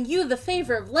I'm doing you the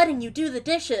favor of letting you do the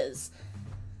dishes.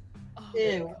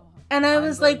 Ew. And I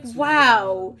was like,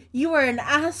 wow, you are an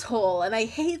asshole, and I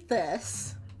hate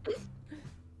this.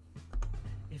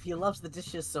 If he loves the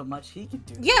dishes so much, he can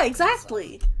do. Yeah,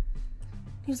 exactly.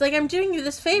 He was like, I'm doing you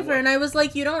this favor, and I was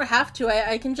like, you don't have to.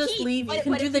 I can just leave. You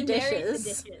can do the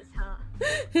dishes.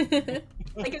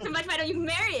 Like, if so much, why don't you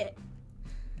marry it?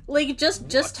 Like,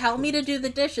 just tell me to do the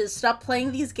dishes. Stop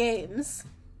playing these games.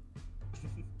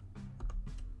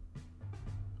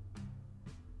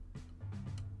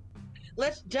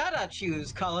 Let's Dada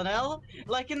choose, Colonel,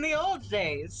 like in the old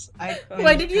days.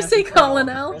 Why did you say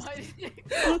Colonel?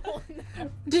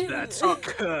 That's a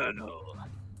colonel.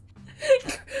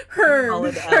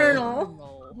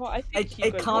 Colonel. Well, I think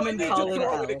A common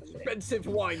Colonel. Expensive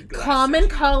wine glass. Common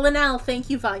Colonel.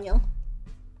 Thank you, Vanyel.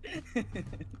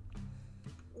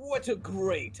 What a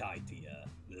great idea.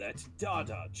 Let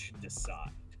Dada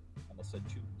decide. I said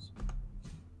choose.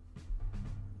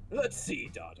 Let's see,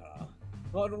 Dada.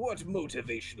 On what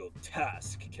motivational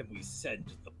task can we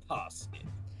send the parsnip?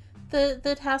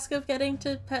 The task of getting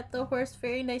to pet the horse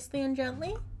very nicely and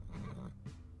gently?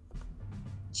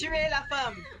 Tirez la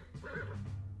femme!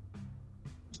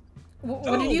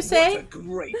 What did you say? What a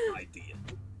great idea.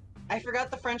 I forgot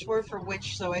the French word for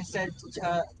witch, so I said,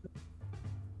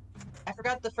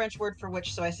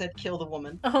 kill the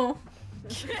woman. Oh.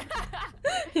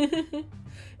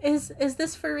 Is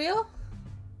this for real?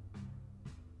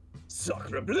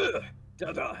 Sacre bleu!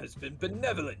 Dada has been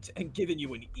benevolent and given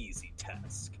you an easy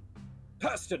task.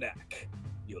 Pasternak,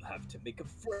 you'll have to make a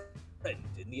friend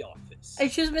in the office. I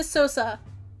choose Miss Sosa.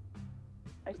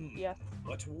 Yeah.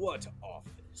 But what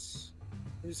office?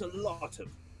 There's a lot of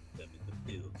them in the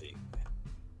building.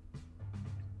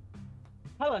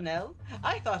 Colonel,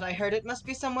 I thought I heard it must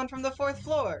be someone from the 4th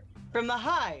floor. From the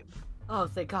hive. Oh,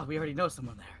 thank God, we already know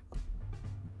someone there.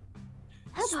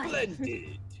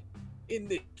 Splendid! In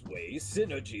this way,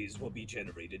 synergies will be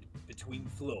generated between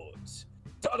floors.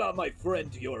 Dada, my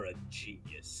friend, you're a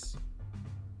genius.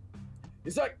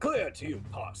 Is that clear to you,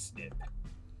 Parsnip?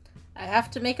 I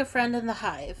have to make a friend in the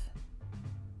hive.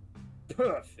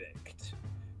 Perfect.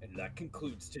 And that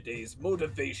concludes today's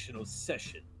motivational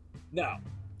session. Now,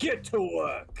 get to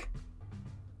work!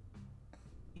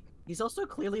 He's also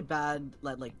clearly bad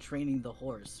at, like, training the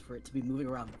horse for it to be moving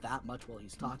around that much while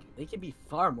he's talking. They can be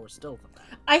far more still than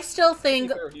that. I still think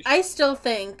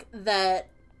that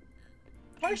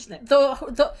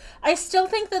Parsnip. I still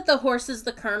think that the horse is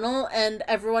the colonel, and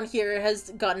everyone here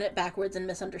has gotten it backwards and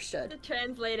misunderstood. The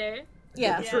translator.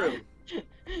 Yeah. True.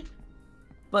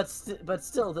 But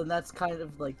still, then that's kind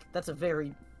of like that's a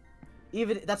very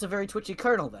twitchy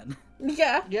colonel then.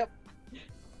 Yeah. Yep.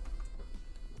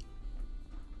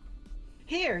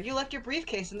 Here, you left your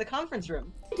briefcase in the conference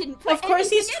room. Of course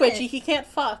he's twitchy. He can't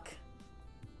fuck.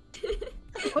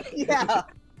 Yeah.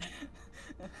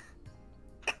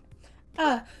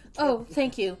 Oh,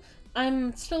 thank you.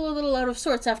 I'm still a little out of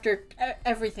sorts after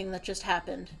everything that just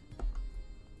happened.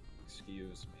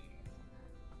 Excuse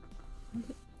me.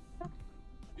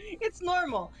 It's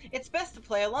normal. It's best to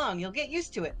play along. You'll get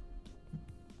used to it.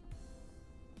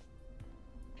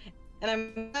 And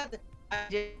I'm glad that I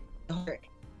did work.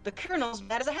 The colonel's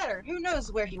mad as a hatter. Who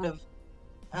knows where he would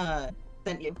have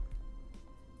sent you.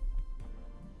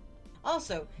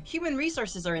 Also, human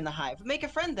resources are in the hive. Make a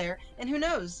friend there, and who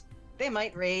knows? They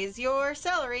might raise your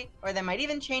salary, or they might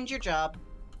even change your job.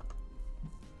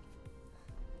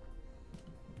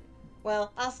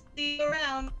 Well, I'll see you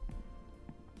around.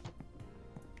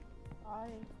 I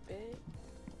bet.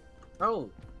 Oh,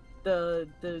 the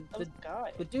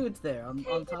guy. the dude's there on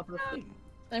top of the thing.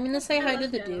 I'm gonna say hi to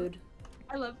the them. dude.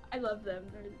 I love them.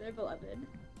 They're beloved.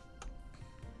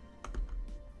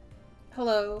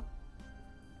 Hello.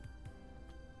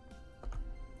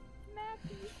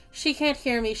 She can't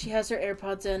hear me. She has her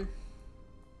AirPods in.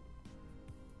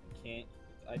 Can't.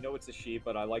 I know it's a she,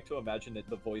 but I like to imagine that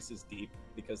the voice is deep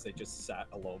because they just sat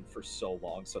alone for so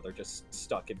long, so they're just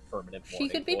stuck in permanent She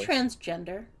mourning could be voice.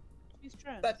 transgender. She's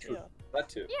trans. That too. Yeah. That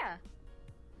too. Yeah.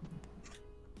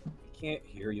 I can't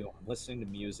hear you. I'm listening to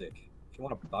music. If you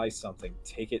want to buy something,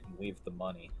 take it and leave the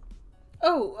money.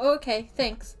 Oh, okay,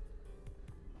 thanks.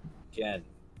 Again,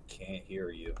 can't hear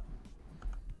you.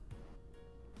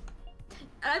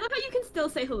 I love how you can still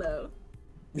say hello.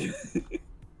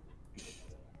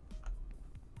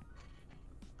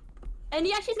 And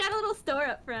yeah, she's got a little store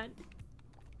up front.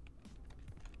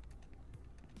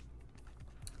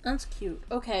 That's cute.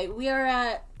 Okay, we are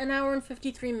at 1 hour and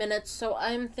 53 minutes, so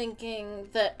I'm thinking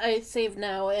that I save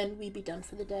now and we be done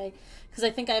for the day. Because I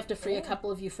think I have to free a couple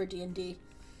of you for D&D.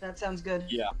 That sounds good.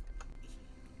 Yeah.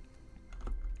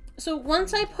 So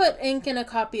once I put ink in a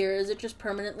copier, is it just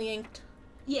permanently inked?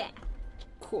 Yeah.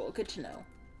 Cool, good to know.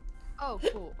 Oh,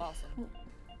 cool. Awesome.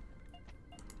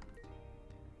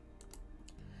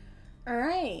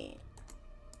 Alright.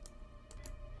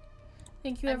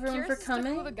 Thank you everyone for I'm curious as to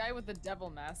coming. who the guy with the devil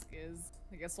mask is.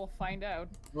 I guess we'll find out.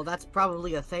 Well, that's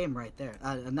probably a theme right there.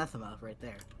 Anathema right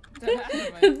there.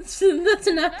 That's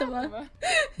anathema.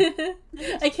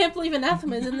 I can't believe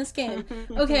anathema is in this game.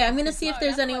 Okay, I'm gonna see if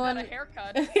there's anyone. Got a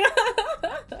haircut.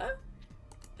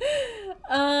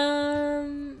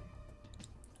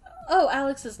 Oh,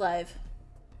 Alex is live.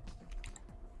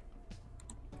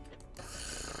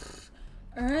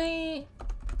 Alright.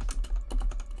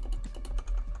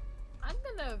 I'm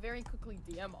gonna very quickly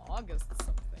DM August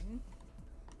something.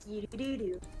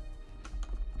 You-do-do-do.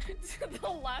 The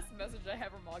last message I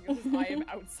have from August is I am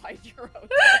outside your house.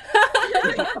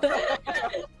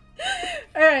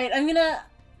 Alright, I'm gonna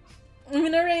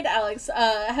raid Alex.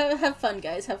 Have fun,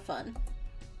 guys. Have fun.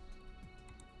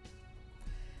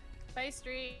 Bye,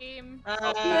 stream.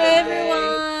 Bye,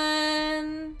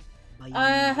 everyone. Bye.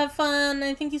 Have fun.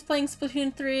 I think he's playing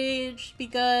Splatoon 3. It should be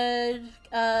good.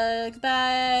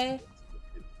 Goodbye.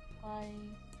 Bye.